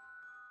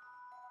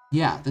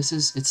 yeah,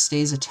 it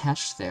stays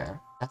attached there.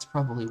 That's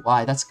probably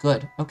why. That's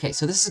good. Okay,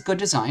 so this is a good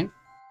design.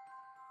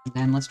 And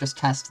then let's just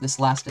test this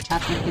last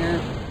attachment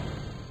here.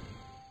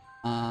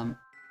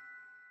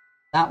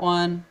 That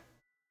one.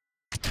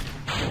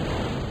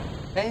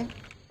 Okay.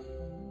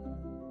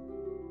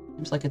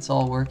 Seems like it's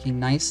all working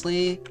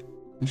nicely.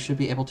 We should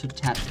be able to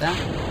detach that.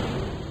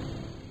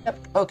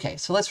 Yep, okay,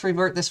 so let's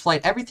revert this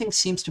flight. Everything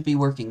seems to be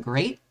working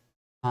great.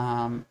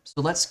 So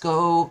let's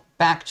go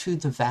back to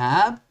the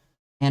VAB,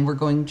 and we're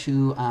going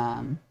to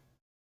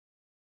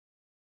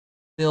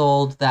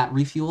build that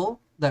refueler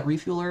that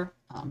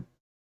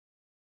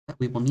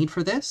we will need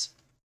for this.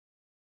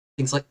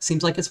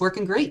 Seems like it's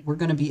working great. We're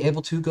going to be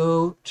able to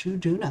go to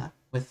Duna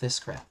with this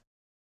craft.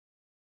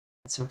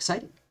 That's so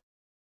exciting.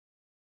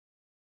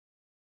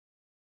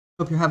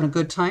 Hope you're having a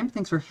good time.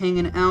 Thanks for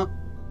hanging out.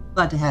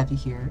 Glad to have you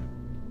here.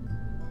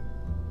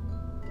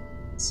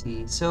 Let's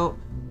see. So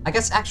I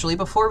guess actually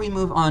before we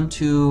move on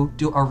to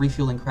do our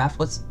refueling craft,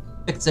 let's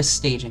fix this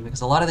staging,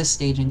 because a lot of this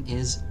staging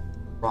is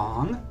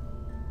wrong.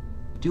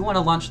 I do want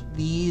to launch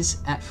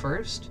these at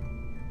first,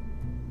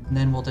 and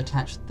then we'll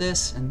detach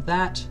this and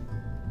that.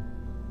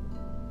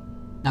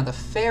 Now the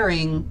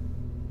fairing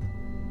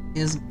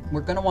is,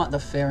 we're going to want the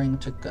fairing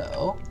to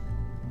go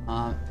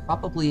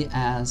probably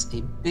as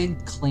a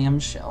big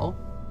clamshell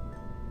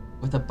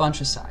with a bunch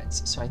of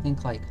sides. So I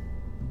think like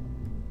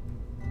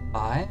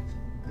 5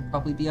 would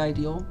probably be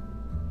ideal.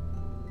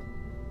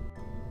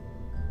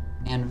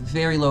 And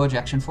very low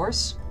ejection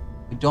force.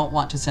 We don't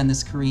want to send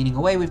this careening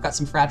away. We've got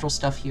some fragile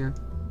stuff here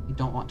we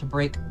don't want to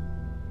break.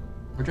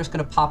 We're just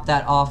going to pop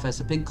that off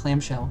as a big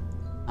clamshell.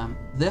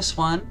 This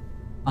one,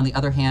 on the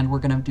other hand, we're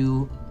going to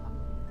do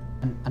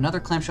another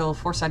clamshell,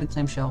 4-sided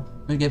clamshell.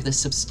 We're going to give this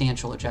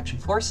substantial ejection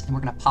force, and we're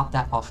going to pop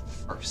that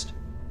off first.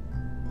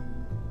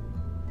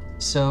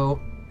 So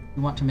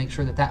we want to make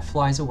sure that that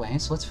flies away.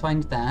 So let's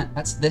find that.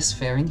 That's this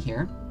fairing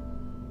here.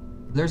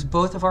 There's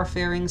both of our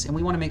fairings, and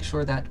we want to make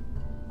sure that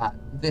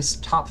this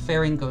top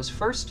fairing goes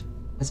first,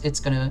 because it's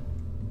going to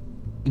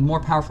be more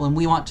powerful, and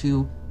we want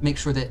to make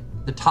sure that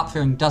the top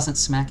fairing doesn't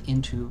smack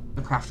into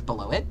the craft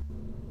below it.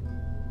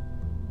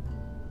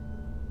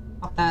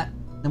 Pop that,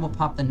 then we'll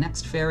pop the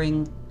next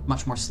fairing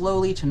much more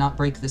slowly to not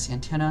break this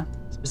antenna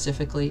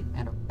specifically,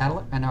 and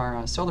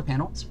our solar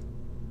panels.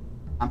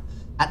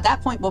 At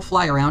that point, we'll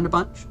fly around a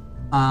bunch,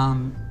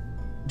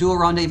 do a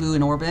rendezvous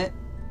in orbit,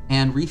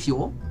 and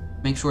refuel.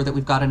 Make sure that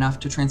we've got enough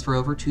to transfer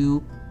over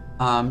to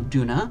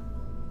Duna.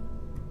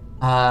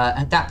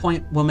 At that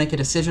point, we'll make a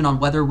decision on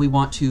whether we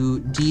want to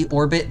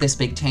deorbit this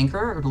big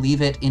tanker or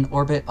leave it in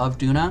orbit of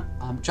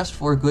Duna, just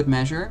for good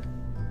measure.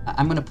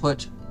 I'm going to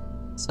put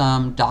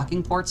some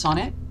docking ports on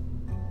it,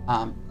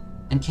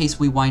 in case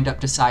we wind up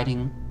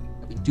deciding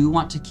that we do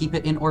want to keep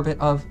it in orbit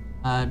of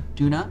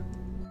Duna.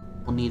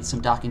 We'll need some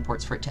docking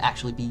ports for it to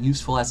actually be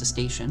useful as a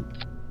station.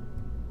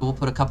 We'll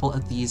put a couple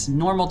of these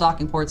normal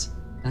docking ports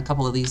and a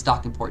couple of these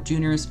docking port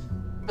juniors,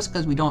 just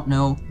because we don't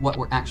know what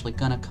we're actually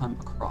gonna come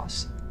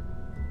across.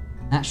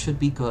 That should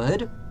be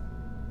good.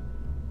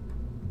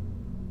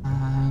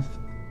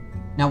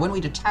 Now, when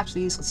we detach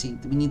these, let's see,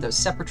 we need those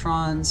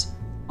separatrons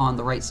on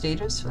the right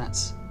stages. So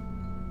that's,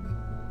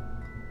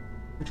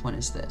 which one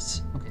is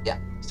this? Okay, yeah,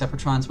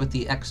 separatrons with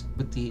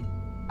the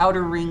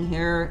outer ring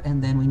here,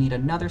 and then we need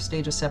another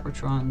stage of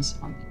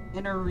separatrons on the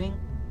inner ring.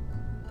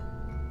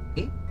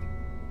 Okay.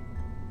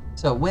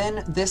 So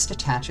when this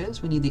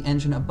detaches, we need the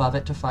engine above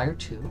it to fire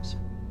tubes.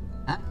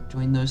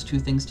 Join those two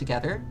things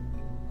together.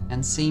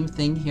 And same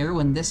thing here,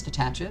 when this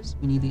detaches,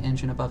 we need the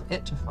engine above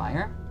it to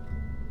fire.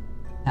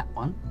 That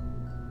one.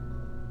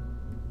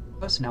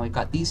 So now we've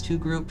got these two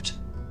grouped.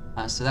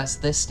 So that's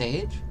this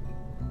stage.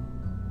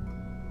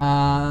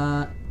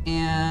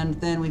 And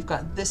then we've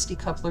got this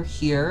decoupler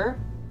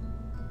here,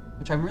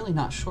 which I'm really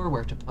not sure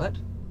where to put.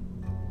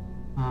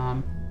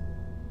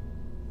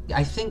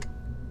 I think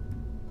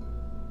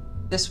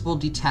this will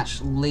detach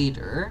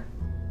later.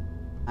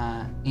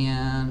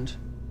 And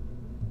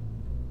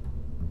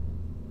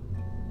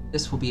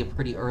this will be a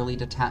pretty early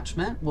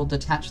detachment. We'll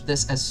detach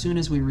this as soon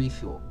as we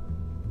refuel.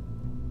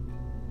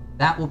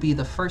 That will be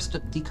the first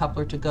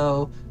decoupler to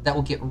go. That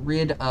will get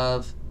rid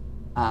of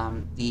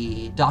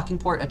the docking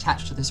port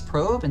attached to this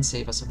probe and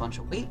save us a bunch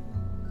of weight.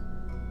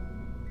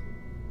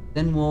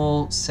 Then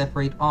we'll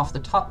separate off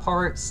the top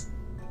parts,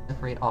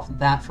 separate off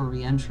that for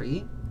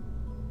re-entry.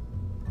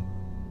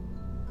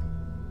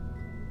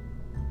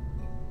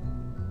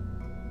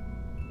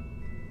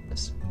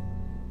 This.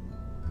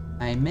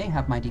 I may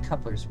have my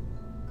decouplers.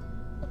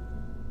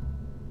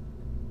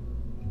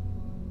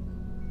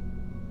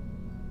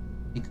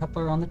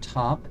 Decoupler on the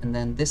top, and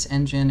then this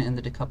engine and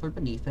the decoupler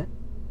beneath it.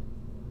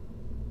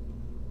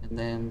 And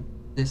then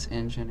this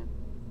engine.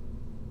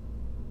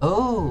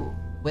 Oh,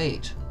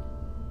 wait.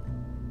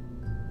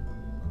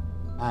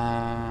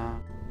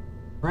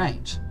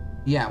 Right.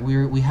 Yeah,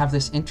 we have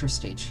this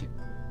interstage here.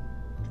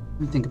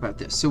 Let me think about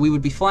this. So we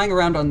would be flying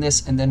around on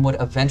this and then would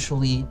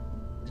eventually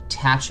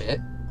detach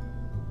it.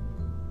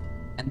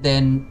 And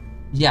then,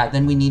 yeah,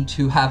 then we need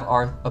to have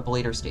our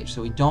ablator stage.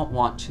 So we don't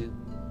want to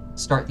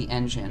start the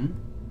engine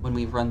when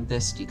we run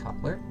this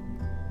decoupler.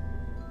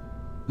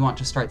 We want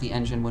to start the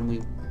engine when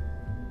we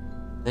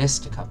this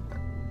decoupler.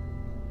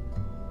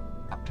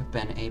 That would have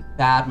been a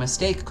bad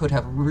mistake. Could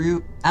have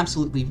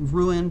absolutely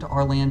ruined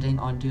our landing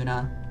on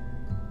Duna,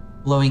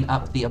 blowing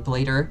up the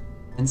ablator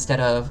instead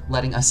of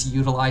letting us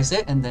utilize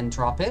it and then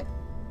drop it.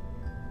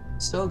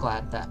 So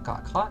glad that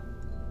got caught.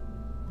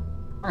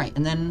 All right,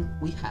 and then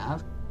we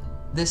have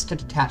this to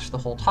detach the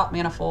whole top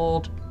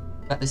manifold.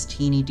 Got this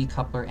teeny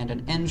decoupler and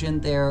an engine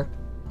there.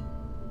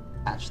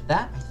 Attach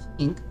that. I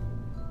think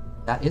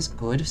that is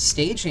good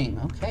staging.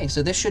 Okay,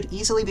 so this should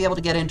easily be able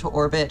to get into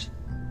orbit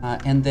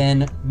and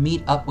then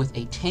meet up with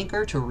a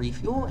tanker to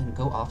refuel and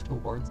go off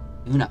towards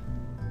Duna.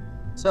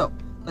 So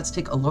let's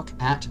take a look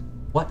at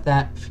what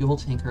that fuel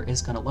tanker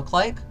is going to look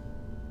like.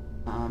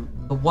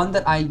 The one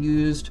that I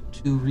used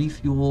to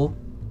refuel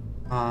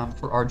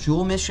for our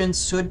Jool mission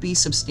should be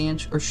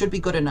substantial, or should be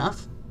good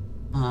enough.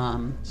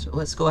 So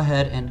let's go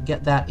ahead and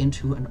get that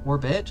into an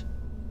orbit.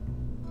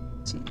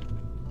 Let's see.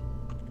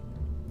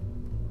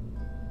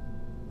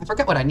 I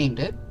forget what I named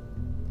it.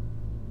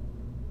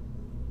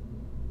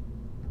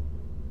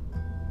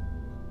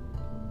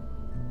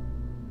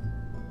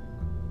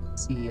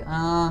 Let's see,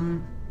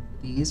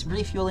 these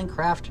refueling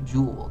craft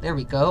Jool. There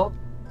we go.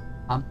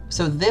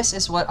 So this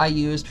is what I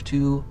used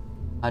to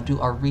do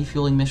our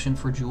refueling mission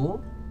for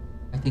Jool.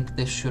 I think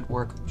this should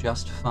work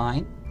just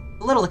fine.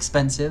 A little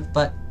expensive,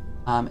 but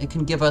it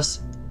can give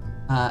us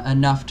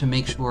enough to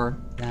make sure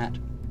that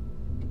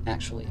it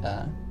actually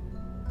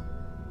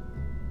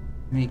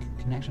make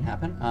connection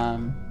happen.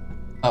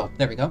 Oh,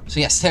 there we go. So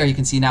yes, there you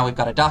can see now we've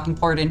got a docking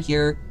port in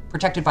here,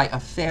 protected by a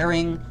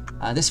fairing.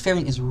 This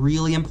fairing is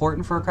really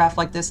important for a craft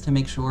like this to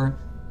make sure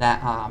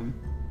that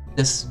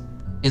this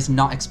is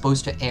not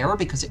exposed to air,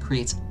 because it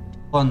creates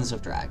tons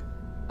of drag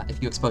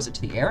if you expose it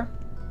to the air.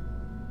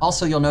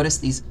 Also, you'll notice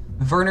these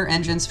Werner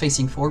engines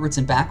facing forwards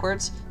and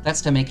backwards.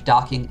 That's to make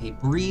docking a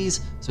breeze.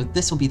 So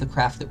this will be the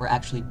craft that we're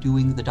actually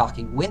doing the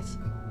docking with,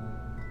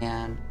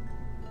 and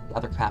the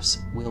other crafts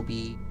will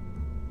be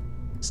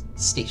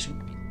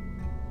stationary.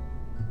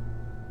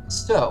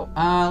 So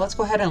let's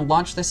go ahead and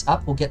launch this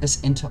up. We'll get this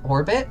into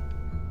orbit,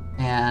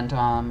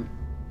 and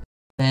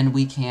then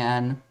we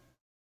can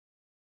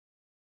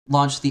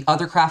launch the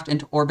other craft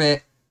into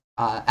orbit.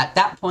 At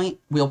that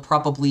point, we'll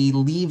probably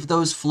leave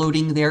those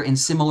floating there in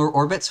similar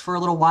orbits for a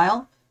little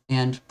while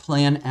and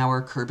plan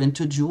our Kerbin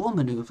to Jool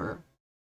maneuver.